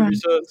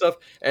contributor and stuff,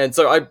 and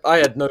so I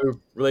had no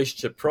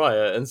relationship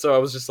prior, and so I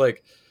was just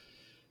like,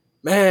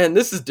 man,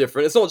 this is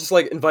different. It's not just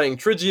like inviting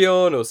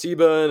Trigion or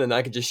Seaburn and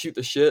I can just shoot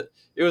the shit.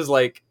 It was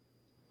like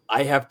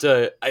I have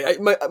to.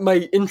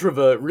 My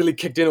introvert really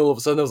kicked in all of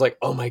a sudden. I was like,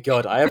 oh my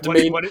god, I have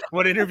to.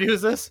 What interview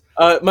is this?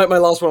 My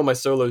last one on my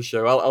solo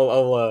show.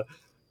 I'll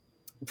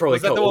probably.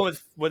 Was that the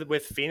one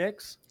with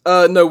Phoenix?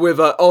 No, with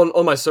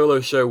on my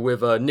solo show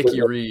with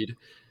Nikki Reed,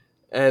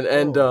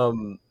 and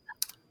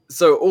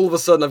so all of a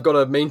sudden I've got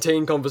to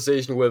maintain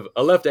conversation with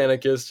a left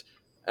anarchist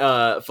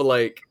for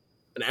like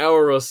an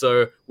hour or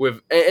so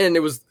and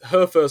it was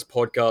her first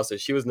podcast, so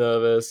she was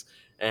nervous,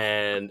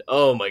 and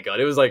oh my god,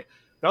 it was like.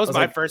 That was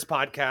my first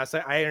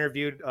podcast. I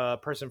interviewed a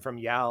person from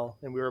Yale,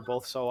 and we were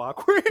both so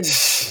awkward.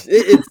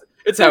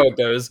 It's how it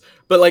goes.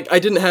 But like, I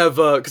didn't have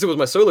because it was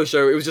my solo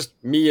show. It was just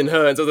me and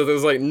her, and so there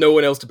was like no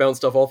one else to bounce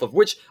stuff off of,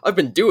 which I've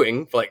been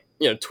doing for like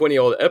 20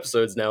 odd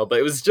episodes now. But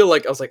it was still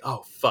like I was like,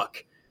 oh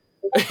fuck,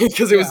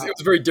 because it was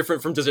very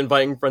different from just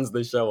inviting friends to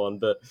the show on.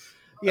 But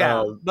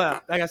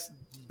but I guess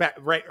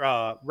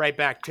right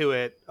back to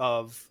it.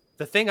 Of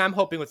the thing I'm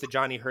hoping with the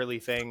Johnny Hurley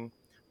thing.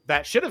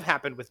 That should have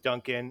happened with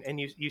Duncan, and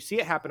you see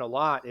it happen a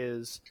lot,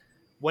 is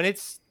when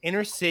it's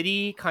inner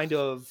city kind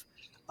of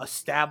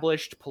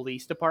established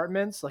police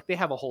departments, like they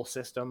have a whole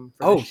system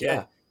for this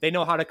shit. They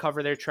know how to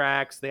cover their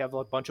tracks, they have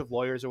a bunch of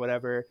lawyers or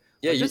whatever.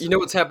 Yeah, you know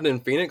what's happening in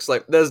Phoenix?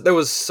 Like there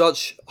was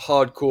such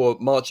hardcore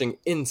marching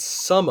in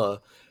summer,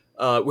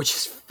 which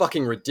is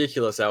fucking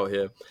ridiculous out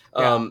here.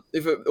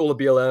 If all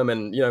the BLM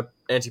and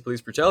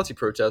anti-police brutality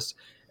protests,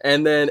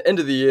 and then end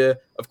of the year,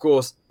 of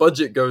course,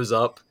 budget goes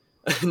up.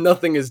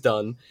 Nothing is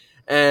done,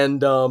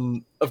 and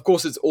of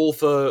course it's all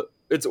for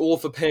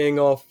paying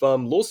off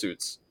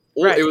lawsuits.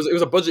 It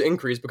was a budget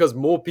increase because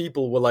more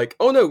people were like,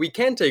 oh no, we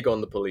can take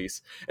on the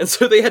police, and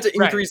so they had to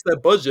increase their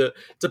budget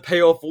to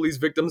pay off all these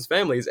victims'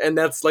 families, and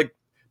that's like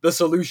the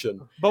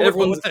solution. But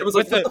everyone's like,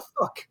 what the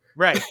fuck?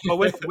 Right, but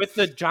with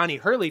the Johnny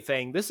Hurley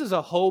thing, this is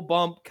a whole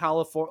bump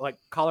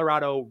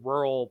Colorado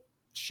rural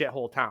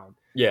shithole town.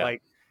 Yeah,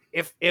 like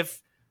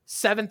if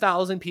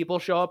 7,000 people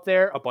show up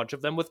there, a bunch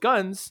of them with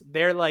guns,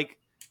 they're like,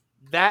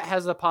 that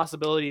has a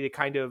possibility to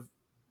kind of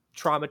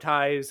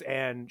traumatize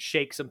and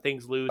shake some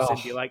things loose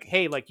and be like,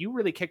 hey, like you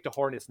really kicked a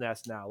hornet's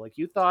nest now. Like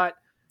you thought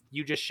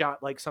you just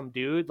shot like some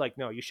dude. Like,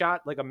 no, you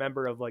shot like a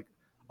member of like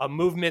a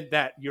movement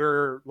that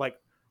your like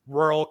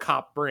rural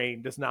cop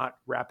brain does not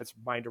wrap its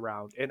mind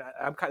around. And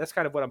that's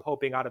kind of what I'm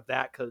hoping out of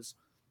that, because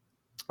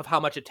of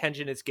how much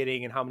attention it's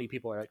getting and how many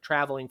people are like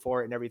traveling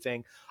for it and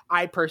everything.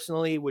 I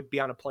personally would be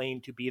on a plane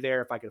to be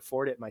there if I could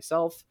afford it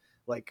myself.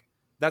 Like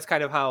that's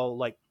kind of how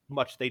like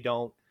much they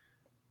don't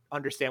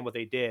understand what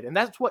they did. And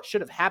that's what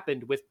should have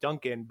happened with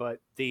Duncan, but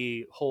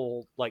the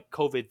whole like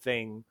COVID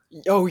thing.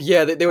 Oh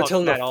yeah, they were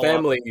telling the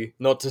family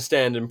not to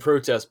stand and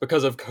protest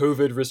because of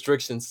COVID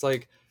restrictions.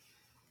 Like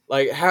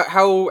Like,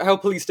 how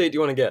police state do you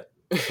want to get?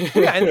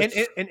 Yeah,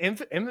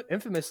 and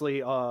infamously,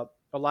 a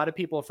lot of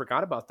people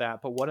forgot about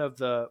that. But one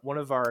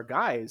of our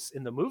guys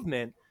in the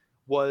movement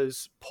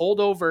was pulled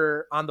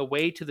over on the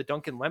way to the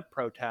Duncan Lemp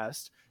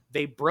protest.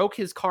 They broke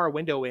his car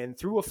window in,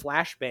 threw a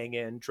flashbang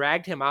in,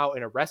 dragged him out,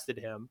 and arrested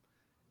him,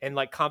 and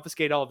like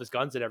confiscated all of his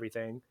guns and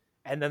everything.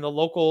 And then the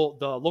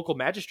local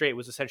magistrate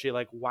was essentially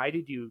like, "Why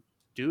did you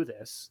do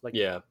this?" Like,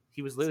 Yeah.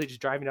 he was literally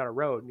just driving down a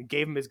road and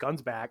gave him his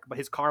guns back, but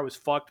his car was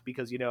fucked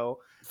because, you know,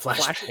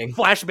 Flashbang.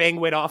 flashbang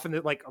went off in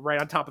the, like right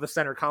on top of the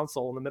center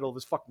console in the middle of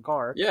his fucking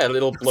car. Yeah,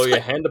 it'll blow your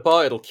hand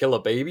apart, it'll kill a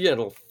baby, and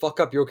it'll fuck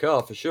up your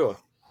car for sure.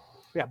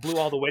 Yeah, blew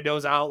all the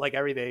windows out, like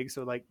everything.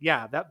 So like,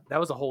 yeah, that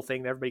was a whole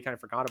thing that everybody kind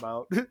of forgot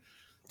about.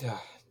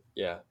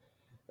 Yeah.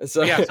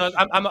 So Yeah, so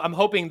I'm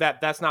hoping that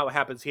that's not what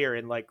happens here,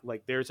 and like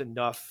there's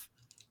enough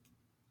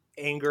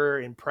anger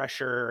and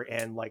pressure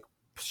and like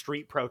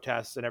street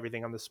protests and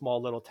everything on the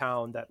small little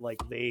town that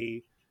like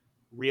they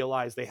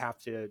realize they have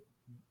to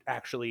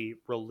actually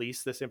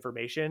release this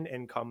information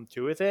and come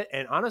through with it.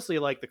 And honestly,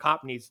 like the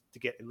cop needs to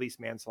get at least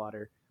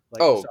manslaughter.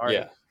 Like, sorry.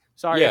 Yeah.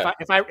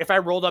 If I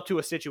rolled up to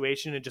a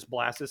situation and just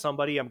blasted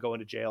somebody, I'm going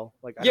to jail.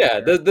 Like,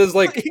 there's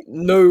like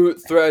no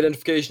threat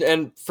identification,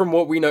 and from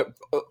what we know,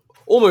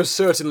 almost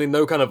certainly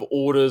no kind of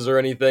orders or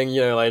anything.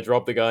 You know, like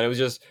drop the gun. It was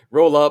just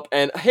roll up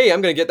and hey,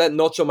 I'm gonna get that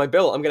notch on my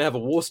belt. I'm gonna have a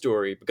war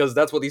story because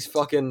that's what these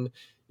fucking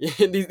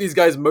these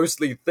guys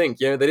mostly think.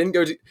 You know, they didn't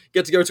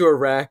get to go to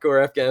Iraq or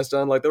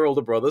Afghanistan like their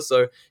older brothers.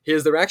 So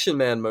here's their action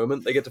man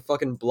moment. They get to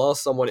fucking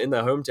blast someone in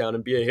their hometown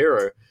and be a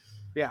hero.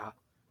 Yeah,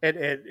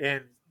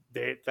 and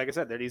they, like I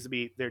said, there needs to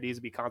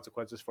be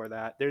consequences for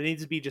that. There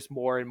needs to be just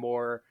more and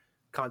more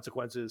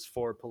consequences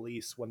for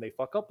police when they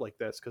fuck up like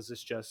this, because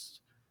it's just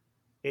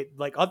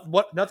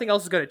nothing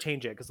else is going to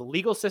change it, because the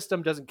legal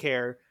system doesn't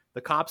care.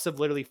 The cops have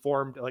literally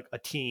formed like a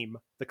team.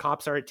 The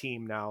cops are a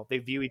team now. They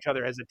view each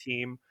other as a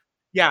team.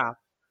 Yeah,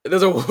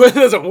 there's a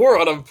war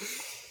on them.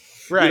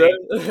 Right.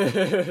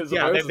 You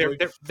know?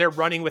 Yeah, they're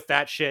running with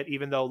that shit,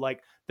 even though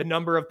like the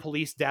number of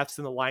police deaths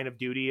in the line of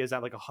duty is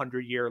at like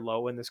 100-year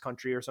low in this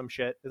country or some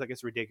shit. It's like,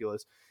 it's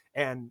ridiculous.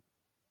 And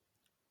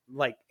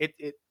like it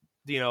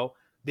you know,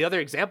 the other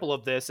example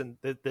of this, and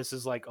this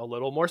is like a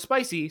little more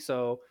spicy,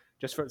 so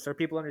just so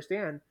people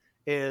understand,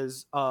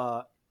 is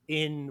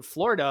in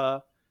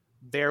Florida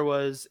there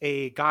was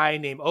a guy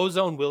named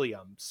Ozone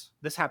Williams.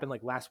 This happened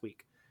like last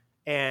week,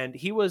 and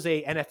he was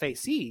a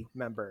NFAC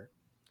member.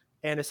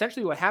 And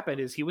essentially what happened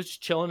is he was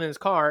just chilling in his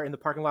car in the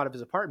parking lot of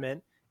his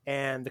apartment,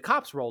 and the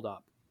cops rolled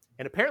up.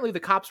 And apparently the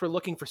cops were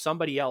looking for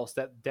somebody else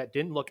that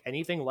didn't look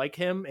anything like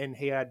him, and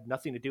he had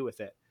nothing to do with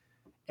it.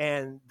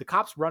 And the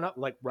cops run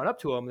up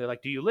to him. They're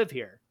like, "Do you live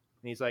here?"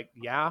 And he's like,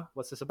 "Yeah,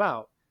 what's this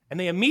about?" And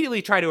they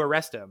immediately try to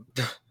arrest him.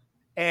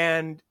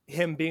 And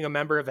him being a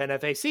member of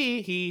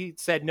NFAC, he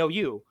said, "No,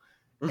 you."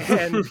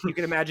 And you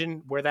can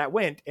imagine where that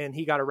went. And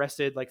he got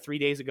arrested like 3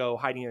 days ago,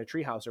 hiding in a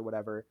treehouse or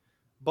whatever.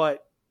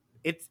 But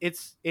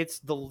it's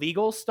the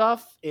legal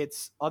stuff.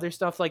 It's other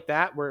stuff like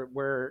that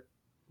where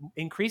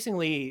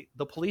increasingly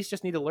the police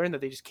just need to learn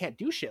that they just can't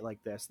do shit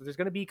like this. There's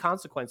going to be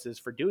consequences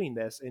for doing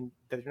this, and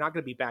that they're not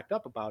going to be backed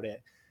up about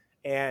it.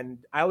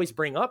 And I always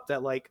bring up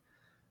that like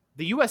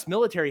the U.S.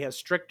 military has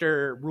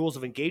stricter rules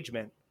of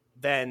engagement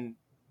than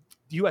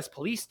U.S.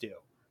 police do.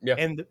 Yeah.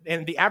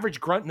 And the average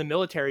grunt in the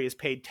military is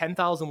paid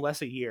 $10,000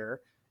 less a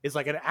year, is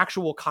like an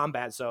actual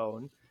combat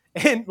zone,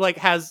 and like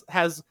has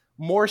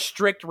more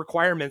strict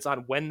requirements on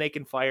when they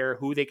can fire,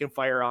 who they can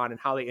fire on, and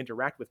how they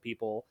interact with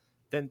people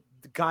than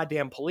the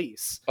goddamn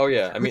police. Oh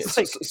yeah, I mean,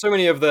 like, so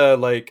many of the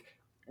like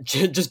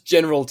just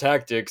general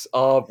tactics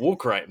are war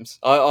crimes.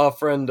 Our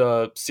friend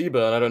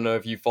Seaburn, I don't know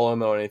if you follow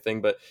him or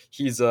anything, but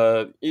he's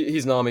an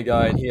army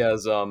guy, and he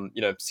has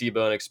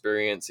Seaburn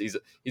experience.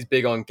 He's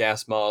big on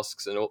gas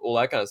masks and all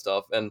that kind of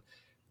stuff. And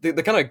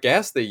the kind of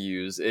gas they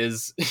use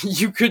is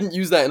you couldn't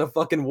use that in a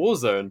fucking war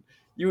zone.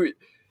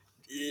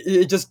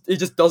 It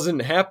just doesn't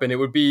happen. It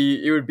would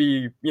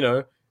be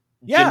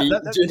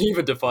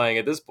Geneva defying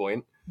at this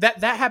point.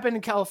 That happened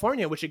in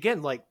California, which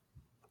again, like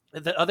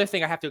the other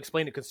thing I have to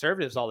explain to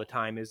conservatives all the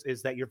time is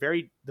that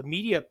the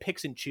media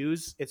picks and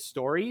chooses its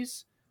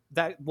stories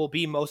that will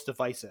be most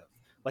divisive.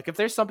 Like if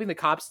there's something the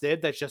cops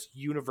did that's just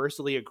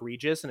universally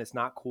egregious and it's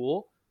not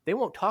cool, they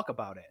won't talk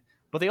about it.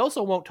 But they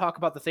also won't talk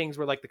about the things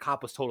where like the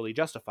cop was totally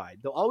justified.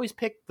 They'll always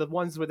pick the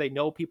ones where they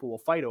know people will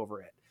fight over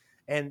it.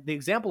 And the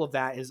example of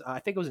that is, I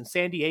think it was in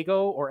San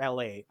Diego or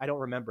LA. I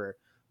don't remember.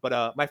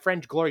 But my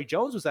friend Glory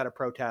Jones was at a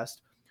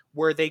protest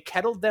where they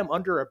kettled them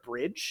under a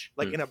bridge,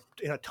 like in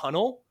a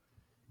tunnel,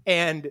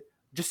 and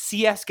just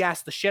CS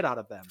gassed the shit out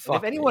of them.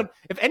 And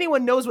if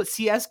anyone knows what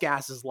CS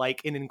gas is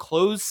like in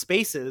enclosed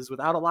spaces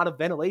without a lot of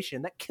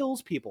ventilation, that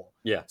kills people.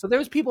 Yeah. So there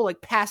was people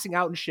like passing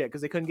out and shit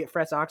because they couldn't get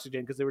fresh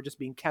oxygen because they were just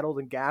being kettled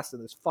and gassed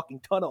in this fucking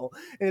tunnel.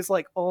 And it's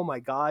like, oh my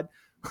God.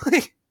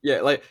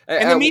 Yeah, like,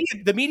 and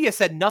the media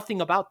said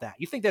nothing about that.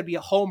 You think that'd be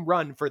a home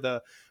run for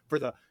the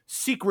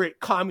secret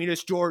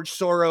communist George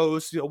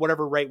Soros,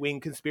 whatever right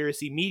wing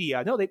conspiracy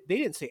media? No, they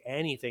didn't say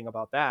anything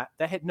about that.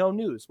 That had no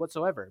news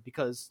whatsoever,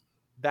 because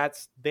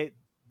that's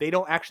they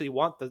don't actually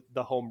want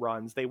the home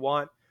runs. They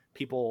want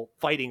people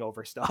fighting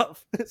over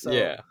stuff. So,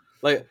 yeah,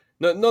 like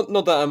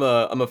not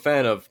that I'm a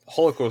fan of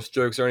Holocaust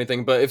jokes or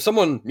anything, but if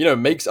someone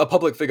makes a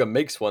public figure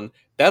makes one,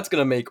 that's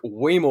gonna make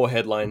way more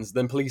headlines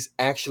than police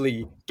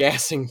actually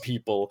gassing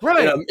people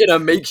in a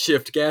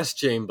makeshift gas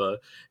chamber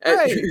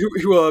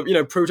who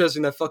are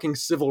protesting their fucking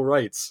civil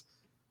rights.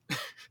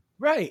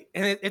 Right.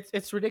 And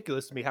it's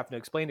ridiculous to me having to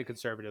explain to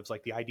conservatives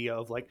like the idea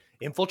of like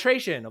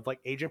infiltration of like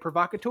agent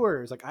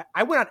provocateurs. Like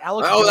I went on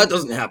Alex Jones. That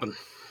doesn't happen.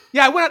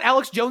 Yeah, I went on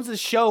Alex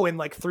Jones's show and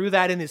like threw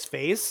that in his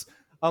face.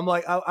 I'm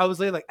like, I was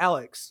like,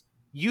 Alex,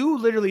 you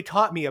literally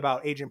taught me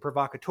about agent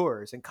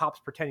provocateurs and cops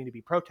pretending to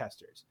be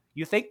protesters.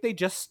 You think they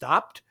just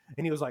stopped?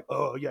 And he was like,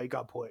 oh yeah, you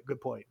got point. Good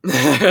point.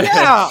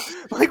 Yeah.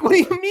 Like, what do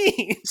you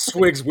mean?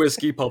 Swigs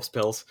whiskey, pops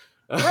pills.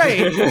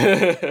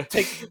 Right.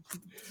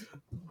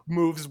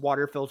 Moves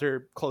water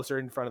filter closer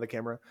in front of the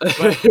camera.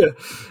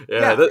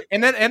 But,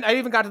 and I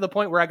even got to the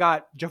point where I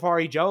got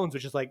Jafari Jones,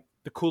 which is like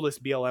the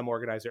coolest BLM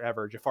organizer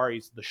ever.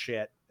 Jafari's the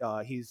shit.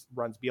 He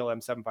runs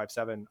BLM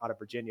 757 out of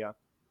Virginia.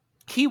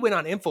 He went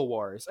on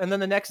InfoWars, and then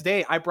the next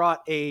day I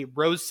brought a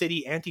Rose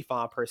City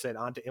Antifa person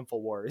onto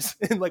InfoWars,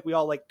 and like we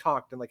all like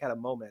talked and like had a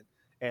moment,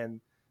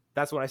 and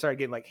that's when I started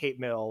getting like hate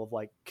mail of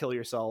like kill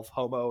yourself,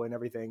 homo, and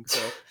everything.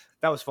 So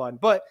that was fun.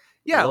 But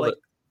yeah, like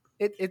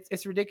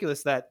it's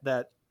ridiculous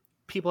that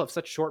people have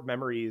such short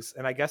memories,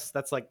 and I guess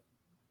that's like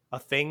a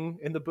thing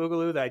in the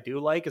Boogaloo that I do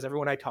like, is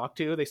everyone I talk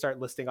to, they start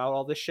listing out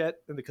all this shit,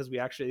 and because we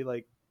actually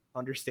like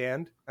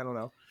understand. I don't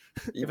know.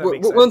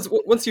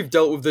 Once you've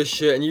dealt with this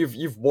shit and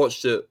you've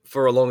watched it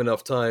for a long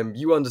enough time,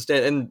 you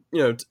understand.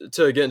 And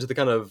to get into the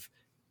kind of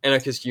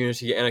anarchist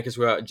unity, anarchist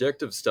without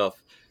objective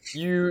stuff,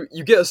 you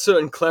get a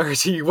certain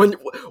clarity once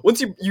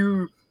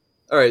you.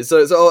 All right,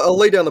 so I'll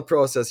lay down the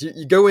process.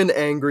 You go in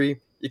angry.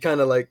 You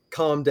kind of like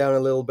calm down a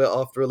little bit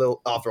after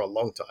a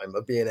long time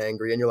of being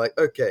angry, and you're like,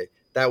 okay,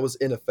 that was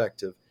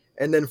ineffective.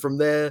 And then from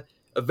there,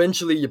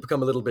 eventually you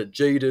become a little bit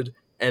jaded,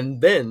 and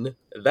then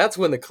that's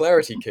when the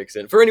clarity kicks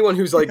in. For anyone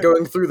who's like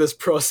going through this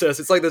process,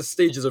 it's like the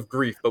stages of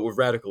grief, but with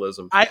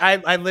radicalism.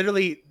 I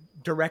literally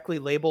directly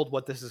labeled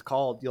what this is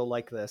called. You'll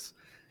like this.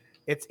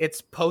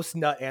 It's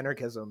post-nut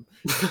anarchism.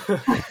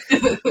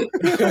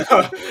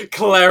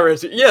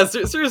 Clarity. Yeah,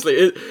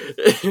 seriously.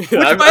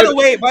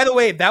 By the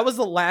way, that was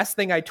the last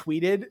thing I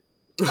tweeted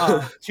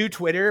to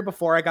Twitter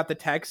before I got the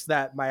text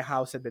that my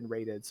house had been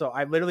raided. So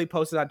I literally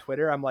posted on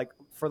Twitter. I'm like,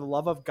 for the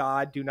love of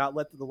God, do not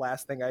let the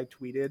last thing I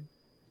tweeted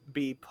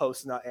be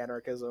post-nut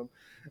anarchism.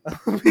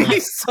 I'll be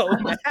so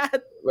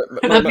mad.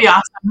 That'd be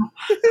awesome.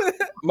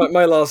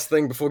 My last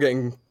thing before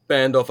getting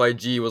banned off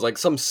IG was like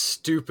some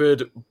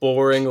stupid,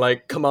 boring,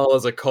 like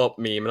Kamala's a cop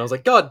meme, and I was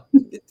like, God,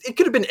 it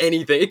could have been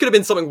anything. It could have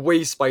been something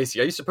way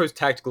spicy. I used to post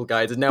tactical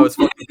guides, and now it's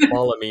fucking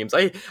Kamala memes.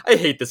 I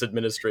hate this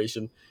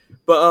administration.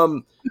 But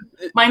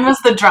mine was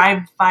the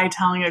drive-by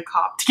telling a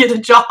cop to get a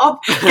job.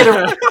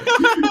 I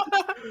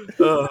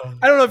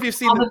don't know if you've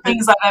seen all the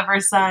things I've ever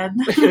said.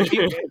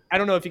 I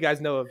don't know if you guys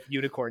know of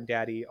Unicorn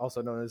Daddy,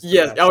 also known as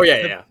yes. Oh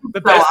yeah.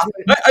 The best.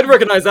 I'd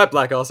recognize that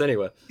black ass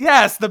anyway.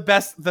 Yes, the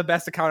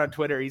best account on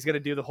Twitter. He's gonna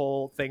do the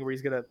whole thing where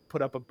he's gonna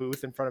put up a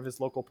booth in front of his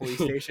local police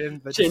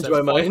station. That changed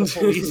my mind.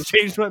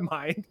 Changed my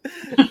mind.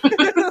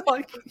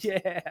 Like,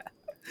 yeah.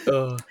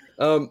 What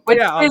you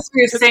guys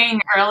were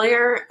saying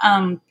earlier,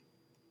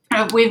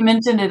 we've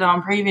mentioned it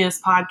on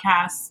previous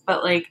podcasts,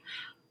 but like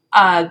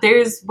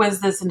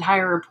was this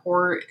entire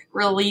report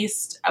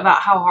released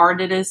about how hard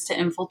it is to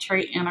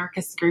infiltrate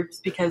anarchist groups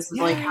because of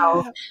like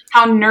how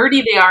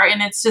nerdy they are,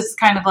 and it's just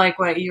kind of like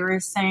what you were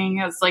saying.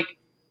 It's like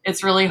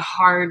it's really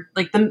hard.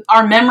 Like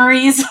our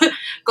memories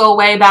go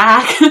way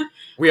back.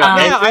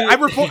 I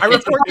report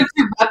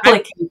to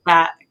replicate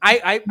that.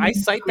 I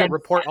cite that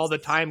report all the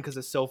time because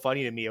it's so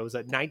funny to me. It was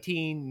at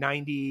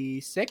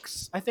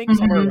 1996, I think,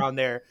 somewhere around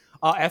there.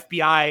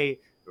 FBI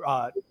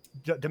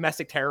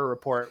domestic terror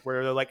report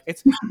where they're like,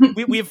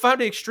 we have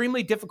found it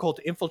extremely difficult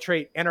to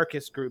infiltrate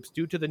anarchist groups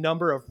due to the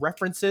number of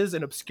references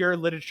and obscure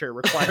literature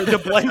required to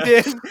blend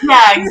in.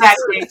 Yeah,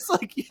 exactly. It's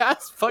like, yeah,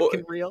 it's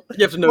fucking real.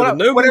 You have to know the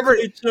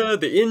nomenclature,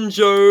 the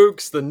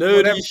in-jokes, the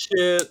nerdy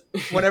shit.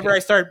 Whenever I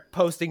start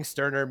posting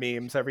Sterner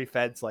memes, every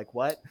Fed's like,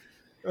 what?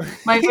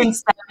 My friend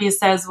Stephanie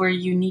says we're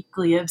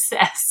uniquely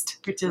obsessed,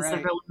 which is a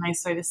really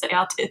nice way to say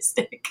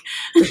autistic.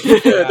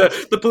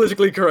 The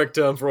politically correct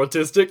term for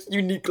autistic,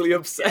 uniquely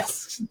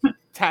obsessed.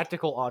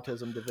 Tactical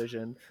autism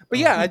division. But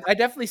yeah, I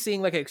definitely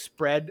seeing like a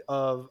spread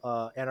of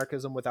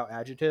anarchism without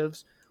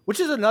adjectives, which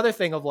is another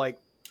thing of like,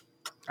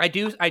 I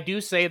do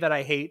say that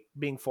I hate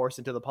being forced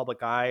into the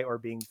public eye or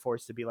being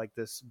forced to be like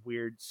this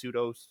weird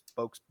pseudo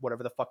spokes,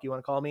 whatever the fuck you want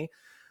to call me.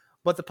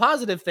 But the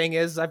positive thing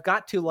is I've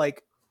got to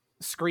like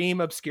scream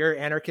obscure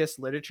anarchist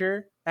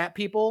literature at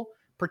people,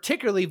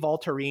 particularly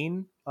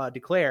Voltairine de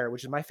Cleyre,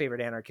 which is my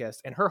favorite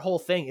anarchist, and her whole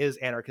thing is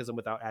anarchism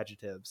without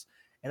adjectives.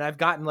 And I've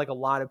gotten like a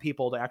lot of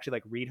people to actually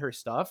like read her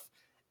stuff,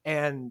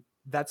 and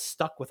that's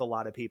stuck with a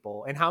lot of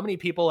people. And how many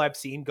people I've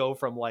seen go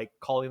from like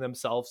calling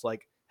themselves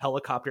like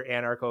helicopter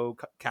anarcho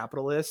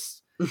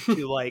capitalists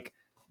to like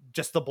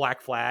just the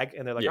black flag,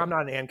 and they're like, Yeah. I'm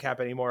not an ANCAP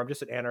anymore. I'm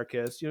just an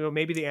anarchist.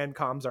 Maybe the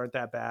ANCOMs aren't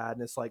that bad.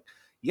 And it's like,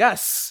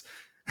 yes,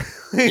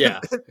 Yeah.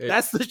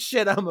 that's the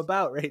shit I'm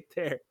about right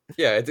there.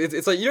 Yeah,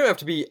 it's like you don't have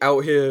to be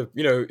out here,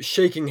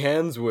 shaking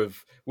hands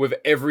with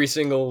every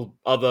single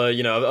other,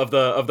 of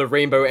the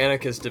rainbow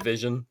anarchist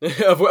division,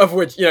 of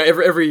which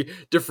every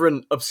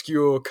different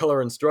obscure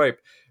color and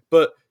stripe,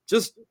 but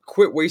just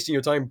quit wasting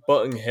your time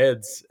butting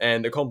heads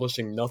and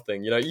accomplishing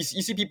nothing. You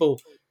see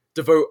people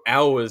devote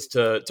hours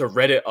to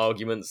Reddit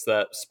arguments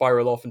that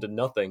spiral off into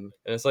nothing,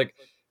 and it's like,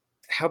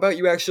 how about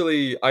you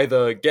actually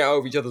either get out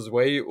of each other's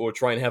way or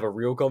try and have a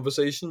real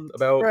conversation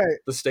about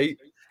the state?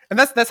 And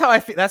that's how I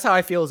feel. That's how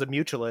I feel as a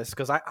mutualist,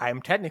 because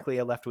I'm technically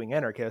a left-wing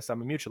anarchist.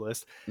 I'm a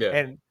mutualist,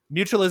 and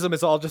mutualism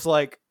is all just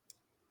like,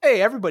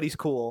 hey, everybody's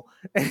cool,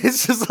 and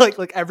it's just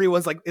like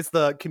everyone's like, it's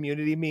the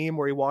Community meme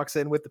where he walks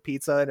in with the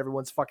pizza and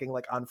everyone's fucking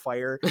like on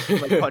fire,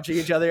 like punching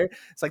each other.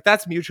 It's like,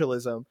 that's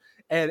mutualism,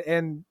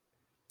 and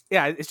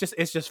yeah, it's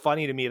just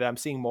funny to me that I'm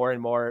seeing more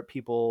and more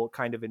people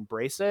kind of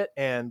embrace it,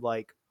 and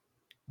like.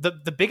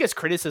 The biggest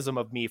criticism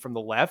of me from the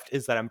left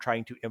is that I'm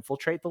trying to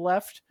infiltrate the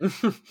left.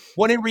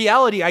 When in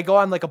reality, I go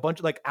on like a bunch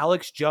of like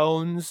Alex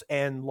Jones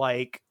and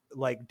like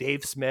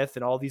Dave Smith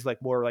and all these like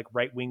more like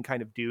right wing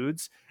kind of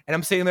dudes, and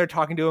I'm sitting there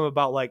talking to him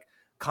about like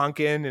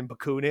Konkin and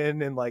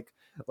Bakunin and like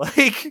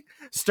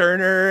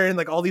Stirner and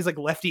like all these like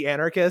lefty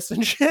anarchists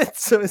and shit.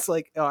 So it's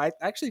like, I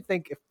actually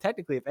think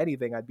if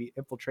anything, I'd be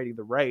infiltrating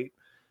the right,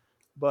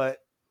 but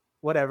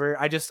whatever.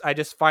 I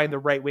just find the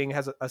right wing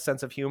has a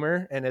sense of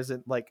humor and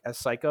isn't like as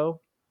psycho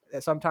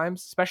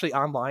sometimes, especially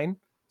online.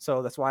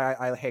 So that's why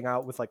I hang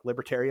out with like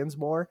libertarians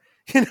more,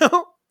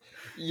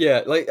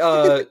 Yeah, like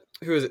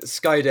who is it?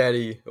 Sky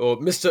Daddy or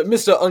Mr.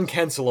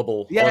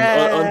 Uncancelable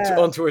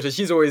on Twitter.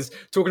 She's always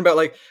talking about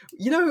like,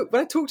 when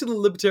I talk to the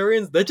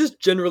libertarians, they're just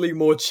generally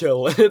more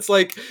chill. And it's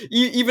like,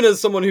 even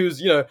as someone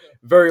who's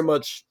very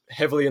much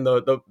heavily in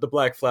the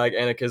black flag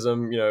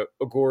anarchism,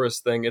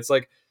 agorist thing, it's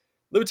like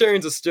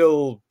libertarians are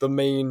still the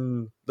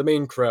main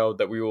crowd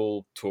that we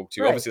all talk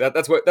to. Right. Obviously,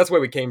 that's where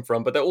we came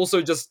from, but they're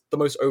also just the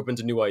most open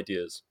to new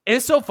ideas.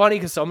 It's so funny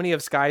because so many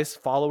of Sky's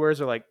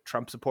followers are like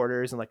Trump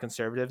supporters and like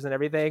conservatives and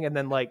everything, and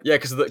then like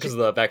because of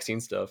the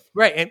vaccine stuff,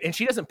 right? And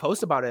she doesn't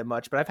post about it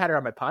much, but I've had her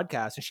on my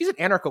podcast, and she's an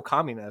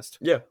anarcho-communist.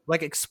 Yeah,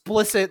 like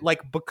explicit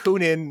like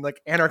Bakunin like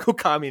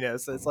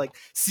anarcho-communist. It's like,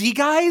 see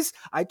guys,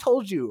 I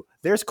told you,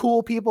 there's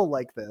cool people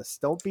like this.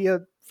 Don't be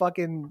a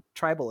fucking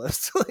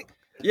tribalist.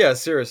 Yeah,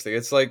 seriously.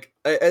 It's like,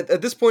 at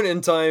this point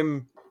in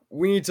time,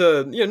 we need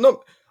to,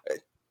 not...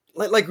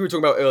 Like we were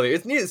talking about earlier,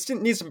 it needs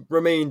to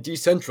remain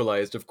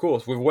decentralized, of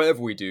course, with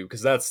whatever we do,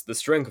 because that's the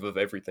strength of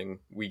everything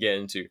we get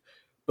into.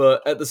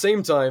 But at the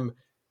same time,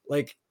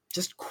 like,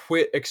 just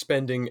quit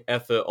expending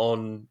effort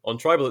on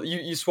tribal...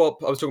 You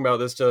swap... I was talking about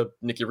this to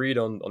Nikki Reed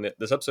on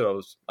this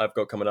episode I've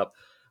got coming up.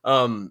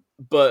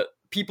 But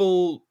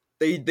people...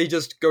 They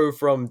just go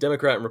from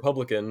Democrat and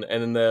Republican,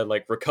 and then they're,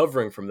 like,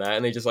 recovering from that,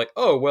 and they just like,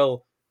 oh,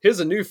 well... Here's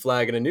a new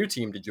flag and a new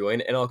team to join,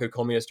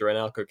 anarcho-communist or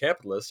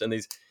anarcho-capitalist, and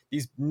these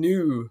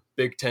new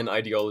Big Ten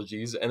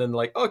ideologies, and then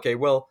like, okay,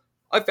 well,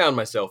 I found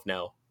myself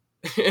now.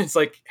 It's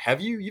like, have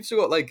you? You've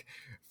still got like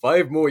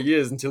 5 more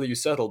years until you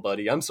settle,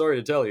 buddy. I'm sorry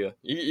to tell you.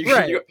 You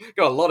got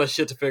a lot of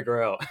shit to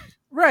figure out.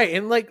 Right,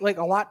 and like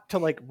a lot to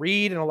like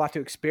read and a lot to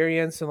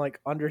experience and like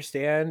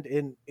understand,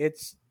 and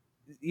it's,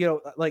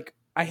 like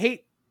I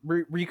hate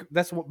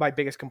that's what my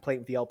biggest complaint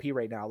with the LP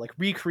right now, like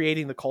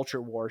recreating the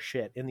culture war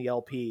shit in the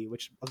LP,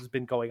 which has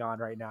been going on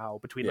right now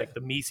between like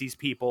the Mises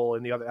people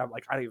and the other. I'm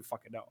like, I don't even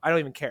fucking know. I don't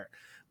even care.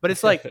 But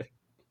it's like,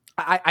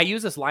 I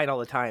use this line all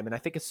the time, and I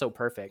think it's so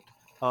perfect.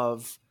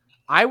 Of,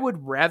 I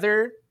would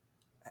rather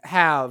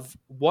have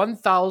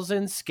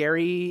 1,000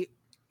 scary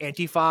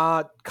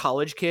Antifa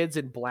college kids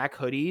in black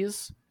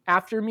hoodies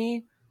after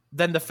me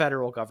than the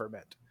federal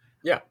government.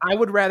 Yeah, I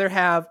would rather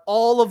have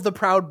all of the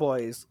Proud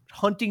Boys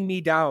hunting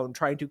me down,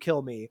 trying to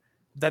kill me,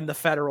 than the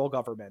federal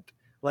government.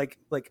 Like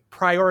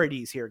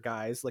priorities here,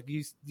 guys. Like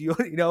you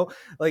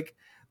like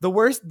the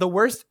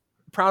worst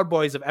Proud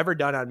Boys have ever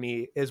done on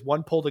me is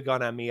one pulled a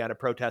gun on me at a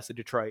protest in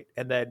Detroit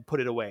and then put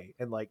it away.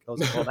 And like, I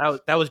was like, well,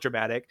 that was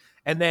dramatic.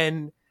 And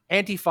then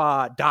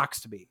Antifa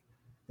doxed me.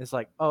 It's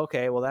like, oh,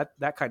 okay, well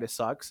that kind of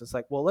sucks. It's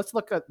like, well, let's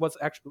look at what's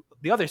actually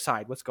the other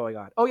side. What's going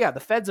on? Oh yeah, the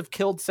feds have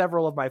killed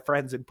several of my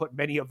friends and put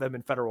many of them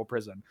in federal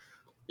prison.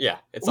 Yeah,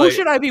 it's who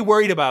should I be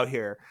worried about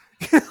here?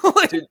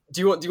 Like, do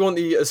you want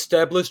the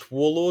established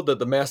warlord that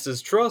the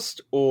masses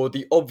trust, or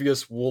the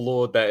obvious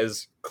warlord that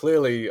is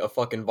clearly a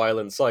fucking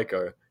violent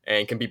psycho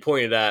and can be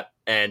pointed at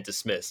and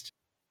dismissed?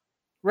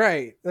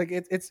 Right, like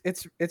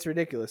it's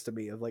ridiculous to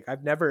me. Of like,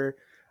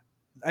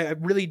 I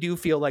really do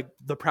feel like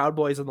the Proud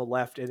Boys on the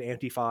left and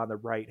Antifa on the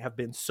right have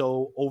been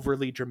so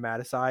overly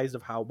dramatized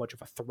of how much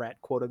of a threat,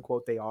 quote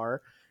unquote, they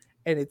are.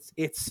 And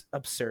it's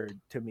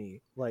absurd to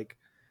me. Like,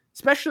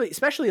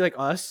 especially like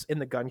us in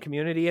the gun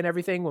community and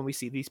everything, when we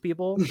see these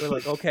people, we're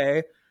like,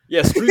 okay.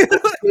 Yeah,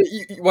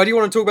 why do you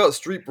want to talk about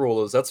street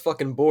brawlers? That's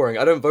fucking boring.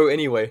 I don't vote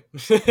anyway.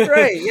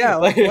 Right, yeah.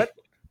 Like what?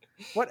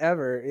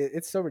 whatever.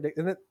 It's so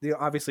ridiculous. And then,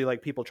 obviously,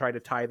 like people try to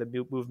tie the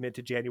movement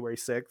to January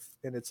 6th,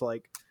 and it's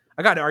like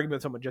I got in an argument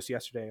with someone just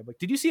yesterday. I'm like,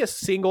 did you see a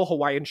single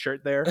Hawaiian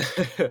shirt there?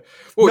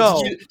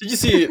 Well, no. Did you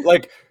see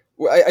like?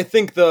 I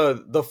think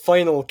the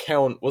final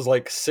count was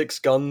like 6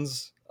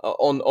 guns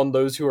on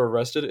those who were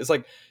arrested. It's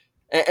like,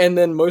 and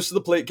then most of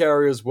the plate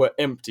carriers were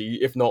empty,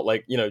 if not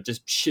like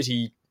just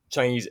shitty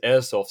Chinese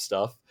airsoft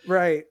stuff.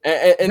 Right.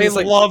 And they it's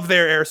like, love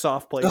their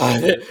airsoft plate. Yeah,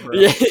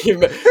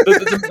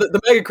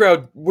 the mega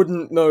crowd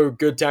wouldn't know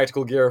good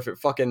tactical gear if it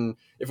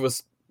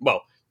was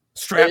well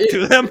strapped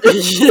to them.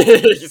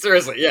 Yeah,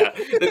 seriously, yeah.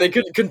 They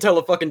couldn't tell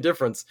a fucking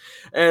difference.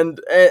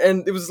 And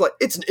it was like,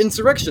 it's an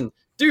insurrection.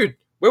 Dude,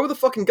 where were the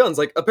fucking guns?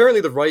 Like,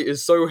 apparently the right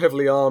is so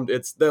heavily armed,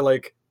 they're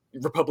like,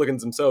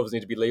 Republicans themselves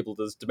need to be labeled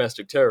as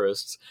domestic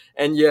terrorists.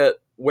 And yet,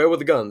 where were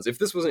the guns? If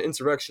this was an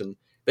insurrection,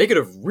 they could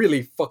have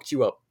really fucked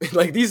you up.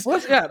 Like these. Well,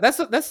 yeah, that's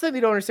the thing they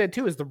don't understand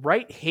too, is the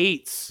right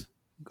hates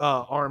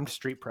armed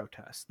street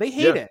protests. They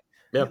hate it.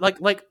 Yeah.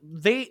 Like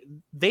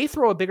they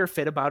throw a bigger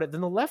fit about it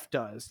than the left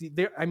does.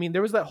 There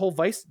was that whole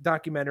Vice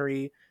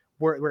documentary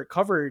where it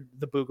covered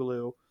the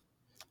Boogaloo,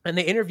 and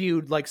they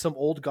interviewed like some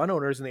old gun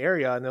owners in the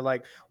area, and they're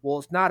like, well,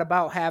 it's not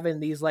about having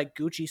these like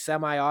Gucci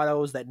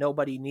semi-autos that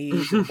nobody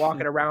needs and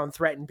walking around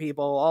threatening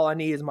people. All I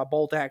need is my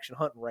bolt action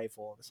hunting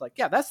rifle. And it's like,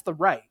 yeah, that's the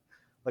right.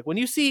 Like when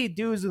you see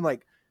dudes in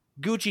like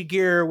Gucci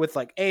gear with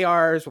like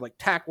ARs with like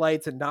tack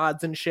lights and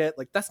nods and shit,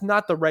 like that's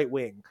not the right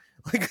wing.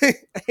 Like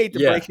I hate to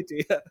break it to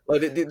you.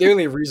 Like the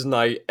only reason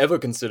I ever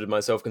considered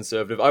myself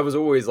conservative, I was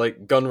always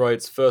like gun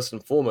rights first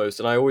and foremost,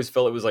 and I always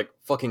felt it was like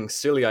fucking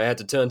silly. I had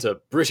to turn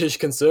to British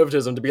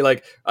conservatism to be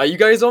like, are you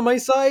guys on my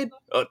side?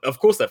 Of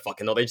course they're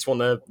fucking not. They just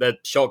want their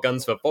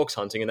shotguns for fox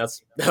hunting, and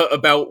that's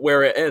about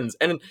where it ends.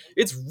 And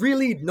it's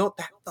really not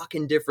that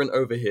fucking different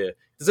over here.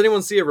 Does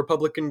anyone see a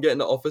Republican get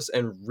into office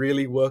and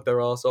really work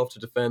their ass off to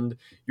defend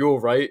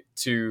your right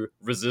to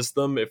resist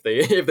them if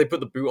they put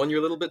the boot on you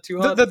a little bit too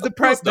hard?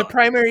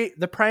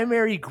 The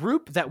primary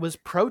group that was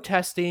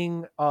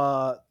protesting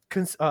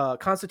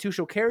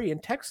constitutional carry in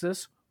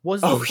Texas was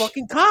the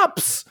fucking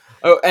cops.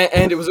 Oh,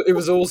 and it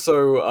was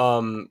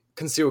also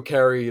concealed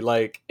carry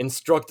like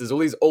instructors, all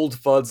these old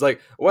fuds.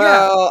 Like,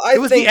 well, it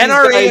was the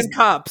NRA and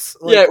cops.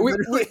 Like, yeah,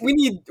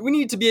 we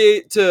need to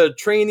be to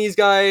train these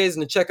guys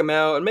and to check them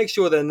out and make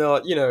sure they're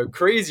not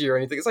crazy or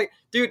anything. It's like,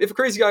 dude, if a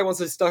crazy guy wants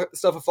to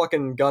stuff a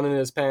fucking gun in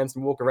his pants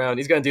and walk around,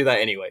 he's gonna do that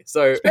anyway.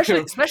 So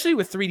especially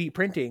with 3D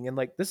printing, and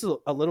like this is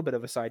a little bit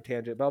of a side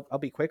tangent, but I'll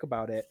be quick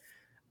about it.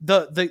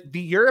 The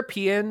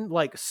European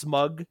like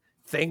smug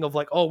thing of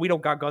like, oh, we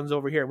don't got guns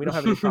over here and we don't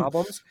have any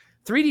problems.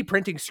 3D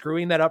printing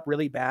screwing that up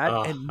really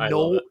bad, and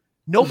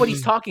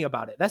nobody's talking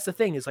about it. That's the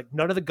thing, is like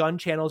none of the gun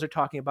channels are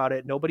talking about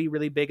it. Nobody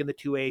really big in the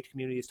 2A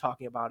community is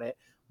talking about it.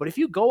 But if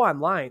you go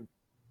online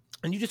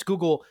and you just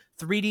Google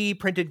 3D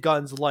printed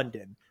guns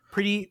London,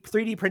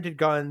 3D printed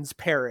guns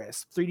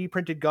Paris, 3D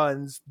printed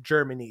guns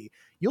Germany,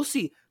 you'll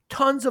see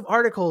tons of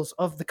articles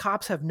of the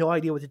cops have no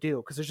idea what to do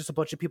because there's just a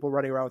bunch of people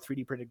running around with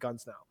 3D printed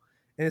guns now.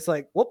 And it's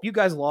like, whoop, you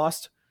guys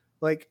lost.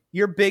 Like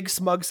your big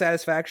smug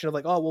satisfaction of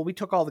like, oh, well, we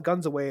took all the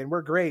guns away and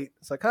we're great.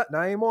 It's like, not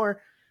anymore.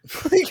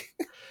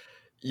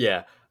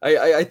 Yeah,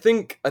 I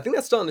think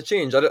that's starting to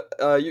change.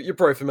 You're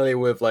probably familiar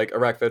with like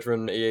Iraq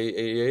veteran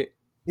 88.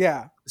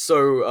 Yeah.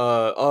 So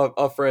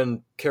our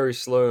friend Carrie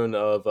Sloan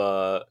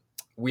of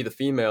We the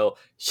Female,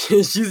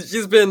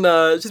 she's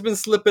been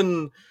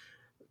slipping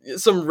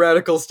some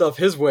radical stuff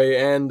his way,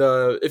 and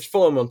if you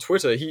follow him on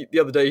Twitter, the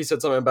other day he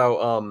said something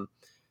about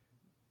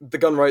the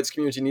gun rights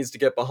community needs to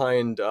get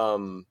behind.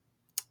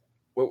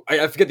 Well,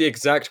 I forget the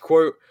exact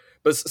quote,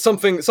 but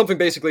something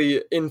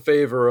basically in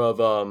favor of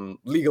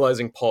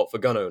legalizing pot for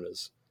gun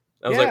owners.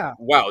 And I was like,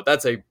 wow,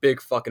 that's a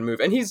big fucking move,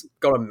 and he's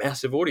got a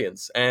massive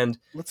audience, and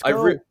I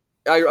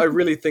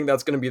really think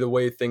that's going to be the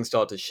way things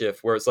start to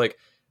shift, where it's like,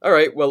 all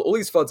right, well, all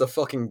these fuds are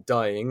fucking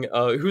dying.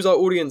 Who's our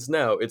audience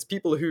now? It's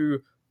people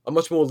who are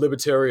much more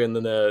libertarian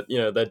than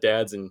their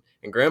dads and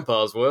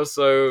grandpas were.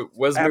 So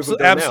where's the movement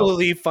going now?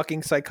 Absolutely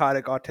fucking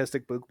psychotic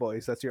autistic book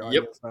boys. That's your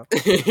audience now.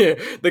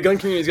 The gun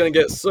community is going to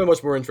get so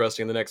much more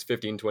interesting in the next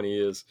 15, 20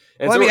 years.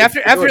 And well, I mean,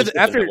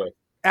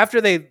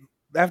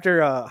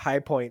 after High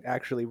Point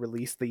actually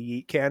released the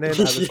Yeet cannon, I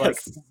was like,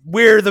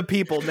 we're the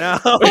people now.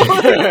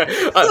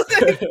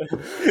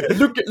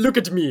 Look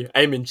at me,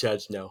 I'm in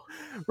charge now.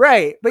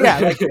 Right, but yeah,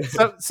 like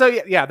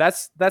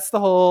that's the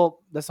whole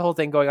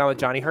thing going on with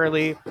Johnny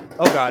Hurley.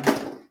 Oh God,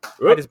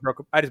 I just broke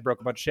a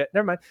bunch of shit.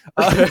 Never mind.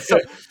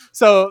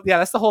 So yeah,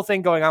 that's the whole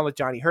thing going on with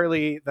Johnny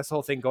Hurley. That's the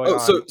whole thing going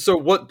on. So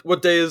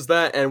what day is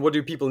that, and what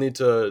do people need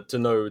to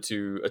know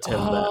to attend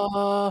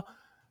that?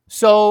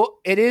 So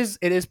it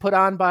is put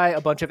on by a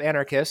bunch of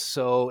anarchists.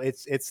 So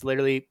it's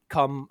literally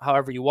come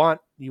however you want.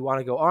 You want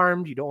to go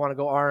armed, you don't want to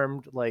go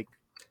armed. Like,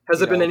 has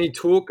there been any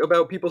talk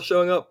about people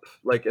showing up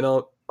like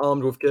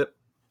armed with kit?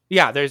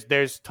 Yeah,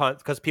 there's tons,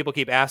 because people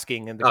keep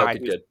asking, and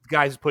the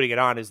guy who's putting it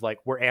on is like,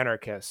 we're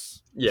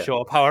anarchists. Yeah.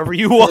 Show up however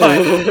you want.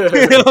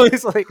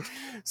 It's like,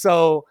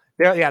 so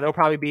there'll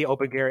probably be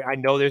open carry. I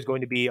know there's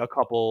going to be a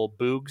couple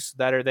Boogs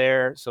that are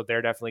there, so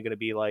they're definitely going to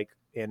be like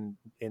in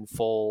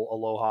full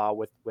aloha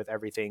with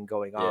everything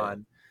going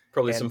on.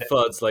 Probably And some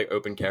FUDs like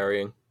open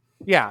carrying.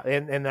 Yeah,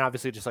 and then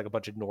obviously just like a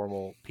bunch of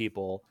normal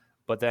people.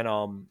 But then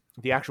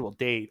the actual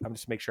date, I'm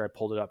just make sure I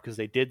pulled it up because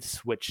they did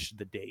switch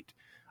the date.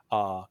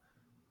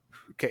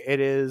 Okay,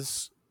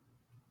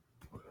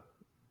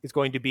 it's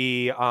going to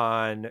be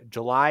on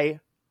July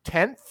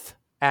 10th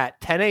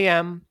at 10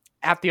 a.m.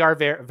 at the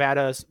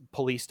Arvada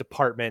Police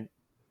Department,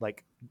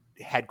 like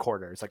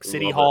headquarters, like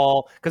City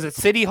Hall, because it's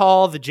City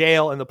Hall, the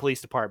jail, and the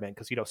police department.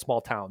 Because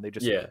small town, they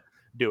just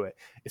do it.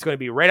 It's going to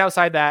be right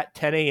outside that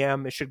 10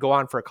 a.m. It should go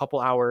on for a couple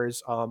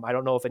hours. I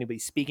don't know if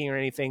anybody's speaking or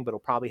anything, but it'll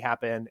probably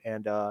happen.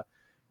 And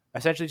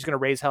essentially, just going to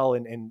raise hell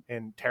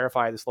and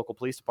terrify this local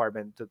police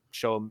department to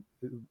show them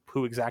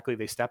who exactly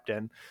they stepped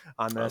in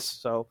on this.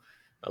 So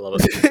I love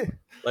it.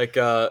 Like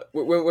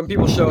when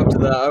people show up to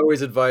that, I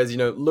always advise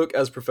look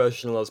as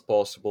professional as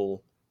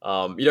possible.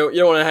 You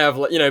don't want to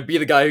have be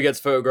the guy who gets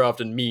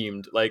photographed and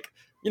memed. Like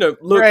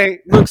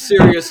look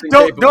serious and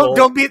capable.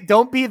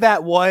 Don't be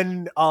that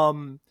one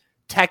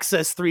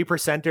Texas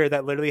 3%er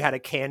that literally had a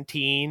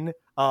canteen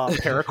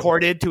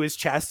paracorded to his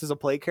chest as a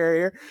plate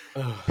carrier.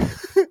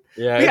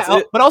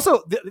 But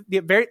also the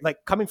very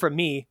coming from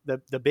me,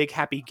 the big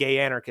happy gay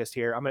anarchist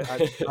here. I'm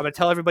gonna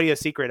tell everybody a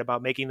secret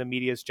about making the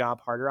media's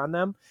job harder on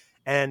them.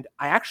 And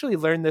I actually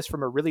learned this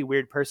from a really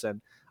weird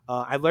person.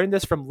 I learned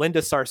this from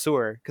Linda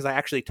Sarsour because I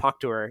actually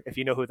talked to her. If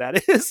you know who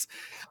that is,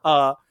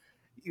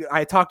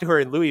 I talked to her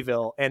in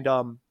Louisville, and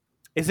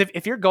is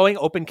if you're going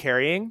open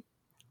carrying,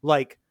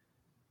 like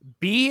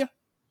be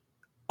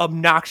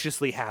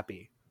obnoxiously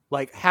happy.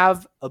 Like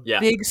have a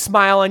big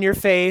smile on your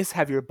face,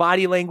 have your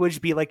body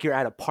language be like you're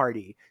at a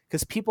party,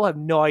 because people have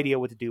no idea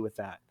what to do with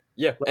that.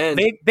 Yeah, like, and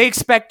they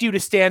expect you to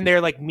stand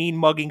there like mean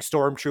mugging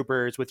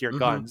stormtroopers with your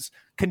guns,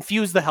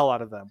 confuse the hell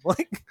out of them.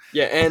 Like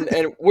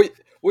and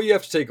what you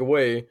have to take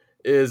away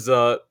is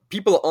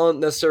people aren't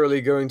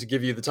necessarily going to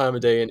give you the time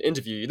of day and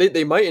interview you.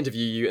 They might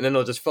interview you, and then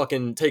they'll just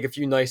fucking take a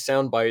few nice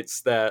sound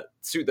bites that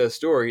suit their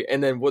story.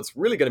 And then what's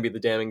really going to be the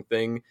damning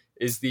thing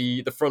is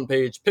the front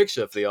page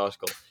picture for the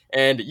article.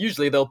 And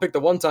usually they'll pick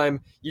the one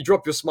time you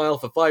drop your smile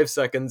for 5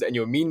 seconds and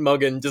you're mean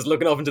mugging, just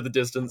looking off into the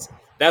distance.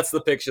 That's the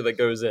picture that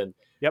goes in.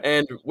 Yep.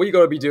 And what you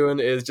got to be doing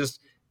is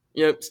just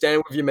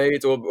standing with your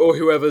mates or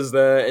whoever's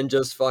there and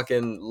just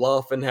fucking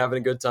laughing, having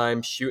a good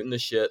time, shooting the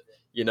shit.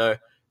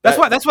 That's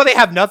why they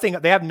have nothing.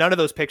 They have none of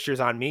those pictures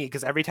on me,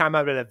 because every time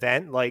I'm at an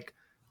event, like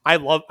I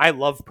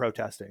love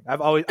protesting. I've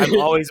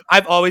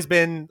always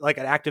been like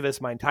an activist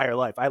my entire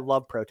life. I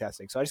love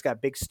protesting, so I just got a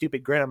big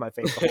stupid grin on my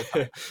face the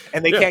whole time,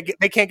 and they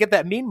can't get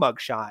that mean mug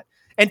shot.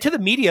 And to the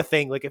media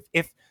thing, like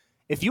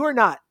if you are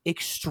not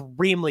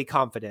extremely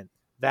confident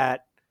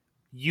that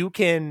you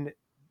can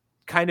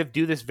kind of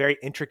do this very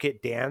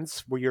intricate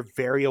dance where you're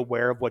very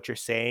aware of what you're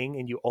saying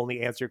and you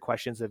only answer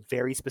questions a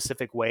very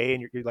specific way,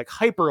 and you're like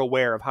hyper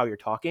aware of how you're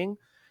talking,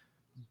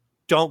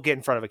 don't get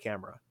in front of a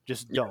camera.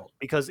 Just don't,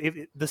 because if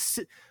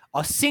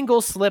a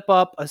single slip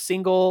up, a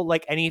single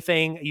like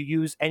anything, you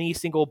use any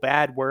single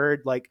bad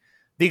word. Like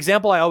the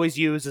example I always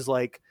use is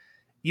like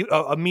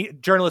a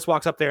journalist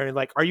walks up there and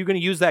like, are you going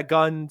to use that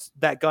gun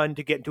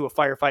to get into a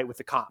firefight with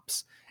the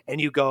cops?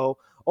 And you go,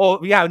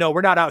 oh yeah, no,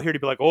 we're not out here to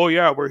be like, oh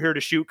yeah, we're here to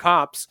shoot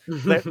cops.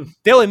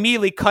 They'll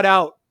immediately cut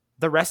out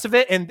the rest of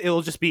it, and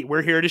it'll just be,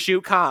 we're here to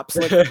shoot cops.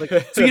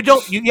 So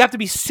you have to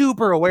be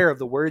super aware of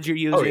the words you're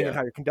using and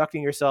how you're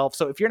conducting yourself.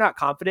 So if you're not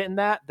confident in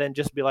that, then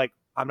just be like,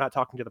 I'm not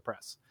talking to the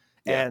press.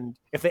 Yeah. And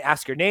if they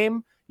ask your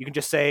name, you can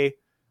just say,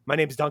 my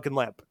name's Duncan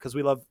Lemp, because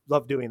we love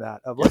doing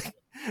that. Of like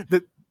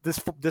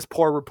this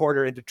poor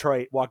reporter in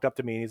Detroit walked up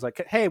to me and he's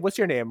like, hey, what's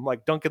your name? I'm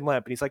like, Duncan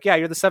Lemp. And he's like, yeah,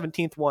 you're the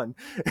 17th one.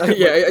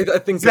 I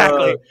think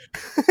exactly.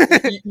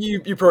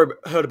 You probably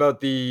heard about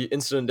the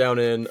incident down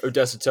in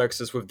Odessa,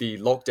 Texas with the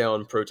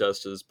lockdown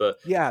protesters, but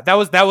yeah, that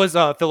was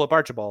Philip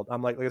Archibald.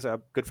 I'm like I said,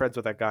 I'm good friends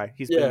with that guy.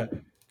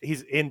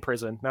 He's in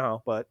prison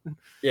now, but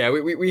yeah,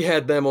 we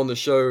had them on the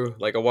show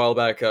like a while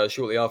back,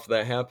 shortly after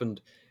that happened.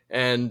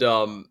 And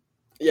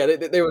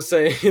they were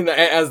saying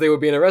as they were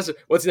being arrested,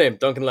 what's your name?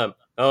 Duncan Lemp.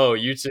 Oh,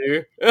 you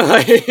too?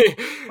 Right.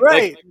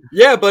 Like,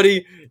 yeah,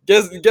 buddy.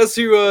 Guess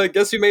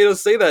who made us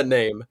say that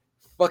name?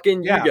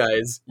 Fucking you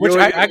guys. Which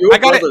I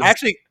got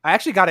it. I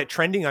actually got it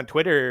trending on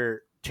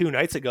Twitter 2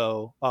 nights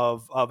ago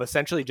of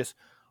essentially just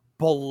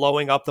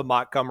blowing up the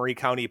Montgomery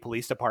County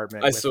Police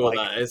Department. I saw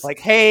that. It's like,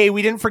 hey,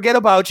 we didn't forget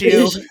about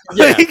you.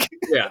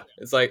 Yeah.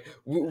 It's like,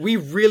 we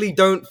really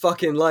don't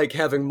fucking like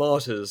having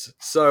martyrs.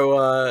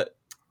 So,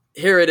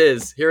 here it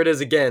is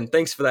again.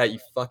 Thanks for that, you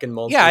fucking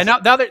monsters. Yeah,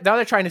 and now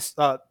they're trying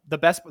to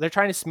they're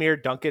trying to smear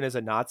Duncan as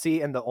a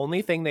Nazi, and the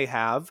only thing they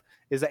have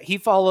is that he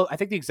followed, I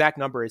think the exact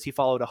number is he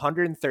followed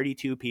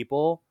 132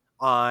 people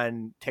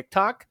on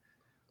TikTok.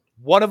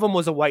 One of them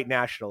was a white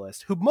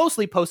nationalist who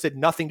mostly posted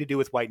nothing to do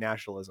with white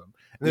nationalism.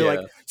 And they're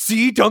like,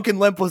 see, Duncan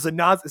Lemp was a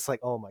Nazi. It's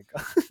like, oh my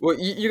God. Well,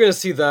 you're going to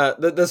see that.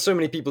 There's so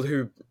many people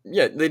who,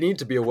 they need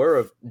to be aware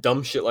of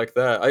dumb shit like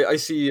that. I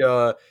see,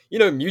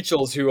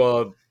 mutuals who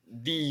are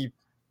the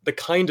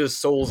kindest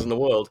souls in the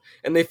world,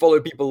 and they follow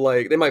people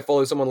like, they might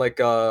follow someone like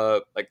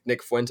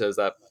Nick Fuentes,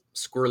 that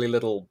squirrely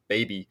little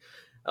baby.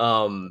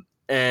 And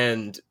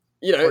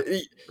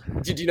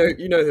did you know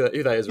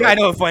who that is? Right? Yeah, I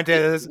know who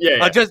Fuentes is.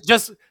 Yeah.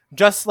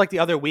 Just like the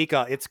other week,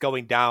 It's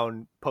Going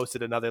Down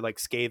posted another like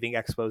scathing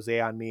expose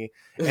on me,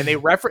 and they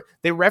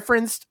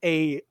referenced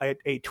a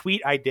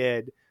tweet I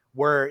did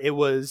where it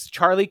was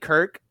Charlie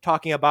Kirk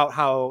talking about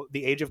how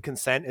the age of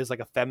consent is like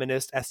a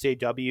feminist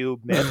SJW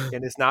myth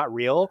and it's not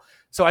real.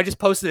 So I just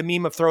posted a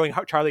meme of throwing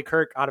Charlie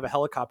Kirk out of a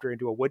helicopter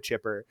into a wood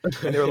chipper,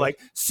 and they were like,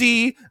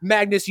 "See,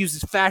 Magnus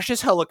uses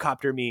fascist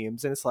helicopter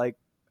memes," and it's like,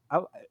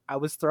 I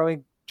was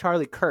throwing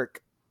Charlie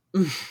Kirk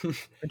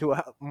into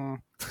a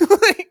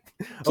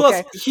Plus,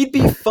 okay. he'd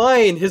be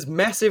fine. His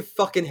massive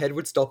fucking head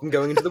would stop him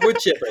going into the wood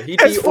chipper.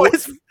 His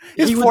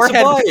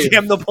forehead would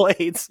jam the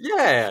blades.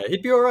 Yeah,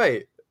 he'd be all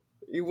right.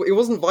 It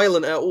wasn't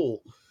violent at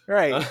all.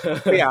 Right.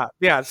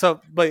 Yeah. So,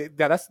 but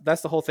yeah,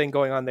 that's the whole thing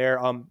going on there.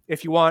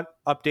 If you want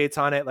updates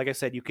on it, like I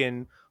said, you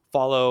can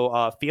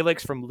follow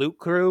Felix from Loot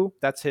Crew.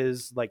 That's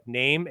his like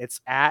name. It's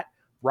at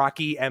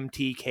Rocky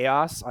MT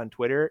Chaos on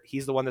Twitter.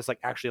 He's the one that's like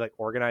actually like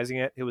organizing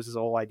it. It was his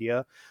whole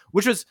idea,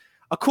 which was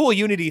a cool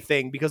unity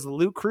thing because the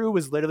Loot Crew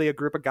was literally a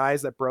group of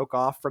guys that broke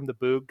off from the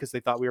Boog because they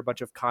thought we were a bunch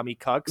of commie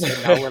cucks,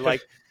 and now we're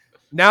like,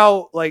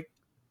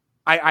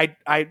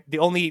 I the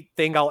only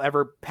thing I'll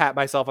ever pat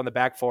myself on the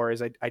back for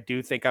is I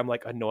do think I'm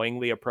like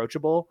annoyingly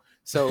approachable.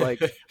 So like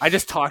I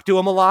just talk to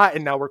him a lot,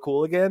 and now we're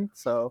cool again.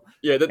 So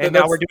yeah, and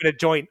now we're doing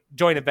a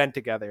joint event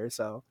together.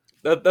 So.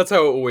 That's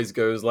how it always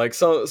goes. Like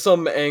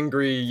some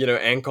angry,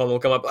 Ancon will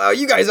come up. Oh,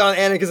 you guys aren't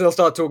anarchists, and they'll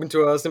start talking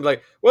to us and be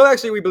like, "Well,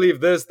 actually, we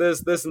believe this,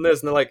 this, this, and this."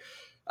 And they're like,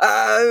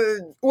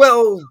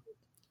 "Well,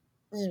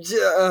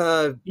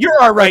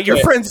 you're all right. Okay.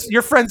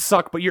 Your friends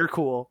suck, but you're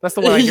cool." That's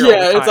the one I hear.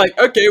 Yeah, it's like,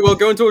 okay, well,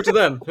 go and talk to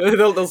them.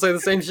 they'll say the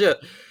same shit.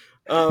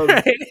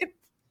 Right.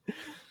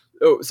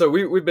 Oh, so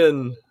we've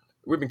been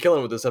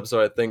killing with this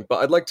episode, I think,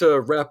 but I'd like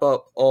to wrap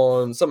up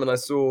on something I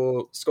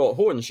saw Scott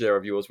Horton share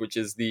of yours, which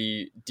is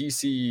the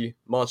DC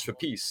March for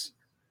Peace.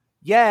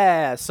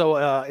 Yeah, so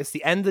it's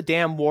the End the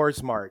Damn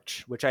Wars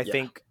March, which I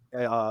think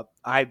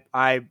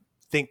I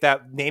think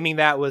that naming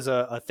that was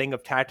a thing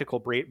of tactical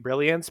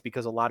brilliance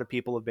because a lot of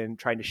people have been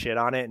trying to shit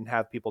on it and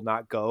have people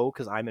not go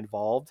because I'm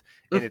involved,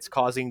 and it's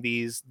causing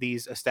these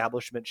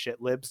establishment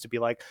shit libs to be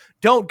like,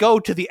 don't go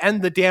to the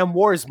End the Damn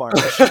Wars March.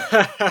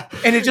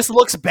 And it just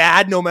looks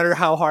bad no matter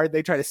how hard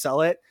they try to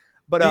sell it.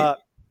 But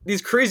these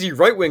crazy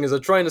right-wingers are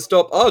trying to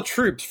stop our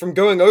troops from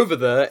going over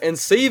there and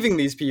saving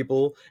these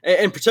people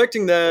and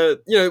protecting their,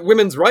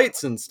 women's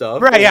rights and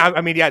stuff. Right, yeah.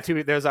 I mean, yeah,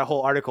 too, there's that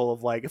whole article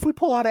of like, if we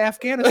pull out of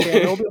Afghanistan,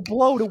 it'll be a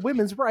blow to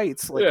women's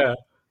rights. Like,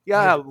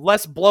 yeah,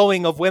 less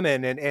blowing of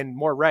women and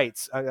more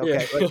rights.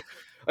 Okay. Yeah.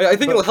 I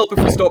think it'll help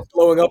if we stop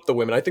blowing up the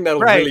women. I think that'll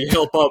really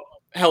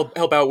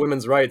help out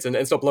women's rights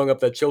and stop blowing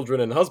up their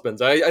children and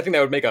husbands. I think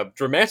that would make a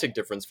dramatic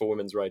difference for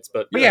women's rights.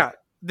 But yeah.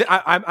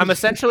 I'm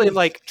essentially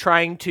like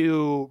trying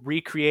to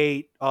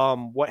recreate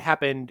what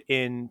happened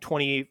in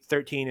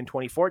 2013 and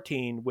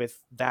 2014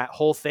 with that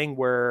whole thing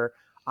where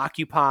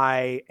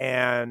Occupy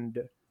and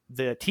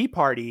the Tea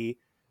Party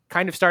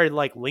kind of started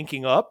like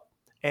linking up.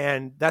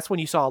 And that's when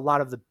you saw a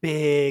lot of the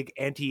big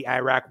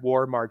anti-Iraq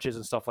war marches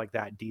and stuff like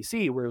that in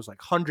DC, where it was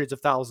like hundreds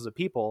of thousands of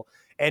people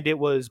and it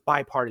was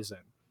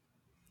bipartisan.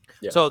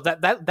 Yeah. So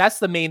that's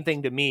the main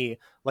thing to me.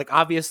 Like,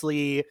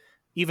 obviously,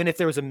 even if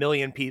there was 1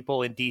 million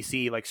people in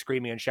DC, like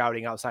screaming and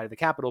shouting outside of the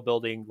Capitol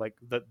building, like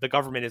the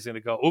government is going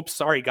to go, oops,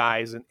 sorry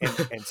guys, and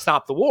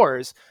stop the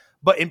wars.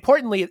 But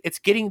importantly, it's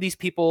getting these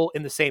people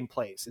in the same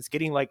place. It's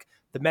getting like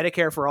the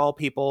Medicare for all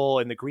people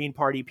and the Green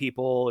Party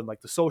people and like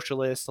the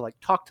socialists to like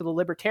talk to the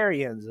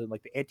libertarians and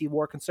like the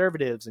anti-war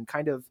conservatives and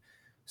kind of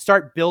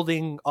start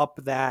building up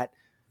that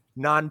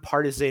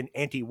nonpartisan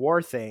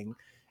anti-war thing.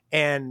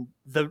 And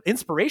the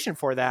inspiration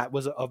for that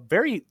was a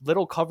very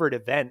little covered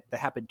event that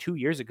happened 2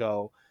 years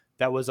ago.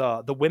 That was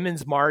the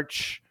Women's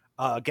March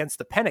against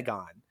the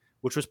Pentagon,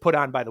 which was put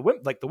on by the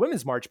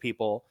Women's March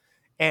people.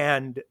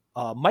 And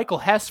Michael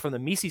Hess from the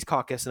Mises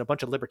Caucus and a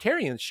bunch of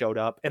libertarians showed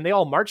up, and they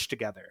all marched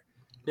together.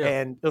 Yeah.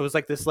 And it was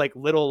like this like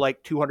little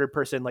like 200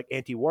 person like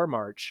anti-war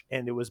march,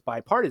 and it was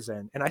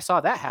bipartisan. And I saw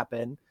that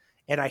happen,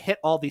 and I hit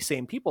all these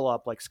same people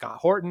up, like Scott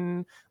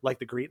Horton, like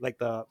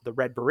the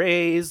Red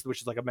Berets,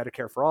 which is like a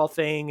Medicare for all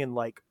thing, and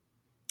like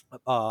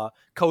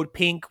Code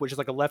Pink, which is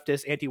like a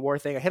leftist anti-war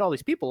thing. I hit all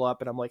these people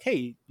up and I'm like,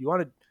 hey, you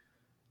want to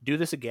do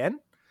this again?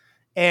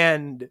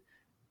 And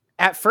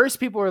at first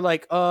people were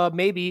like,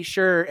 maybe,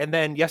 sure. And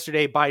then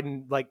yesterday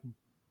Biden like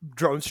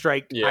drone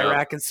strike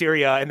Iraq and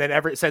Syria, and then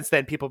ever since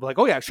then people be like,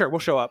 oh yeah, sure, we'll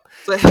show up.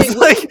 So, hey,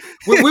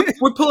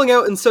 we're pulling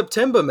out in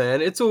September,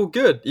 man. It's all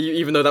good.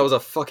 Even though that was a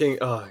fucking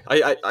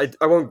I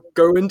won't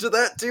go into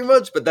that too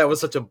much, but that was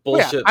such a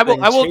bullshit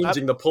thing,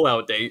 changing the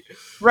pullout date.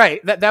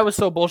 Right, that was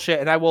so bullshit.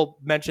 And I will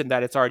mention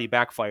that it's already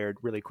backfired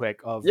really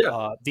quick.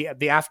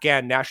 The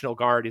Afghan National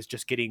Guard is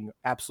just getting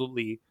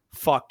absolutely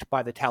fucked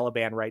by the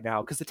Taliban right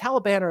now, because the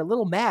Taliban are a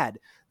little mad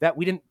that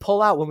we didn't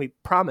pull out when we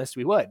promised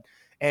we would.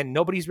 And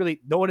no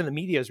one in the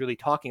media is really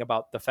talking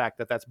about the fact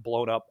that that's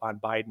blown up on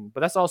Biden.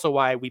 But that's also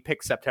why we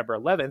picked September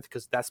 11th,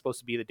 because that's supposed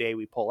to be the day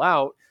we pull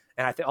out.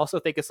 and I also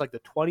think it's like the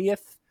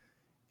 20th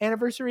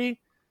anniversary.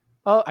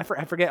 Oh, I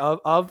forget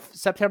of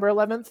September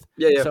 11th.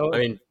 Yeah. So, I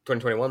mean,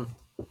 2021.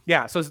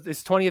 Yeah, so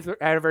it's 20th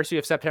anniversary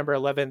of September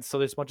 11th. So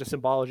there's a bunch of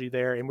symbology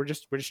there, and we're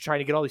just trying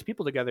to get all these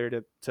people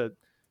together to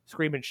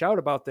scream and shout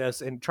about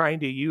this, and trying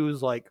to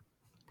use like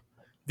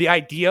the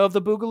idea of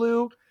the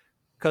Boogaloo,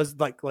 because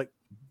like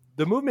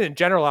the movement in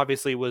general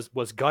obviously was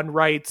gun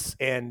rights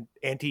and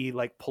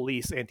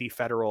police,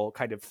 anti-federal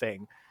kind of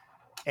thing,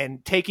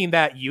 and taking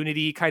that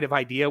unity kind of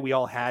idea we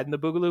all had in the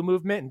Boogaloo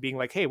movement and being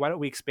like, hey, why don't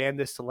we expand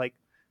this to like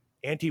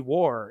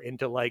anti-war,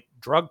 into like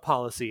drug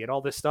policy and all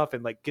this stuff,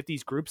 and like get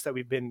these groups that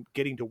we've been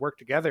getting to work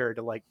together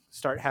to like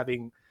start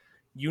having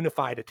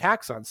unified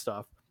attacks on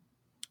stuff.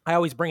 I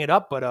always bring it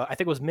up, but I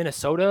think it was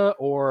Minnesota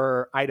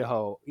or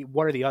Idaho,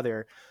 one or the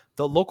other.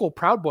 The local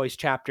Proud Boys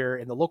chapter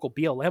and the local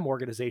BLM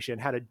organization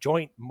had a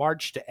joint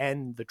march to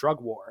end the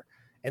drug war,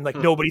 and like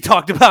nobody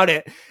talked about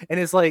it. And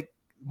it's like,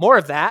 more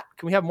of that.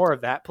 Can we have more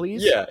of that,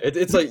 please? Yeah,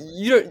 it's like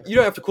you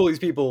don't have to call these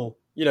people,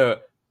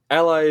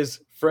 allies,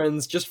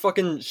 friends. Just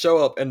fucking show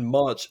up and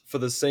march for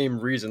the same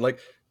reason. Like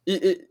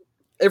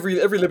every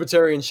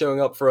libertarian showing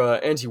up for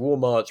an anti-war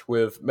march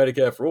with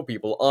Medicare for all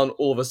people aren't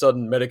all of a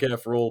sudden Medicare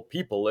for all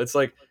people. It's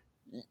like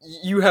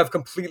you have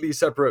completely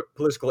separate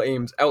political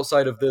aims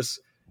outside of this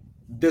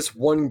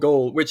one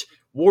goal, which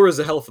war is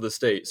the health of the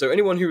state. So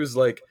anyone who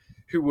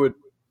would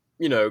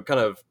kind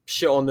of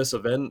shit on this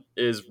event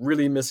is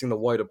really missing the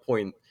wider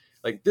point.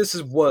 Like, this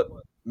is what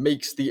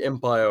makes the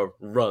empire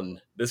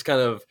run.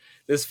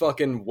 This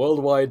fucking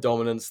worldwide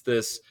dominance,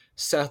 this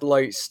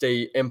satellite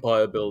state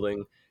empire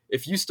building.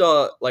 If you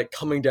start like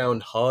coming down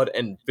hard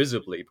and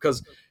visibly,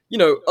 because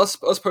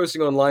us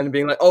posting online and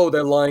being like, oh,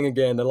 they're lying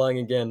again,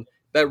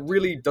 that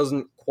really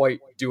doesn't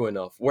quite do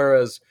enough.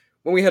 Whereas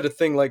when we had a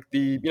thing like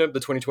the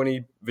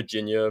 2020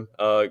 Virginia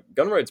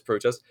gun rights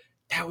protest,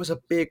 that was a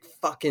big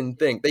fucking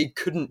thing. They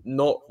couldn't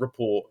not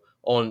report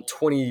on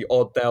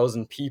 20-odd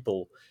thousand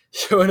people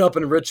showing up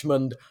in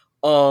Richmond,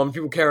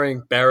 people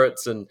carrying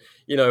Barretts and,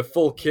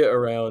 full kit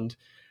around.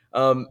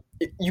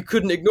 You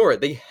couldn't ignore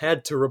it. They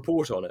had to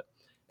report on it.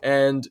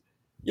 And,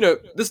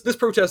 this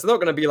protest, they're not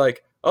going to be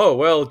like, oh,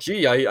 well,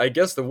 gee, I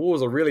guess the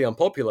wars are really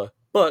unpopular.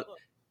 But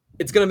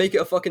it's going to make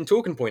it a fucking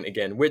talking point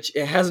again, which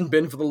it hasn't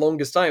been for the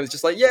longest time. It's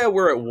just like, yeah,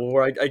 we're at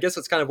war. I guess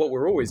that's kind of what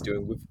we're always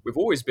doing. We've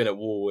always been at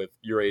war with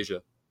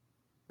Eurasia.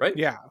 Right?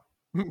 Yeah.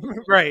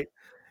 Right.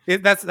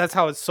 That's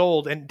how it's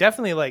sold. And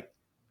definitely like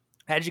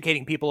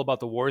educating people about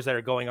the wars that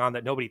are going on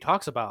that nobody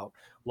talks about.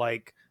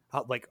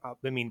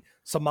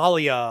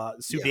 Somalia,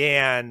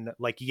 Sudan,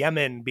 like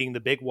Yemen being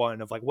the big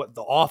one, of like what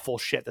the awful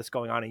shit that's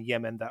going on in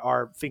Yemen, that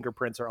our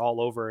fingerprints are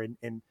all over,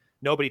 and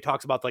nobody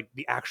talks about like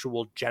the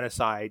actual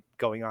genocide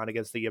going on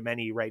against the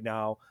Yemeni right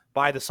now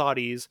by the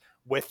Saudis,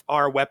 with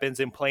our weapons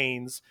and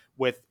planes,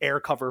 with air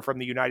cover from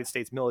the United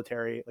States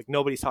military. Like,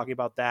 nobody's talking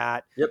about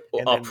that. Yep.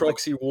 And our then,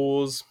 proxy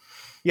wars.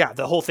 Yeah,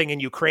 the whole thing in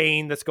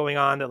Ukraine that's going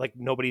on that like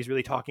nobody's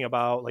really talking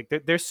about. Like,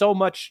 there's so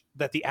much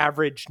that the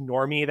average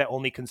normie that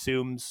only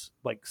consumes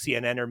like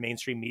CNN or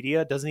mainstream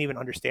media doesn't even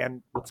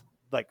understand what's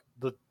like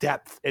the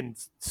depth and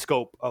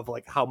scope of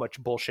like how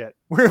much bullshit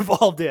we're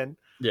involved in.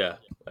 Yeah,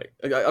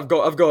 like I've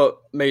got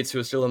mates who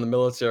are still in the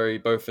military,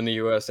 both in the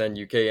US and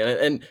UK,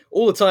 and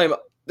all the time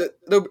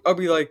I'll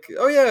be like,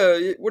 oh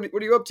yeah, what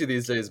are you up to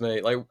these days,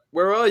 mate? Like,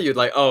 where are you?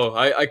 Like, oh,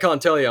 I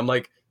can't tell you. I'm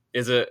like,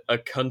 is it a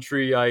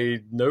country I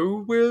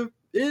know we're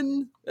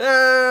in?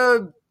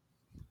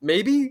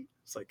 Maybe.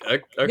 It's like,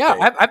 okay. Yeah,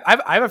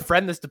 I have a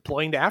friend that's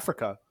deploying to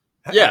Africa.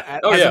 Yeah,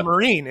 as a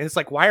Marine, and it's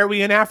like, why are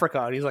we in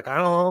Africa? And he's like, I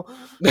don't know.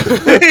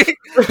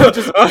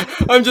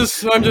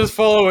 I'm just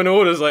following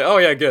orders. Like, oh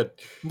yeah, good.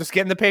 I'm just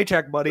getting the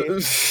paycheck, buddy.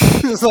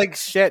 It's like,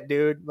 shit,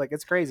 dude. Like,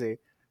 it's crazy.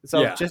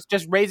 So yeah.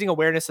 just raising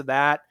awareness of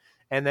that,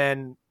 and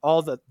then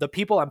all the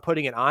people I'm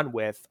putting it on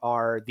with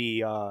are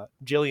the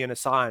Julian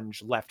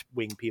Assange left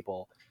wing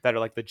people that are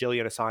like the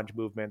Julian Assange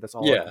movement. That's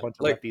all like a bunch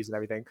of lefties and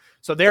everything.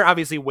 So they're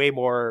obviously way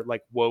more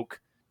like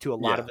woke to a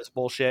lot of this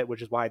bullshit,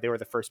 which is why they were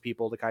the first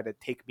people to kind of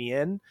take me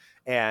in,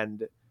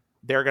 and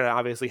they're going to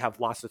obviously have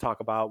lots to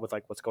talk about with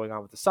like what's going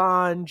on with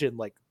Assange, and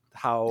like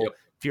how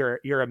if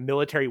you're a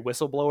military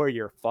whistleblower,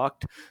 you're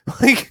fucked.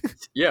 Like,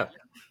 yeah,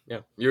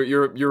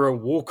 you're a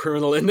war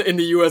criminal in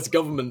the U.S.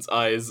 government's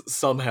eyes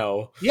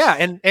somehow. Yeah,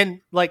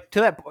 and like to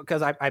that,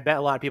 because I bet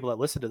a lot of people that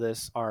listen to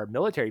this are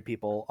military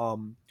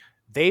people.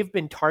 They've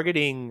been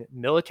targeting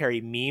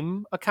military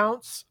meme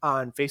accounts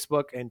on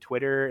Facebook and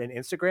Twitter and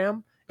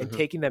Instagram, and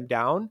taking them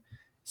down,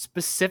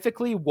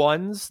 specifically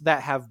ones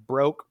that have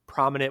broke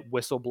prominent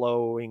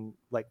whistleblowing,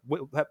 like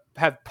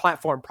have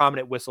platformed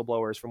prominent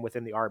whistleblowers from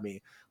within the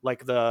Army.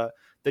 Like the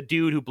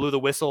dude who blew the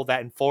whistle that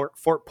in Fort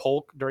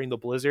Polk during the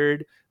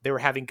blizzard, they were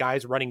having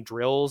guys running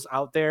drills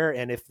out there,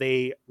 and if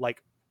they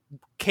like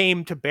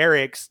came to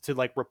barracks to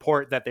like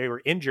report that they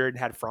were injured and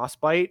had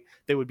frostbite,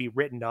 they would be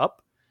written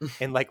up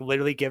and like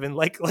literally given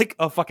like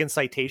a fucking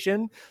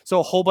citation. So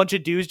a whole bunch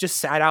of dudes just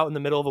sat out in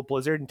the middle of a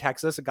blizzard in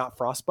Texas and got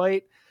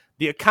frostbite.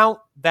 The account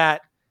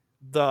that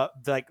I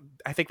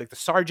think like the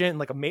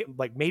sergeant and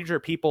like major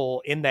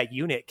people in that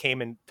unit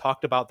came and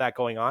talked about that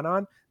going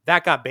on,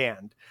 that got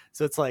banned.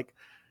 So it's like,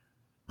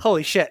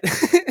 holy shit.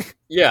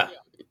 Yeah,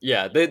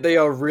 yeah, they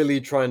are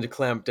really trying to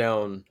clamp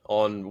down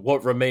on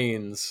what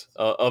remains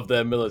of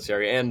their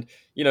military, and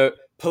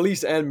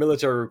police and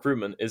military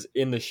recruitment is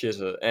in the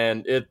shitter,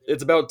 and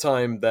it's about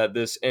time that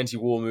this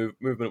anti-war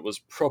movement was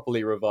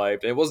properly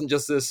revived. And it wasn't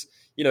just this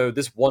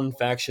this one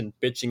faction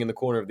bitching in the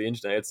corner of the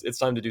internet. It's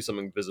time to do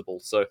something visible.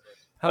 So,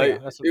 Hell yeah,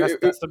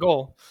 that's the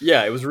goal.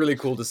 Yeah, it was really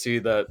cool to see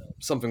that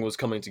something was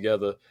coming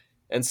together.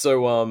 And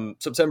so,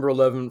 September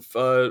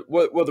 11th.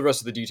 What are the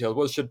rest of the details?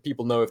 What should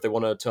people know if they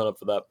want to turn up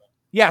for that?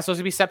 Yeah, so it's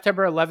gonna be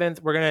September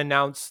 11th. We're gonna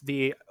announce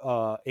the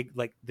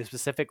the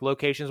specific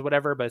locations,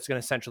 whatever, but it's gonna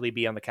essentially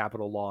be on the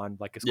Capitol lawn,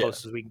 like as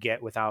close as we can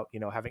get without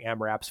having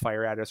MRAPs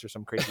fire at us or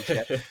some crazy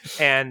shit.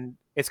 And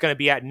it's gonna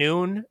be at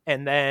noon,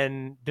 and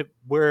then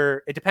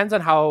it depends on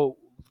how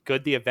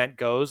good the event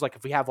goes. Like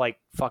if we have like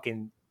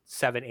fucking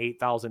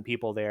 7,000-8,000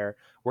 people there,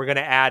 we're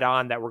gonna add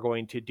on that we're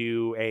going to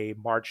do a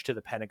march to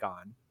the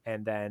Pentagon,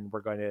 and then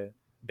we're going to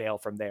bail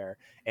from there.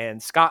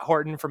 And Scott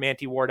Horton from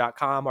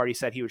antiwar.com already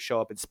said he would show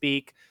up and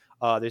speak.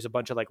 There's a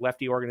bunch of like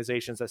lefty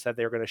organizations that said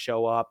they were going to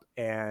show up,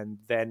 and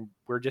then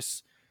we're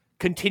just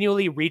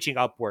continually reaching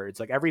upwards.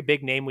 Like every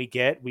big name we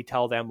get, we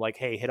tell them like,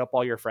 hey, hit up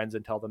all your friends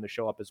and tell them to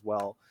show up as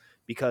well.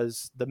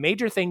 Because the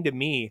major thing to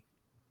me,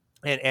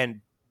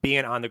 and being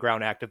an on the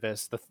ground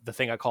activist, the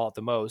thing I call it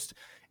the most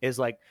is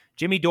like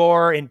Jimmy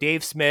Dore and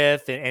Dave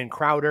Smith and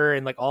Crowder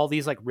and like all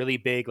these like really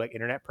big like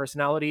internet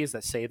personalities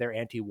that say they're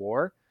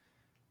anti-war.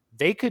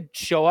 They could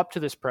show up to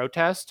this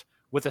protest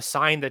with a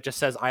sign that just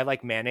says, I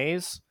like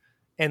mayonnaise.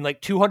 And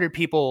like 200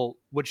 people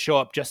would show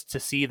up just to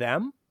see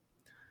them.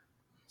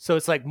 So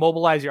it's like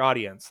mobilize your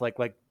audience, like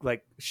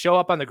show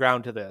up on the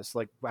ground to this.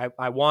 Like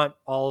I want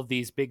all of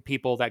these big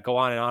people that go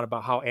on and on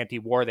about how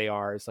anti-war they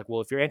are. It's like,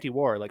 well, if you're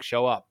anti-war, like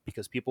show up,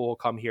 because people will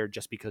come here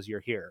just because you're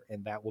here,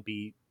 and that will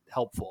be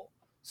helpful.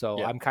 So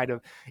yeah. I'm kind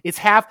of, it's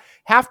half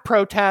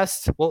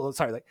protest. Well,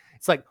 sorry, like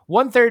it's like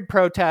 1/3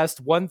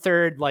 protest,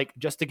 1/3 like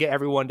just to get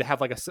everyone to have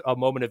like a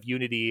moment of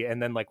unity,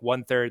 and then like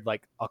 1/3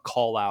 like a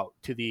call out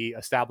to the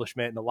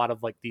establishment and a lot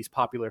of like these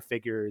popular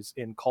figures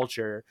in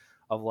culture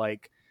of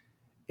like,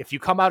 if you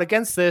come out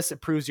against this, it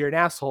proves you're an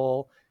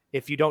asshole.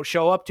 If you don't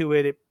show up to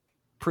it, it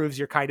proves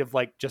you're kind of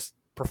like just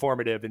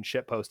performative and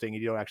shit posting,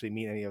 and you don't actually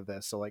mean any of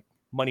this. So like,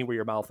 money where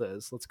your mouth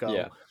is. Let's go.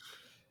 Yeah.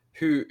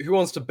 Who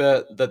wants to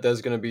bet that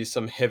there's going to be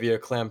some heavier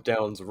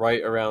clampdowns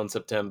right around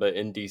September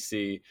in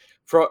DC?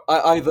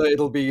 Either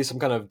it'll be some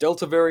kind of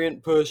Delta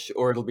variant push,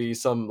 or it'll be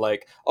some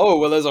like, oh,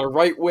 well, there's a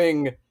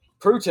right-wing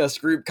protest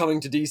group coming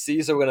to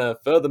DC, so we're going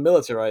to further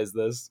militarize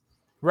this.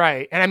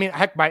 Right. And I mean,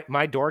 heck,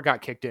 my door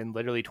got kicked in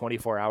literally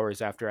 24 hours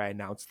after I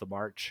announced the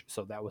march.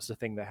 So that was the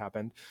thing that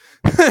happened.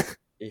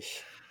 Yeah,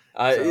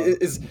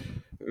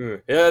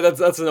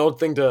 that's an odd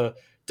thing to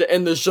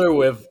end the show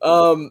with.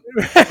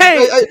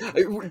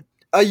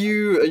 Are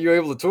you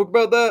able to talk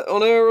about that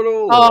on air at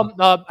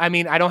all? I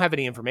mean, I don't have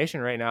any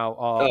information right now.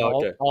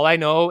 Okay. All I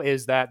know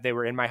is that they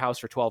were in my house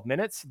for 12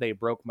 minutes. They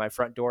broke my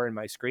front door and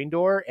my screen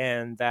door,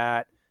 and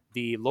that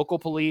the local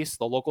police,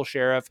 the local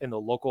sheriff, and the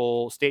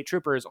local state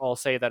troopers all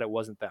say that it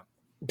wasn't them.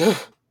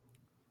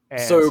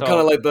 So kind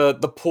of like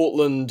the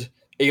Portland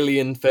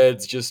alien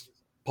feds just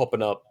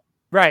popping up.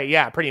 Right,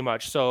 yeah, pretty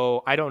much.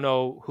 So I don't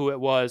know who it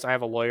was. I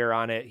have a lawyer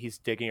on it. He's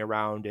digging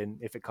around,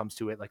 and if it comes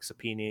to it, like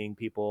subpoenaing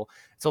people,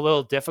 it's a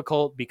little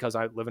difficult because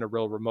I live in a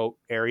real remote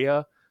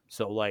area.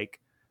 So like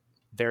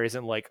there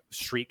isn't like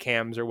street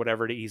cams or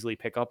whatever to easily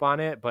pick up on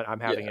it, but I'm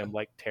having him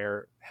like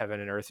tear heaven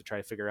and earth to try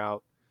to figure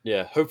out.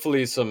 Yeah,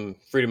 hopefully some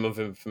freedom of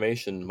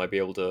information might be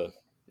able to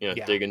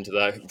dig into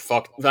that.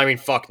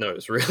 Fuck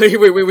knows, really.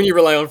 When you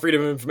rely on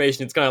freedom of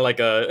information, it's kind of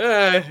like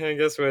I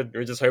guess we're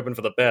just hoping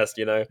for the best,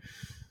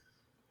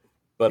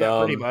 But yeah,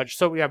 pretty much.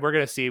 So yeah, we're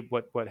gonna see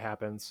what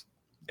happens.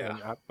 Yeah.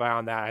 And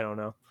beyond that, I don't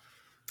know.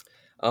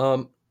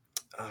 All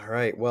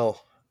right.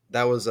 Well,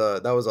 that was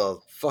a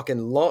fucking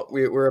lot.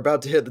 We're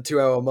about to hit the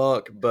 2-hour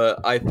mark,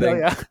 but I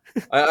think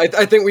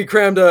I think we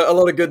crammed a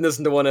lot of goodness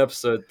into one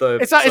episode. Though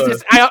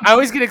I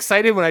always get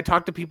excited when I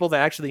talk to people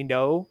that actually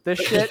know this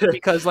shit,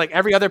 because like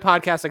every other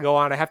podcast I go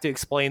on, I have to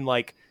explain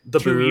like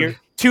the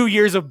 2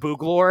 years of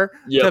Boog lore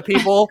to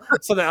people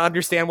so they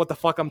understand what the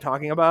fuck I'm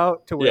talking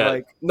about. To where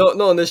like not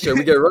on this show,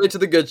 we get right to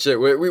the good shit.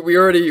 We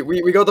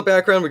already got the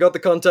background, we got the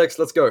context.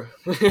 Let's go.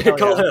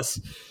 Call Hess.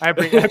 I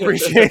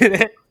appreciated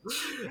it.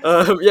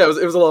 Yeah,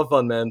 it was a lot of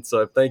fun, man.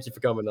 So thank you for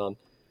coming on.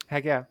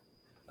 Heck yeah.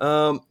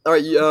 All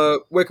right.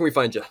 Where can we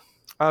find you?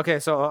 Okay,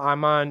 so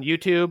I'm on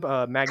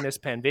YouTube, Magnus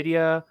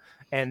Panvidya,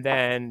 and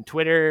then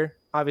Twitter,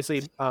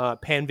 obviously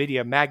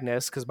Panvidya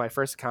Magnus, because my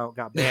first account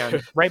got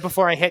banned right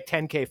before I hit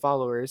 10K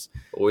followers.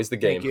 Always the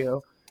game. Thank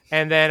you.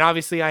 And then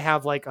obviously I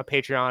have like a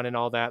Patreon and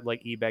all that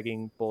like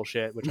e-begging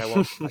bullshit, which I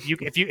won't.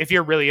 If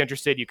you're really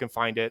interested, you can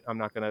find it. I'm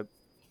not gonna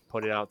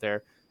put it out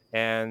there.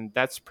 And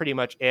that's pretty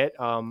much it.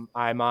 I'm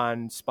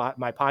on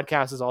my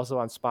podcast is also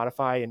on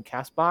Spotify and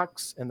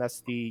Castbox, and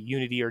that's the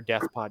Unity or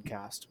Death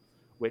podcast,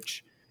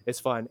 which it's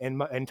fun.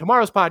 And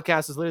tomorrow's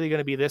podcast is literally going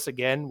to be this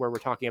again, where we're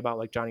talking about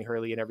like Johnny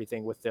Hurley and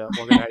everything with the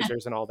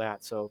organizers and all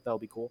that. So that'll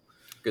be cool.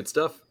 Good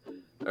stuff.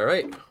 All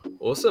right.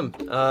 Awesome.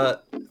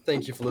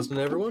 Thank you for listening,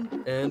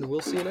 everyone, and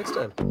we'll see you next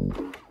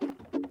time.